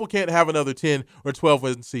 That Louisville can't have another 10 or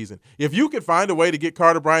 12-win season. If you can find a way to get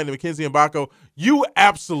Carter Bryant and Mackenzie Mbako, you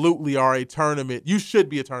absolutely are a tournament. You should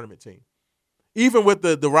be a tournament team, even with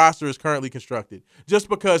the roster is currently constructed. Just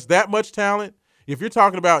because that much talent, if you're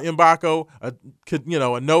talking about Mbako,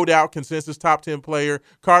 a no-doubt consensus top 10 player,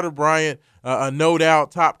 Carter Bryant, a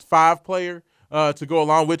no-doubt top 5 player, to go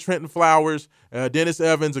along with Trenton Flowers, Dennis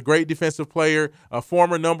Evans, a great defensive player, a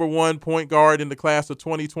former number 1 point guard in the class of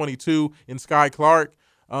 2022 in Sky Clark,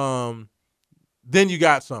 then you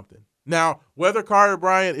got something. Now, whether Carter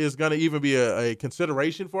Bryant is going to even be a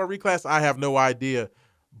consideration for a reclass, I have no idea.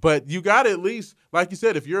 But you got to at least, like you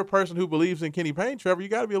said, if you're a person who believes in Kenny Payne, Trevor, you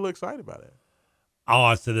got to be a little excited about it.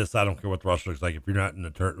 I say this: I don't care what the roster looks like. If you're not in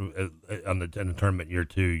the tournament year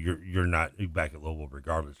 2, you're not back at Louisville,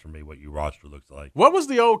 regardless. For me, what your roster looks like. What was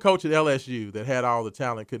the old coach at LSU that had all the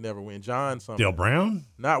talent, could never win? John something. Dale Brown?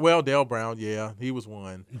 Dale Brown. Yeah, he was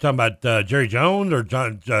one. You talking about Jerry Jones or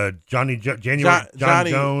Johnny Jones?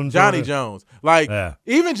 Johnny Jones.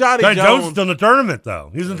 Even Johnny Jones Jones still in the tournament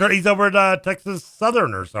though. He's over at Texas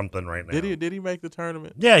Southern or something right now. Did he make the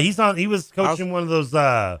tournament? Yeah, he's on. He was coaching one of those.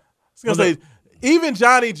 I was gonna say. Even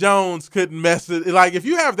Johnny Jones couldn't mess it. If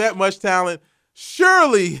you have that much talent,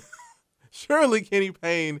 surely Kenny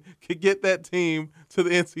Payne could get that team to the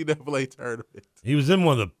NCAA tournament. He was in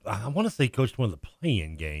one of the, I want to say he coached one of the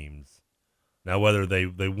play-in games. Now, whether they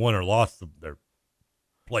won or lost their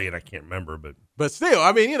play-in, I can't remember. But still,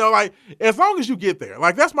 as long as you get there,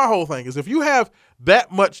 that's my whole thing, is if you have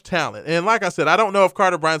that much talent, and like I said, I don't know if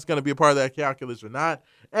Carter Bryant's going to be a part of that calculus or not.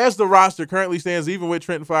 As the roster currently stands, even with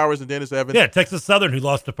Trenton Flowers and Dennis Evans. Yeah, Texas Southern, who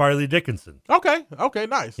lost to Farley Dickinson. Okay,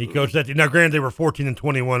 nice. He coached that team. Now, granted, they were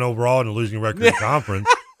 14-21 overall in a losing record in conference.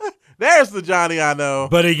 There's the Johnny I know.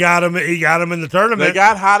 But he got him in the tournament. They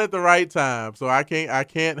got hot at the right time, so I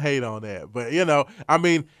can't hate on that. But,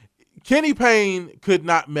 Kenny Payne could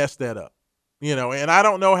not mess that up. And I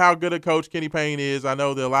don't know how good a coach Kenny Payne is. I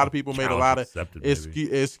know that a lot of people made a lot of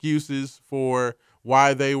excuses for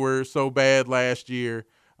why they were so bad last year.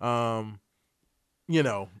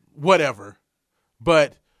 Whatever.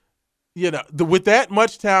 But, with that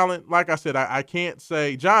much talent, like I said, I can't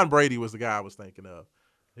say. John Brady was the guy I was thinking of.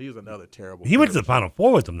 He was another terrible. He went to the Final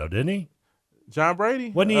Four with them, though, didn't he? John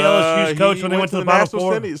Brady? Wasn't he LSU's coach when they went to the Final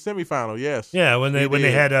Four? Semifinal, yes. Yeah, when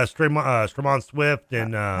they had Stremon Swift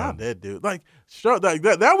and how that dude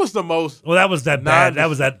that was the most. Well, that was that bad. That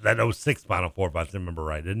was that 06 Final Four, if I remember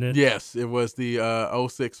right, didn't it? Yes, it was the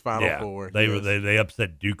 06 Final Four. They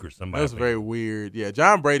upset Duke or somebody. That was very weird. Yeah,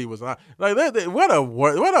 John Brady was what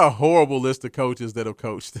a horrible list of coaches that have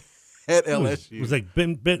coached at LSU. It was like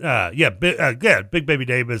Big Baby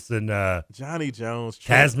Davis and Johnny Jones,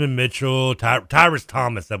 Tasman Mitchell, Tyrus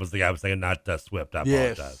Thomas. That was the guy I was saying, not Swift. I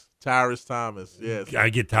apologize. Yes, Tyrus Thomas. Yes, I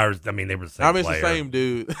get Tyrus. I mean, they were the same. It's the same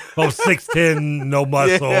dude. Both 6'10", no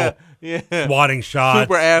muscle, swatting shots,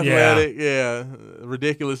 super athletic. Yeah,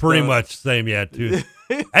 ridiculous. Pretty much same. Yeah, too.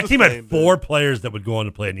 That team had 4 players that would go on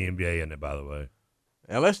to play in the NBA in it. By the way.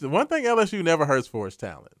 LSU. One thing LSU never hurts for is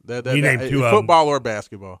talent. He named 2 football or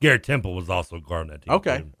basketball. Garrett Temple was also guarding that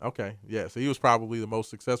team. Okay. Yeah, so he was probably the most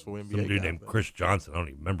successful NBA Some dude guy. named Chris Johnson. I don't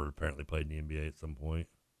even remember. Apparently played in the NBA at some point.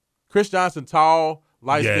 Chris Johnson, tall,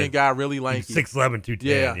 light-skinned guy, really lanky. 6'11",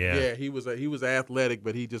 210. Yeah. He was athletic,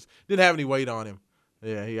 but he just didn't have any weight on him.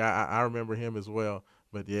 Yeah, I remember him as well.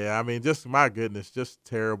 But yeah, just my goodness, just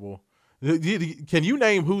terrible. Can you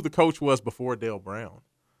name who the coach was before Dale Brown?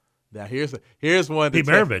 Now here's one. Pete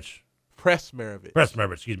Maravich. Press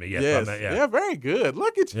Maravich. Excuse me. Yes. Yeah, very good.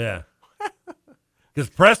 Look at you. Yeah. Because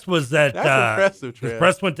Press was that. That's impressive. Because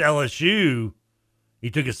Press went to LSU. He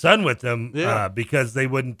took his son with him because they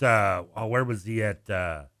wouldn't. Where was he at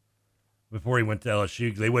before he went to LSU?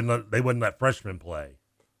 Because they wouldn't let freshmen play.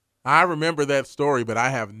 I remember that story, but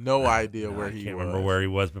I have no idea where he was. I can't remember where he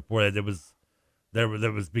was before that. There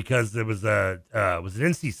was because there was was it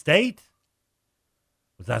NC State?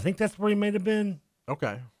 I think that's where he may have been.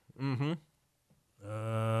 Okay. Mm-hmm.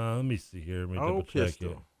 Let me see here. Let me double check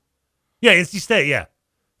Pistol. it. Yeah, NC State. Yeah.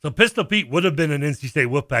 So Pistol Pete would have been an NC State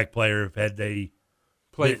Wolfpack player if had they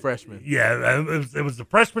played freshman. Yeah, it was the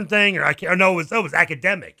freshman thing, or no, it was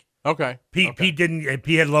academic. Okay. Pete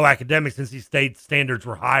had low academics. NC State standards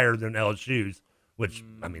were higher than LSU's, which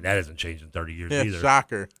I mean that hasn't changed in 30 years either.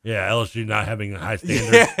 Shocker. Yeah, LSU not having high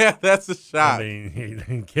standards. Yeah, that's a shock. I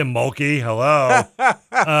mean, Kim Mulkey, hello.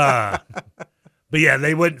 But yeah,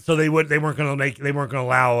 they weren't going to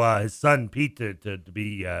allow his son Pete to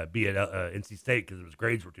be at NC State because his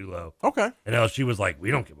grades were too low. Okay. And LSU was like,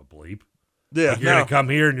 we don't give a bleep. Yeah, like, you're going to come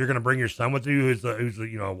here and you're going to bring your son with you, who's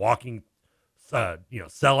a walking,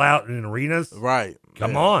 sellout in arenas. Right.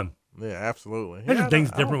 Come on. Yeah, absolutely. Imagine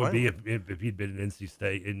things different would be if he'd been at NC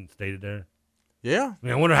State and stayed there. Yeah. I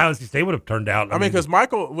mean, I wonder how NC State would have turned out. I mean, because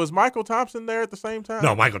was Michael Thompson there at the same time?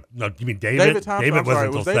 No, you mean David? David Thompson. David wasn't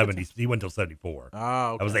until 70. He went until 74.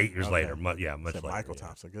 Oh, okay. That was 8 years later. Much later. Michael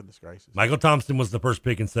Thompson, goodness gracious. Michael Thompson was the first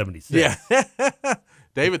pick in 76. Yeah.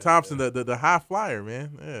 David Thompson, the high flyer,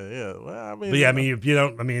 man. Yeah. Well, I mean, but yeah, I mean, if they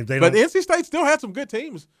don't. But NC State still had some good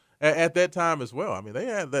teams at that time as well. I mean, they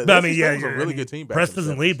had that. But, NC State was a really good team back Press in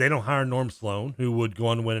doesn't 70s. leave. They don't hire Norm Sloan, who would go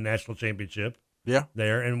on to win a national championship. Yeah.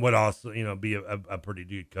 There, and would also, be a pretty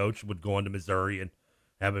good coach, would go on to Missouri and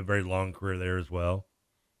have a very long career there as well.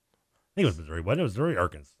 I think it was Missouri. Wasn't it Missouri?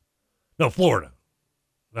 Arkansas. No, Florida.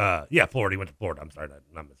 Yeah, Florida. He went to Florida. I'm sorry,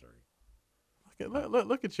 not Missouri.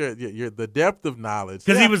 Look at your the depth of knowledge.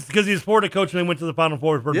 Because he was Florida coach and then went to the Final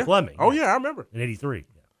Four with Burton Fleming. Oh, yeah, I remember. In 83.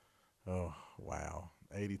 Yeah. Oh, wow.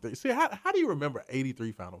 83. See, how do you remember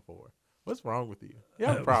 83 Final Four? What's wrong with you? You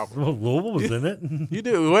have a problem. Well, Louisville was in it. You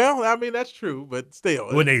do. Well, I mean, that's true, but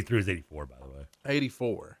still. When 83 was 84, by the way.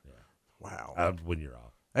 84. Yeah. Wow. When you're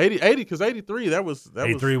off. 80, because 83, that was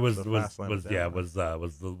 83 was the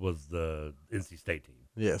NC State team.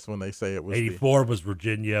 Yes, when they say it was 84 was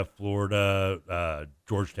Virginia, Florida,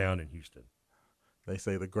 Georgetown, and Houston. They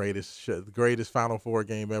say the greatest Final Four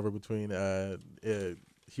game ever between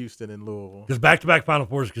Houston and Louisville. Because back-to-back Final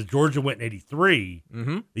Fours, because Georgia went in 83,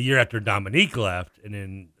 mm-hmm. the year after Dominique left, and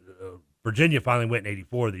then Virginia finally went in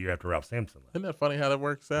 84, the year after Ralph Sampson left. Isn't that funny how that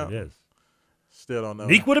works out? It is. Still don't know.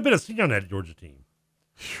 Nick would have been a senior on that Georgia team.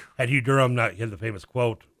 Had Hugh Durham not had the famous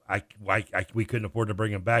quote, we couldn't afford to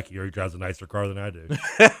bring him back here. He drives a nicer car than I do.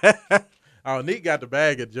 Oh, Nick got the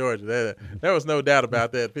bag at Georgia. There was no doubt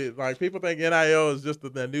about that. Like, people think NIL is just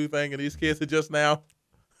the new thing, and these kids are just now.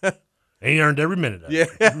 He earned every minute of it.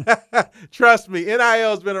 Yeah. Trust me, NIL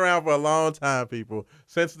has been around for a long time, people,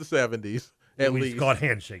 since the 70s, at least. It's called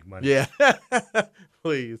handshake money. Yeah.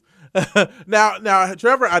 Please. Now,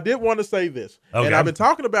 Trevor, I did want to say this, and I've been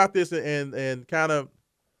talking about this and kind of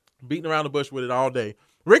beating around the bush with it all day.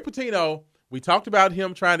 Rick Pitino, we talked about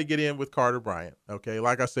him trying to get in with Carter Bryant. Okay,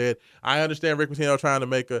 like I said, I understand Rick Pitino trying to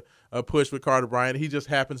make a push with Carter Bryant. He just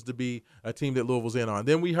happens to be a team that Louisville's in on.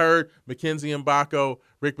 Then we heard Mackenzie Mbako,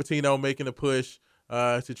 Rick Pitino making a push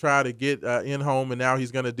to try to get in-home, and now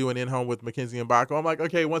he's going to do an in-home with Mackenzie Mbako. I'm like,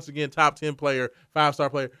 okay, once again, top 10 player,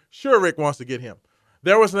 5-star player. Sure, Rick wants to get him.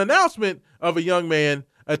 There was an announcement of a young man,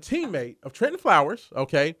 a teammate of Trenton Flowers,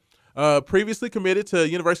 okay, previously committed to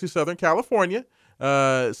University of Southern California,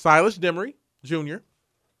 Silas Demery Jr.,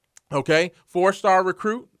 okay, 4-star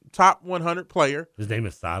recruit, top 100 player. His name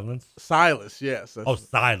is Silas? Silas, yes. Silas.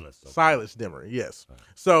 Okay. Silas Demery, yes.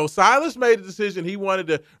 So Silas made a decision. He wanted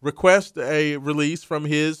to request a release from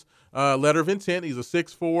his letter of intent. He's a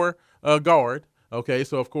 6'4" guard. Okay,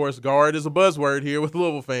 so of course, guard is a buzzword here with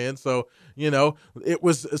Louisville fans. So, it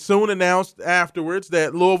was soon announced afterwards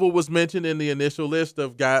that Louisville was mentioned in the initial list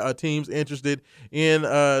of teams interested in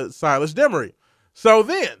Silas Demery. So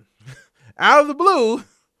then, out of the blue,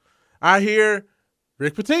 I hear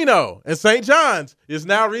Rick Pitino and St. John's is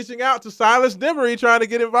now reaching out to Silas Demery trying to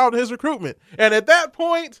get involved in his recruitment. And at that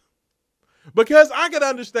point, because I could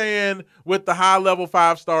understand with the high-level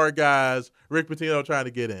 5-star guys, Rick Pitino trying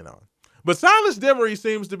to get in on. But Silas Demery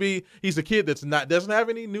seems to be, he's a kid doesn't have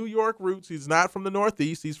any New York roots. He's not from the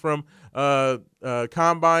Northeast. He's from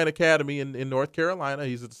Combine Academy in North Carolina.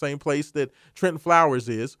 He's at the same place that Trenton Flowers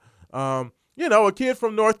is. A kid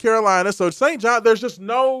from North Carolina. So St. John, there's just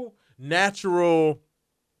no natural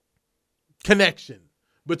connection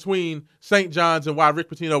between St. John's and why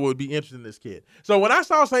Rick Pitino would be interested in this kid. So when I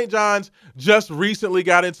saw St. John's just recently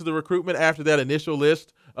got into the recruitment after that initial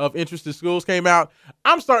list of interested schools came out,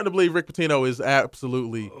 I'm starting to believe Rick Pitino is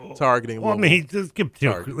absolutely targeting. Well, he's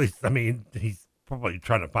probably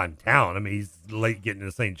trying to find talent. He's late getting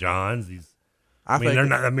to St. John's.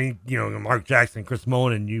 Mark Jackson, Chris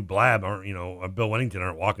Mullen, and Blab aren't, Bill Wennington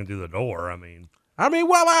aren't walking through the door. I mean,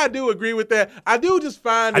 well, I do agree with that. I do just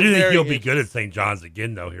find. I do think he'll be good at St. John's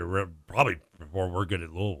again, though. Here, probably before we're good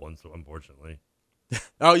at Louisville, so unfortunately.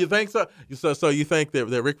 Oh, you think so? So you think that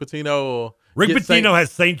Rick Pitino? Rick Pitino has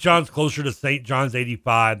St. John's closer to St. John's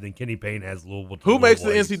 85 than Kenny Payne has Louisville. Who makes the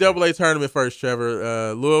Louisville NCAA tournament first,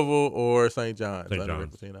 Trevor? Louisville or St. John's? St. John's.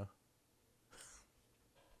 Rick Pitino.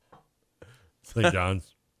 St.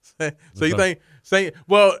 John's. So you think St.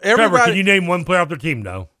 Well, everybody. Trevor, can you name one player off their team?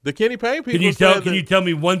 No. The Kenny Payne people. Can you tell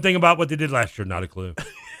me one thing about what they did last year? Not a clue.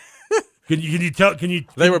 Can you?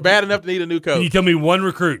 They were bad enough to need a new coach. Can you tell me one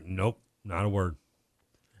recruit? Nope, not a word.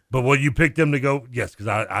 But will you pick them to go? Yes, because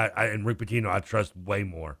I and Rick Pitino I trust way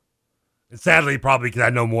more. And sadly, probably because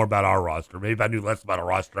I know more about our roster. Maybe if I knew less about our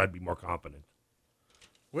roster, I'd be more confident.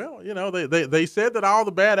 Well, they said that all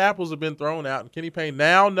the bad apples have been thrown out, and Kenny Payne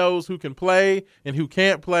now knows who can play and who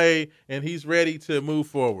can't play, and he's ready to move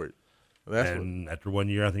forward. After 1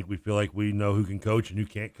 year, I think we feel like we know who can coach and who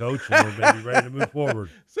can't coach, and we're maybe ready to move forward.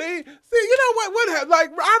 See, you know what?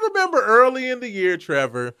 Like I remember early in the year,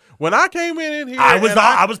 Trevor, when I came in here, I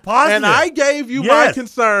was positive, and I gave you my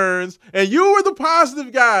concerns, and you were the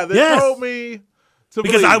positive guy that told me.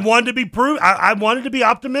 Because I wanted to be I wanted to be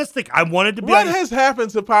optimistic. I wanted to be. What has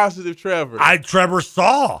happened to positive Trevor? Trevor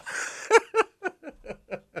saw.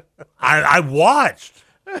 I watched.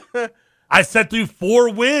 I sat through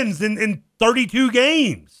 4 wins in 32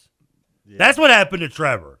 games. Yeah. That's what happened to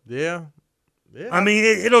Trevor. Yeah. I mean,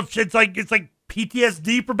 it's like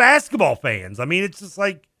PTSD for basketball fans. I mean, it's just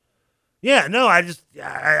like, I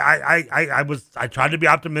tried to be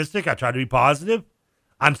optimistic. I tried to be positive.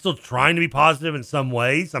 I'm still trying to be positive in some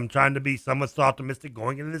ways. I'm trying to be somewhat still optimistic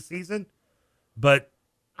going into this season, but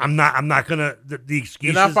I'm not gonna the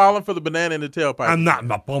excuses. You're not falling for the banana in the tailpipe. I'm not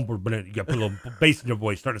falling for the banana. You got to put a little bass in your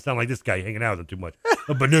voice, starting to sound like this guy hanging out with him too much.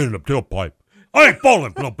 A banana in the tailpipe. I ain't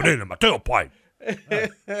falling for no banana in my tailpipe. I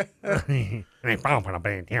ain't falling for no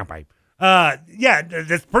banana in the tailpipe.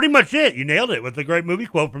 That's pretty much it. You nailed it with a great movie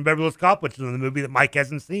quote from Beverly Hills Cop, which is in the movie that Mike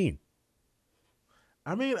hasn't seen.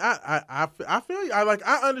 I mean, I feel you.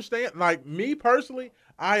 I understand. Like me personally,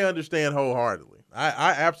 I understand wholeheartedly.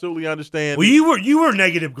 I absolutely understand. Well, you were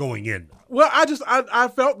negative going in. Well, I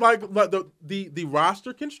felt like the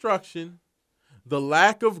roster construction, the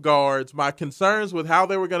lack of guards, my concerns with how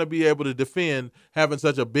they were going to be able to defend having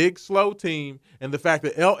such a big, slow team, and the fact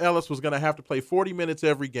that L. Ellis was going to have to play 40 minutes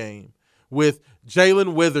every game with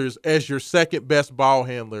Jalen Withers as your second best ball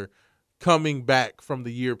handler coming back from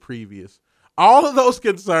the year previous. All of those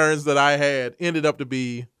concerns that I had ended up to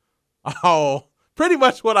be pretty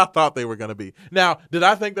much what I thought they were going to be. Now, did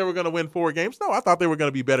I think they were going to win 4 games? No, I thought they were going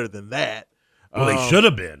to be better than that. Well, they should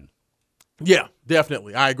have been. Yeah,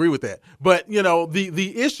 definitely. I agree with that. But,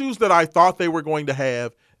 the issues that I thought they were going to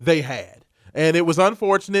have, they had. And it was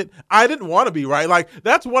unfortunate. I didn't want to be right. Like,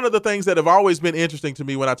 that's one of the things that have always been interesting to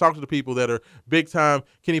me when I talk to the people that are big-time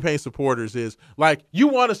Kenny Payne supporters is, like, you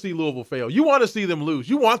want to see Louisville fail. You want to see them lose.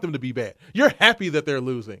 You want them to be bad. You're happy that they're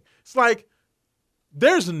losing. It's like,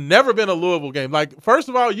 there's never been a Louisville game. Like, first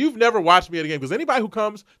of all, you've never watched me at a game. Because anybody who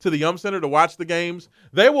comes to the Yum Center to watch the games,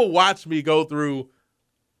 they will watch me go through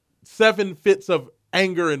 7 fits of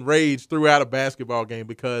anger and rage throughout a basketball game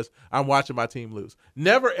because I'm watching my team lose.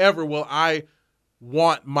 Never, ever will I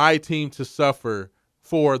want my team to suffer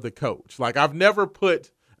for the coach. Like, I've never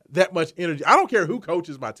put that much energy. I don't care who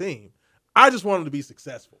coaches my team. I just want them to be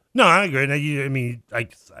successful. No, I agree. I mean, I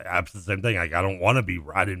have the same thing. Like, I don't want to be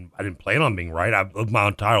right. I didn't plan on being right. I've lived my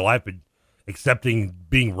entire life accepting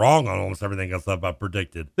being wrong on almost everything else I've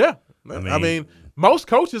predicted. Yeah. I mean, most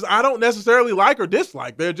coaches I don't necessarily like or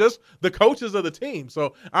dislike. They're just the coaches of the team.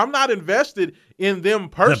 So I'm not invested in them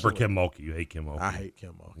personally. Except for Kim Mulkey. You hate Kim Mulkey. I hate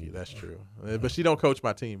Kim Mulkey. That's true. But she don't coach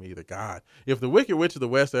my team either. God, if the Wicked Witch of the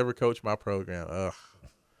West ever coached my program,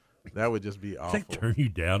 that would just be awful. Does that turn you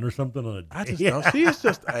down or something? I just don't. She is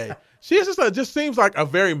just just seems like a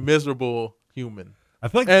very miserable human. I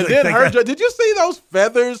feel like and then did you see those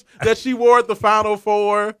feathers that she wore at the Final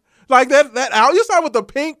Four? Like that out. You saw with the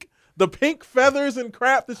pink feathers and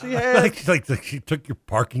crap that she had. Like she took your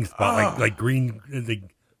parking spot, like green,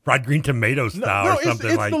 fried green tomato style or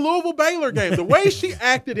something. It's the Louisville Baylor game. The way she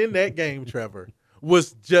acted in that game, Trevor,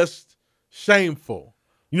 was just shameful.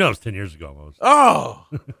 You know, it was 10 years ago almost. Oh,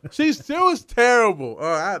 she still is terrible.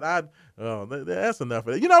 That's enough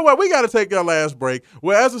of it. You know what? We got to take our last break.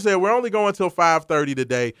 Well, as I said, we're only going until 5:30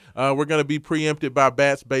 today. We're going to be preempted by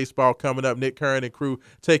Bats Baseball coming up. Nick Curran and crew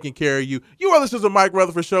taking care of you. You are listening to the Mike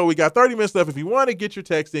Rutherford Show. We got 30 minutes left. If you want to get your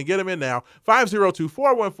text in, get them in now.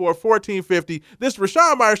 502-414-1450. This is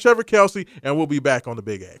Rashawn Myers, Trevor Kelsey, and we'll be back on the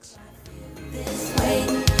Big X. This way,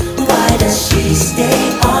 why does she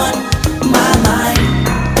stay on my mind?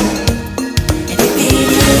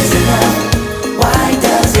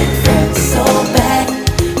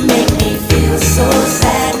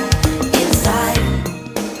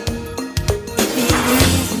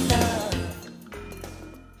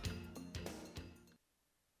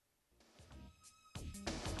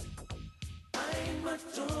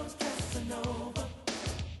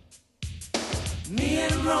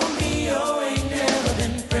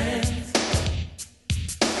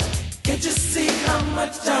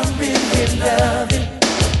 much I really love it.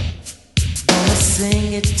 Gonna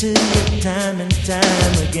sing it to you time and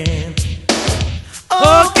time again.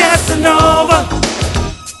 Oh, Casanova,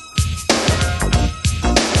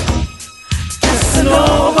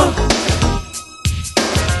 Casanova.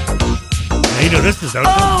 Now, you know this is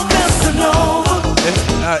Oh, Casanova.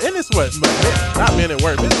 And it's what? Not Men at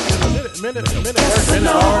Work. Men at Work. Men at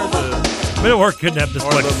Hard. Men at Work couldn't have this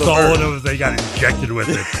much soul in it. They got injected with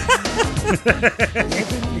it.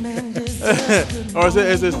 Or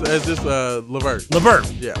is this Levert?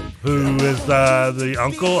 Levert. Yeah. Who is the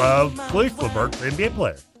uncle of Felice Levert, the NBA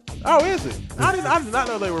player. Oh, is it? I did not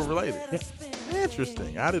know they were related. Yeah.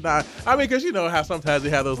 Interesting. I did not. I mean, because you know how sometimes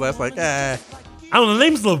they have those last like, I don't know. The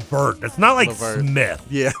name's Levert. It's not like Levert. Smith.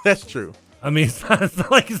 Yeah, that's true. I mean, it's not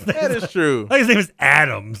like his name. That is true. Like his name is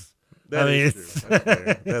Adams. That is true. That's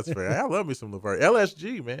fair. That's fair. I love me some Levert.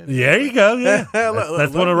 LSG, man. There you go. Yeah,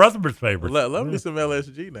 that's one of Rutherford's favorites. Love me some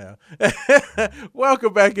LSG now.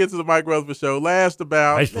 Welcome back into the Mike Rutherford Show. Last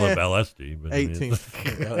about I used to love LSD, but 18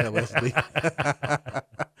 LSD.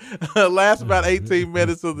 Last about 18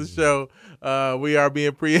 minutes of the show. We are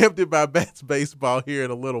being preempted by Bats Baseball here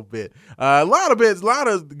in a little bit. A lot of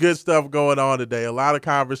good stuff going on today. A lot of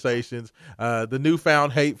conversations. The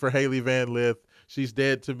newfound hate for Haley Van Lith. She's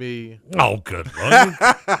dead to me. Oh, good.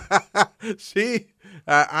 I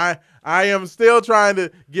am still trying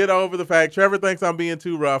to get over the fact Trevor thinks I'm being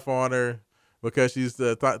too rough on her because she's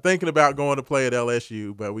thinking about going to play at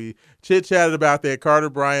LSU. But we chit-chatted about that. Carter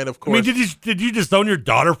Bryant, of course. I mean, did you disown your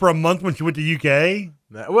daughter for a month when she went to UK?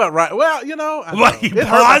 Well, right. Well, you know, it hurt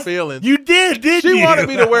my feelings. You didn't you? She wanted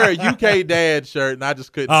me to wear a UK dad shirt, and I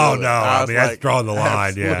just couldn't. Oh, do it. no. I mean, that's drawing the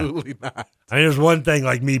line, absolutely not. I mean, there's one thing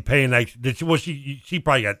like me paying. Like, did she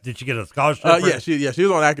probably did she get a scholarship? She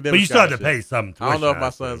was on academic. But you still had to pay some tuition. I don't know if my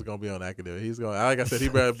son's gonna be on academic. He's going. Like I said, he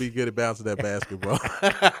better be good at bouncing that basketball.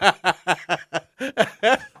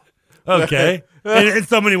 Okay. In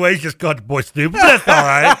so many ways, just called the boy stupid. That's all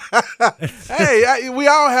right. Hey, we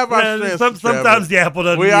all have our strengths. Sometimes the apple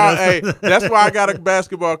doesn't. Hey, that's why I got a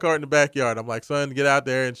basketball court in the backyard. I'm like, son, get out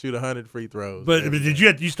there and shoot 100 free throws. But did you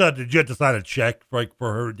have to sign a check for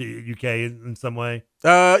her UK in some way?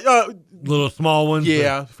 Little small ones.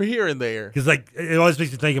 Yeah, for here and there. Because like it always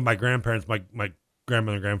makes me think of my grandparents, my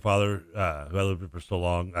grandmother and grandfather, who I lived with for so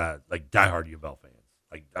long, like diehard UofL fans.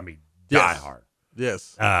 Like I mean, diehard.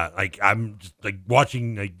 Yes. Like I'm just like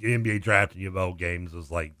watching like the NBA draft and UofL games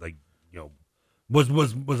was like you know was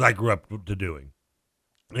I grew up to doing.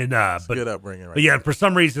 And but good upbringing, right? But yeah, for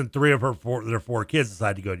some reason, three of their four kids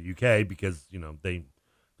decided to go to UK because you know they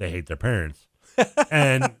hate their parents.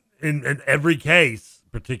 And in every case,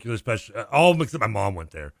 particularly, especially all of them except my mom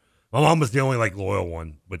went there. My mom was the only like loyal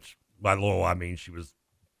one, which by loyal I mean she was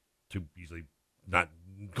too easily not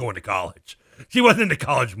going to college. She wasn't into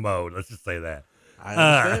college mode. Let's just say that. I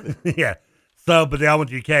understand it. Yeah. So, but they all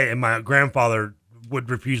went to UK, and my grandfather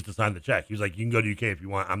would refuse to sign the check. He was like, "You can go to UK if you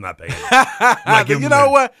want. I'm not paying." You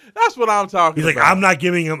know what? That's what I'm talking about. He's like, "I'm not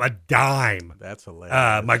giving him a dime." That's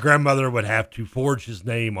hilarious. My grandmother would have to forge his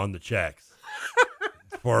name on the checks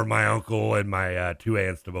for my uncle and my two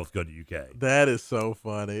aunts to both go to UK. That is so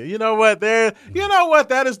funny. You know what? That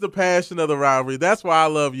is the passion of the rivalry. That's why I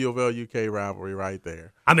love UofL UK rivalry right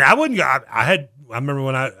there. I mean, I wouldn't go. I remember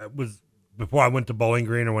when I was. Before I went to Bowling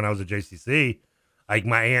Green or when I was at JCC, like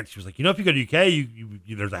my aunt, she was like, if you go to UK, you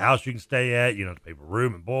there's a house you can stay at. You don't have to pay for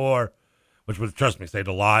room and board, which was, trust me, saved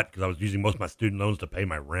a lot because I was using most of my student loans to pay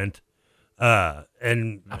my rent.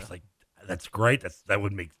 And I was like, that's great. That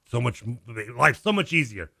would make life so much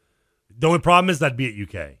easier. The only problem is I'd be at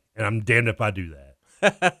UK, and I'm damned if I do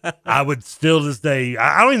that. I would still to this day.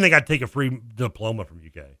 I don't even think I'd take a free diploma from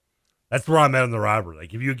UK. That's where I'm at in the rivalry.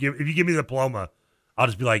 Like if you give me the diploma, I'll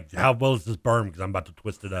just be like, how well is this burn? Because I'm about to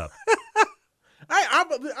twist it up.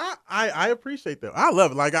 I appreciate that. I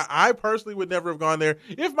love it. Like I personally would never have gone there.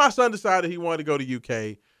 If my son decided he wanted to go to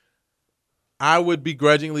UK, I would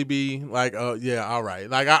begrudgingly be like, oh yeah, all right.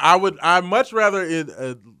 Like I much rather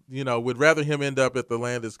would rather him end up at the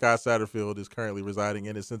land that Scott Satterfield is currently residing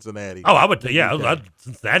in Cincinnati. Oh, I would. I'd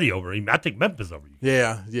Cincinnati over him. I'd take Memphis over you.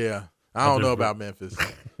 Yeah. I don't know about Memphis.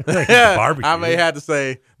 Barbecue. I may have to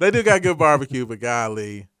say they do got good barbecue, but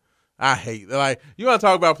golly, I hate. Like you want to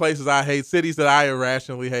talk about places I hate, cities that I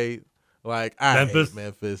irrationally hate. Like I hate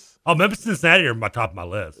Memphis. Oh, Memphis and Cincinnati are top of my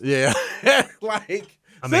list. Yeah,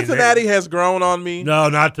 Cincinnati has grown on me. No,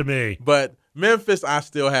 not to me. But Memphis, I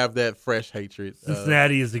still have that fresh hatred.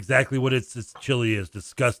 Cincinnati is exactly what its chili is: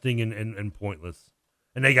 disgusting and pointless.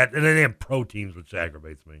 And then they have pro teams, which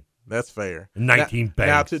aggravates me. That's fair. 19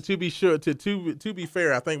 banks. Now, to be sure, to be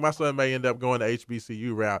fair, I think my son may end up going to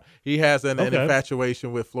HBCU route. He has an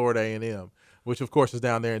infatuation with Florida A&M, which of course is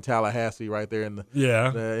down there in Tallahassee, right there in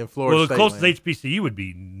in Florida. Well, the State closest land. HBCU would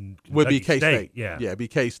be K-State. Yeah, it'd be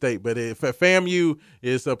K-State. But if FAMU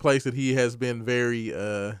is a place that he has been very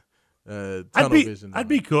tunnel vision. I'd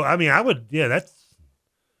be cool. I mean, I would. Yeah, that's.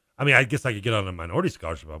 I mean, I guess I could get on a minority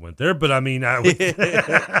scholarship if I went there, but I mean, I would.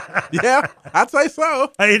 Yeah, I'd say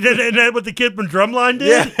so. Isn't that what the kid from Drumline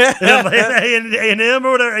did? Yeah. A&M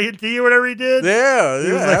or whatever, A&T or whatever he did?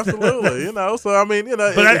 Yeah, absolutely. So I mean,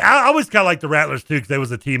 But I always kind of like the Rattlers, too, because there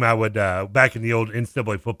was a team I would, back in the old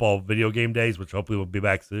NCAA football video game days, which hopefully will be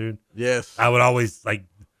back soon. Yes. I would always, like,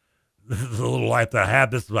 the little life that I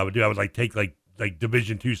have, this is what I would do. I would, like, take, like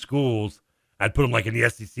Division II schools. I'd put them like in the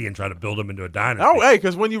SEC and try to build them into a dynasty. Oh, hey,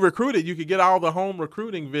 because when you recruited, you could get all the home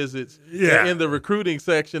recruiting visits in the recruiting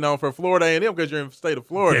section for Florida A&M because you're in the state of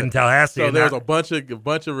Florida. In Tallahassee. So there's a bunch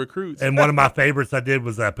of recruits. And one of my favorites I did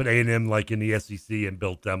was I put A&M like in the SEC and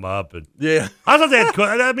built them up. And yeah. I thought they had cool.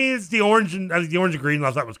 I mean, it's the orange and green.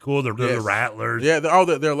 I thought was cool. They're the Rattlers. Yeah,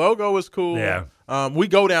 their logo is cool. Yeah. We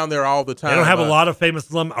go down there all the time. They don't have a lot of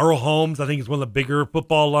famous alum. Earl Holmes, I think, is one of the bigger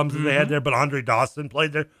football alums that they had there. But Andre Dawson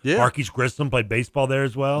played there. Yeah. Marquise Grissom played baseball there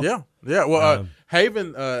as well. Yeah. Well,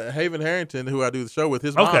 Haven Harrington, who I do the show with,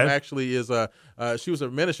 his mom actually is she was an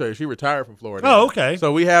administrator. She retired from Florida. Oh, okay.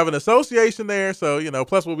 So we have an association there. So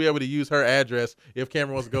plus we'll be able to use her address if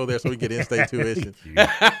Cameron wants to go there, so we can get in-state tuition.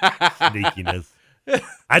 Sneakiness.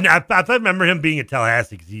 I remember him being at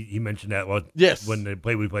Tallahassee because he mentioned that when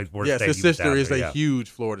we played Florida State. Yes, his sister is a huge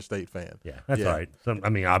Florida State fan. Yeah, that's all right. I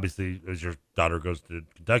mean, obviously, as your daughter goes to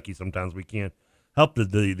Kentucky, sometimes we can't help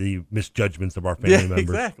the misjudgments of our family members.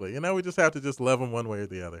 Exactly. We just have to just love them one way or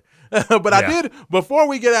the other. But I did, before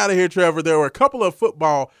we get out of here, Trevor, there were a couple of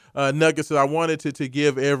football nuggets that I wanted to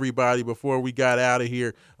give everybody before we got out of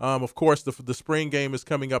here. Of course, the spring game is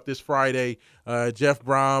coming up this Friday. Jeff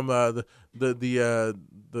Brom, the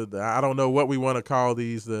I don't know what we want to call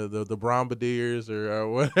these, the Brombardiers or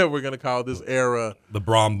whatever we're going to call this era. The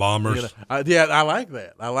Brom Bombers. I like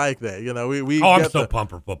that. I'm so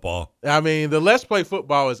pumped for football. I mean, the Let's Play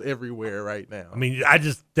football is everywhere right now. I mean, I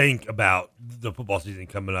just think about the football season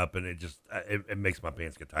coming up, and it makes my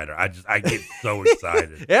pants get tighter. I get so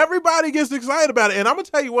excited. Everybody gets excited about it, and I'm gonna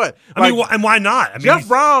tell you what. I mean, and why not? I mean, Jeff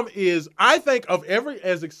Brom is, I think,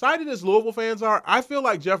 as excited as Louisville fans are, I feel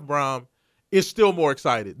like Jeff Brom is still more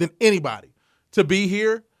excited than anybody to be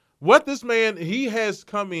here. What this man, he has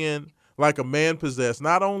come in like a man possessed,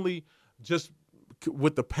 not only just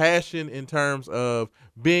with the passion in terms of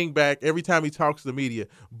being back every time he talks to the media,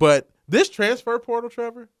 but this transfer portal,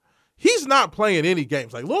 Trevor, he's not playing any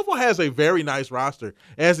games. Like, Louisville has a very nice roster,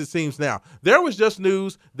 as it seems now. There was just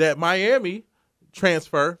news that Miami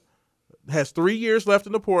transfer has 3 years left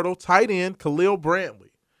in the portal, tight end Khalil Brantley,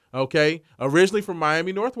 originally from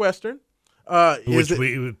Miami Northwestern.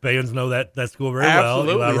 Fans know that school very well.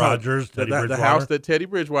 Eli Rogers, Teddy Bridgewater. The house that Teddy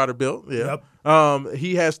Bridgewater built. Yeah. Yep.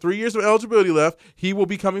 He has 3 years of eligibility left. He will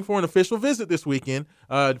be coming for an official visit this weekend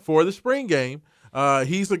for the spring game.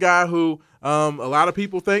 He's a guy who a lot of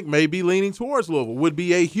people think may be leaning towards Louisville. Would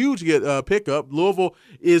be a huge pickup. Louisville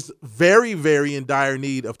is very, very in dire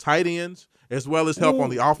need of tight ends, as well as help on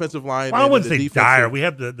the offensive line. I wouldn't say dire. We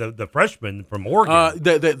have the freshman from Oregon.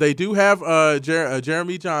 They do have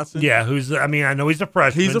Jeremy Johnson. Yeah, I know he's a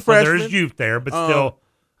freshman. He's a freshman. So there's youth there, but still,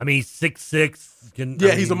 he's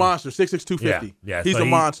 6'6". He's a monster, 6'6", 250. Yeah, he's a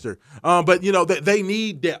monster. But, they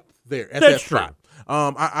need depth there at that spot.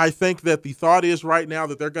 I think that the thought is right now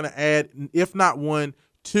that they're going to add, if not one,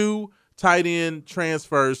 2 tight end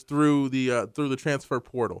transfers through the transfer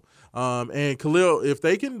portal. And Khalil, if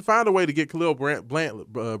they can find a way to get Khalil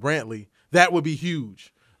Brantley, that would be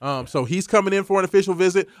huge. So he's coming in for an official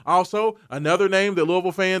visit. Also, another name that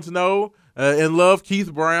Louisville fans know and love,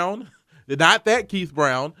 Keith Brown. Not that Keith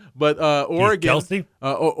Brown, but Oregon.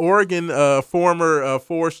 Oregon former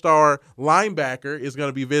 4-star linebacker is going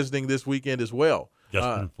to be visiting this weekend as well.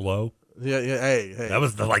 Justin Flo. Yeah. Hey. That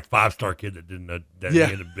was the 5-star kid that didn't. He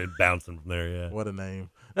had been bouncing from there. Yeah. What a name.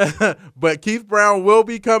 But Keith Brown will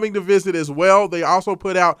be coming to visit as well. They also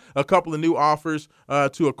put out a couple of new offers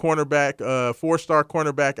to a cornerback, 4-star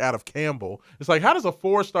cornerback out of Campbell. It's like, how does a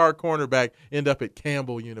 4-star cornerback end up at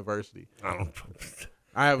Campbell University? I don't know.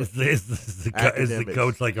 Is the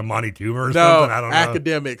coach like a Monty Toomer or no, something? I don't know.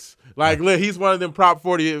 Academics. Like, look, he's one of them Prop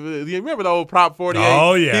 40. You remember the old Prop 48?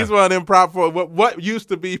 Oh, yeah. He's one of them Prop 40, what used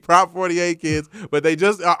to be Prop 48 kids, but they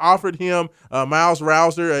just offered him Miles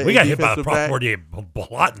Rouser. We got hit by the Prop 48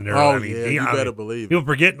 a lot in there. Oh, you better believe it. People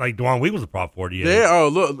forget, like, Dwan Week was a Prop 48.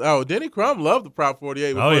 Yeah, Denny Crum loved the Prop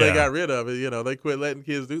 48 before they got rid of it. You know, they quit letting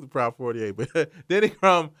kids do the Prop 48. But Denny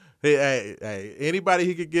Crum, hey, anybody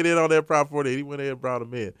he could get in on that Prop 48, he went ahead and brought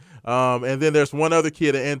him in. And then there's one other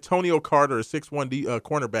kid, Antonio Carter, a 6'1"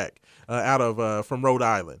 cornerback from Rhode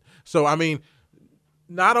Island. So, I mean,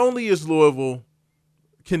 not only is Louisville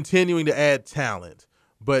continuing to add talent,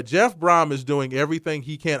 but Jeff Brom is doing everything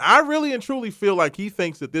he can. I really and truly feel like he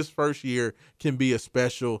thinks that this first year can be a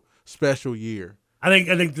special year. I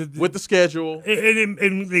think with the schedule,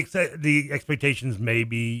 and the expectations may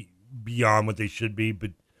be beyond what they should be,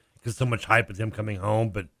 but because so much hype with him coming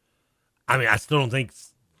home. But I mean, I still don't think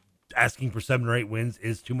asking for 7 or 8 wins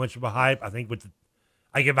is too much of a hype. I think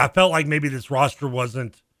if I felt like maybe this roster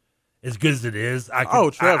wasn't as good as it is, I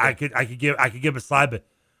could give a slide. But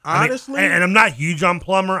honestly, I mean, and I'm not huge on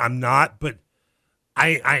Plummer. I'm not, but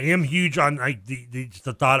I am huge on like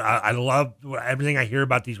the thought. I love everything I hear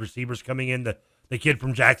about these receivers coming in. The kid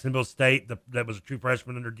from Jacksonville State that was a true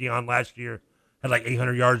freshman under Dion last year had like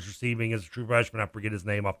 800 yards receiving as a true freshman. I forget his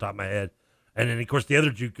name off the top of my head. And then of course the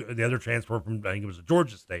other transfer from I think it was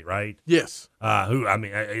Georgia State, right? Yes. Who I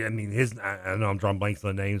know I'm drawing blanks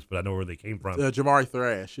on the names, but I know where they came from. Jamari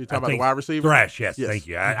Thrash. You talking about the wide receiver? Thrash, yes. Thank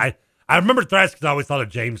you. I remember Thrash because I always thought of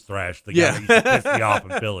James Thrash, the guy that used to piss me off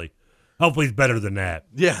in Philly. Hopefully he's better than that.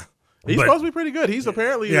 Yeah. He's supposed to be pretty good. He's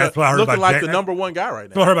apparently that's what I heard looking about like the number one guy right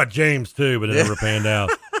now. That's what I heard about James too, but it never panned out.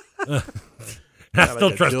 I still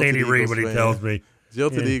trust Andy Reid when he tells me.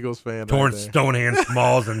 Jilted Eagles fan. Torrance Stonehand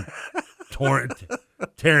Smalls and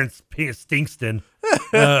Terrence Stinkston.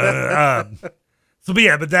 But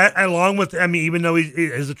that along with, I mean, even though he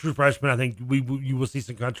is a true freshman, I think you will see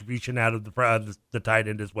some contribution out of the tight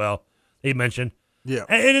end as well. They mentioned. Yeah.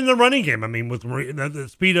 And in the running game, I mean, with the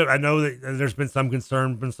speed of, I know that there's been some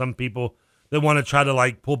concern from some people that want to try to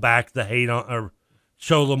like pull back the hate on, or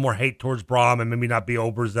show a little more hate towards Brom and maybe not be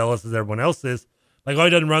overzealous as everyone else is. Like, he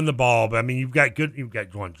doesn't run the ball, but I mean, you've got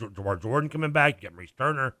Jawar Jordan coming back, you got Maurice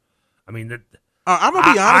Turner. I mean, I'm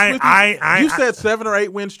gonna be honest with you. You said 7 or 8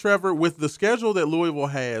 wins, Trevor. With the schedule that Louisville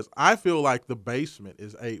has, I feel like the basement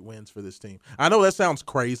is 8 wins for this team. I know that sounds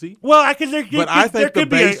crazy. Well, I think there could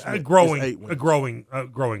be a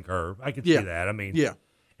growing curve. I could see that. I mean, yeah.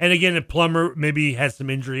 And again, if Plummer maybe has some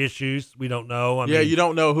injury issues, we don't know. You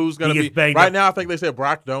don't know who's going to be. Right now, I think they said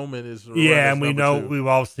Brock Doman is. Yeah, and we know we've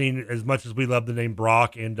all seen, as much as we love the name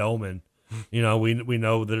Brock and Doman, we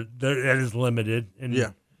know that that is limited. And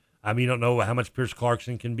yeah. I mean, you don't know how much Pierce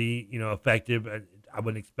Clarkson can be, effective. I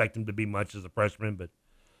wouldn't expect him to be much as a freshman, but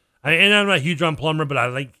and I'm not huge on Plummer, but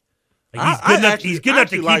I think he's good enough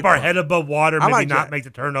to keep our head above water, maybe not make the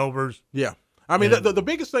turnovers. Yeah. I mean, the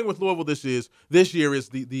biggest thing with Louisville this year is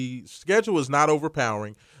the schedule is not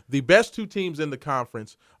overpowering. The best 2 teams in the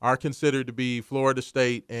conference are considered to be Florida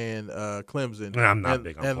State and Clemson. I'm not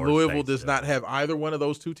big on Florida Louisville State does not have either one of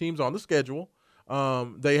those 2 teams on the schedule.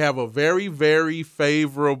 They have a very, very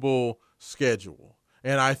favorable schedule.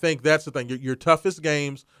 And I think that's the thing. Your toughest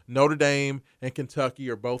games, Notre Dame and Kentucky,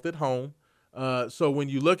 are both at home. So when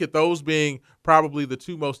you look at those being probably the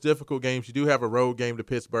 2 most difficult games, you do have a road game to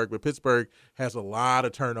Pittsburgh, but Pittsburgh has a lot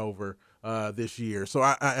of turnover this year. So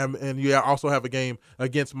and you also have a game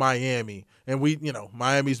against Miami, and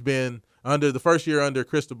Miami's been the first year under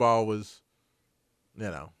Cristobal was,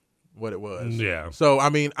 what it was. Yeah. So I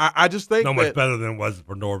mean, I just think much better than it was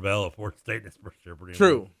for Norvell at Fort State this first year.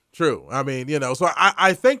 True. I mean, so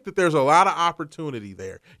I think that there's a lot of opportunity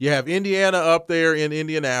there. You have Indiana up there in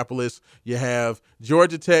Indianapolis. You have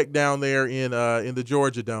Georgia Tech down there in the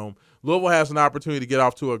Georgia Dome. Louisville has an opportunity to get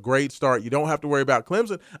off to a great start. You don't have to worry about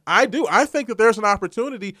Clemson. I think that there's an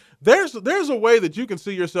opportunity. There's a way that you can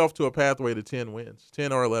see yourself to a pathway to 10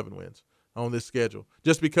 or 11 wins on this schedule,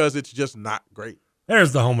 just because it's just not great.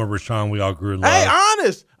 There's the Homer Rashawn we all grew to love. Hey,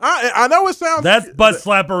 honest. I know it sounds. That's butt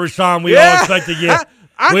slapper Rashawn we all expect to get.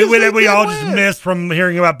 We all just missed from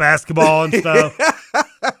hearing about basketball and stuff. That's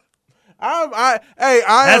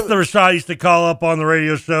the Rashad used to call up on the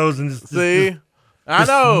radio shows and just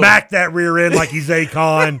smack that rear end like he's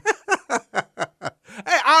Akon. Hey,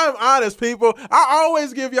 I'm honest, people. I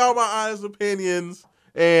always give y'all my honest opinions,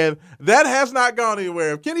 and that has not gone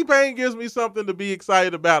anywhere. If Kenny Payne gives me something to be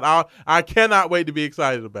excited about, I cannot wait to be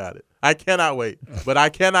excited about it. I cannot wait, but I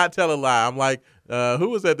cannot tell a lie. I'm like Who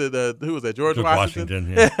was that? Who was that? George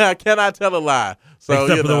Washington. Yeah. Cannot tell a lie. So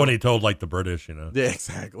except for the one he told, like the British, Yeah,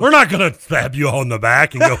 exactly. We're not gonna stab you on the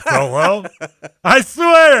back and go solo. I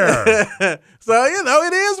swear. So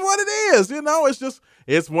it is what it is.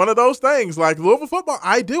 It's one of those things. Like Louisville football,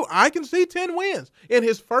 I can see 10 wins in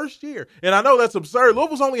his first year, and I know that's absurd.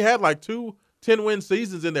 Louisville's only had like 2 10-win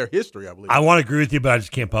seasons in their history, I believe. I want to agree with you, but I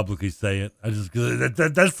just can't publicly say it.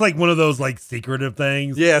 That's like one of those like secretive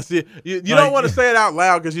things. Yes, you don't want to say it out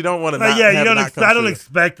loud because you don't want to. I don't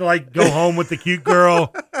expect to like go home with the cute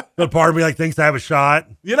girl, but part of me like thinks I have a shot.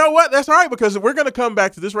 You know what? That's all right because we're going to come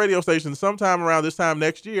back to this radio station sometime around this time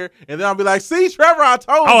next year, and then I'll be like, "See, Trevor, I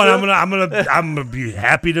told you." Oh, and I'm gonna be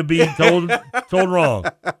happy to be told wrong.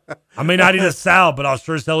 I may not eat a salad, but I'll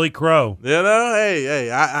sure sell eat crow.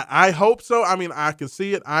 Hey, I hope so. I mean, I can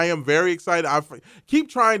see it. I am very excited. I keep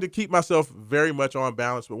trying to keep myself very much on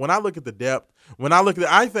balance, but when I look at the depth,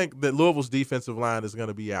 I think that Louisville's defensive line is going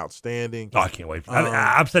to be outstanding. Oh, I can't wait.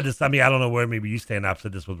 I've said this. I mean, I don't know where maybe you stand. I've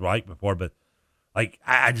said this with Reich before, but like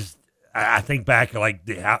I think back like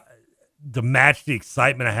to match the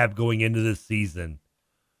excitement I have going into this season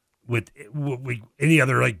with any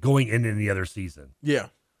other like going into any other season. Yeah.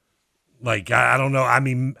 Like I don't know. I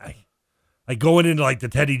mean, like going into like the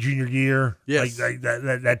Teddy Jr. year, yes, like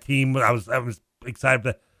that team. I was excited.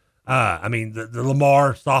 But I mean the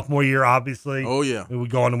Lamar sophomore year, obviously. Oh yeah, we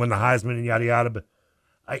would go on to win the Heisman and yada yada. But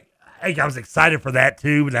I was excited for that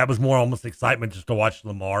too. But that was more almost excitement just to watch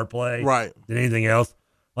Lamar play, right, than anything else.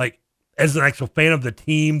 Like as an actual fan of the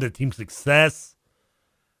team's success.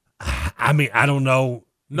 I mean, I don't know.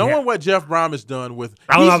 Knowing what Jeff Brom has done with,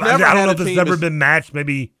 I don't know if it's ever been matched.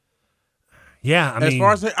 Maybe. Yeah, I mean, as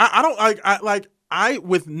far as I don't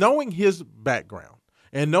with knowing his background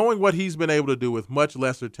and knowing what he's been able to do with much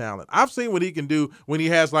lesser talent, I've seen what he can do when he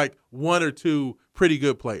has like 1 or 2 pretty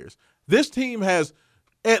good players. This team has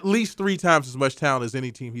at least 3 times as much talent as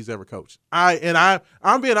any team he's ever coached.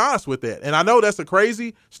 I'm being honest with that, and I know that's a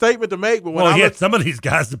crazy statement to make. But when he had some of these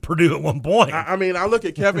guys at Purdue at one point. I mean, I look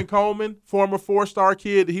at Kevin Coleman, former 4-star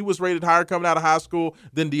kid. He was rated higher coming out of high school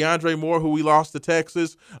than DeAndre Moore, who we lost to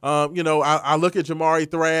Texas. I look at Jamari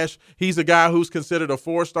Thrash. He's a guy who's considered a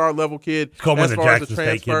 4-star level kid. Coleman, the Jackson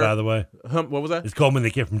State kid, by the way. What was that? Is Coleman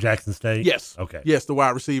the kid from Jackson State? Yes. Okay. Yes, the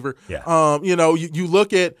wide receiver. Yeah. You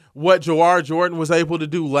look at what Jawar Jordan was able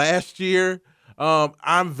to do last year.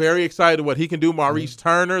 I'm very excited what he can do. Maurice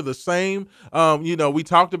Turner, the same. We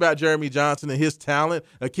talked about Jeremy Johnson and his talent,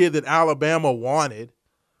 a kid that Alabama wanted.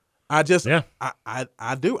 I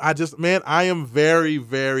am very,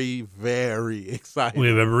 very, very excited. We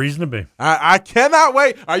have every reason to be. I cannot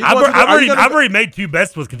wait. I've already made 2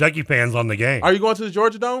 bets with Kentucky fans on the game. Are you going to the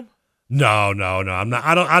Georgia Dome? No. I'm not.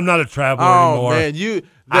 I'm not a traveler anymore. Oh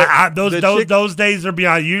man, those days are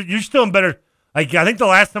beyond. You're still in better. Like I think the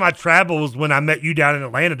last time I traveled was when I met you down in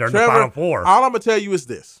Atlanta during the Final Four. All I'm gonna tell you is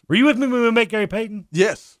this: were you with me when we met Gary Payton?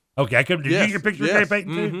 Yes. Okay, I could. Did you get your picture of Gary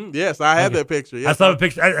Payton too? Mm-hmm. Yes, I had that picture. Yes. I saw the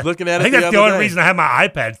picture. Looking at it, I think that's the only reason I have my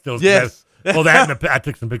iPad still. Yes. I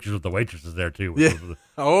took some pictures with the waitresses there too. Yeah.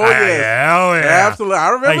 Oh yeah. Absolutely. I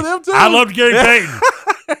remember them too. I loved Gary Payton.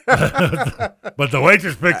 But the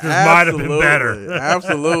waitress pictures might have been better.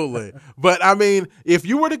 Absolutely. But, I mean, if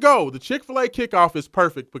you were to go, the Chick-fil-A kickoff is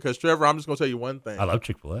perfect because, Trevor, I'm just going to tell you one thing. I love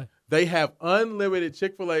Chick-fil-A. They have unlimited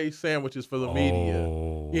Chick-fil-A sandwiches for the media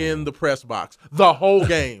in the press box the whole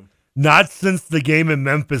game. Not since the game in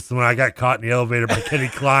Memphis when I got caught in the elevator by Kenny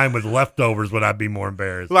Klein with leftovers would I be more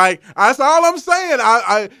embarrassed. Like, that's all I'm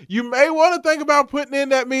saying. You may want to think about putting in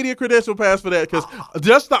that media credential pass for that because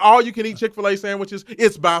just the all-you-can-eat Chick-fil-A sandwiches,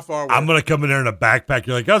 it's by far worth. I'm going to come in there in a backpack.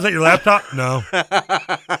 You're like, oh, is that your laptop? No.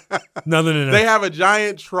 Nothing in there. They have a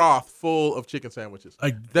giant trough full of chicken sandwiches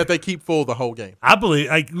that they keep full the whole game. I believe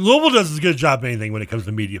Louisville does as good a job of anything when it comes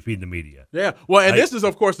to media, feeding the media. Yeah. Well, and this is,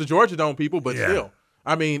 of course, the Georgia Dome people, but still.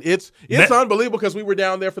 I mean, it's unbelievable because we were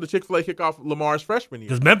down there for the Chick-fil-A kickoff Lamar's freshman year.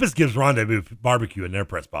 Because Memphis gives Rendezvous barbecue in their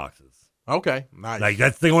press boxes. Okay, nice. Like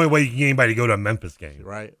that's the only way you can get anybody to go to a Memphis game,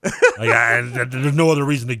 right? There's no other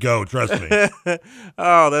reason to go. Trust me.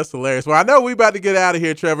 Oh, that's hilarious. Well, I know we about to get out of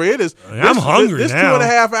here, Trevor. It is. I'm hungry this now.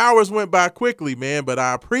 2.5 hours went by quickly, man. But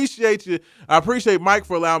I appreciate you. I appreciate Mike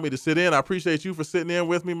for allowing me to sit in. I appreciate you for sitting in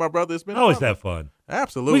with me, my brother. It's been always have fun.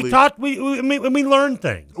 Absolutely. We talked. We learn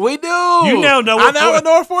things. We do. You now know. I know what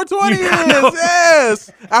North 420 is.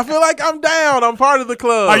 Yes. I feel like I'm down. I'm part of the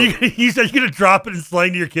club. Are you said you're gonna drop it and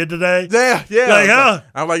slang to your kid today? Yeah. Like,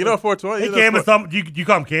 I'm like, 420. Hey, Cam, you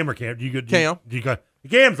call him Cam or Cam? Cam.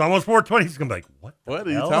 Gam's almost 420. He's going to be like, what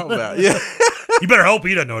are you talking about? Yeah. You better hope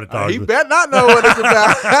he doesn't know what it's talking He better not know what it's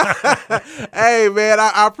about. Hey, man,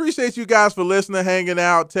 I appreciate you guys for listening, hanging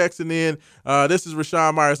out, texting in. This is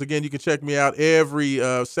Rashawn Myers. Again, you can check me out every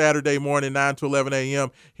Saturday morning, 9 to 11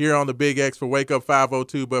 a.m. here on the Big X for Wake Up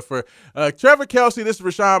 502. But for Trevor Kelsey, this is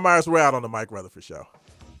Rashawn Myers. We're out on the Mike Rutherford Show.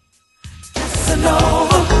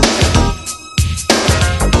 Casanova.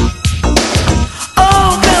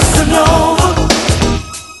 Oh, Casanova.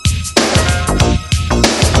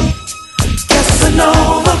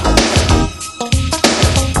 Casanova.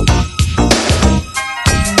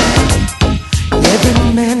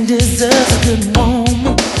 Every man deserves a good woman.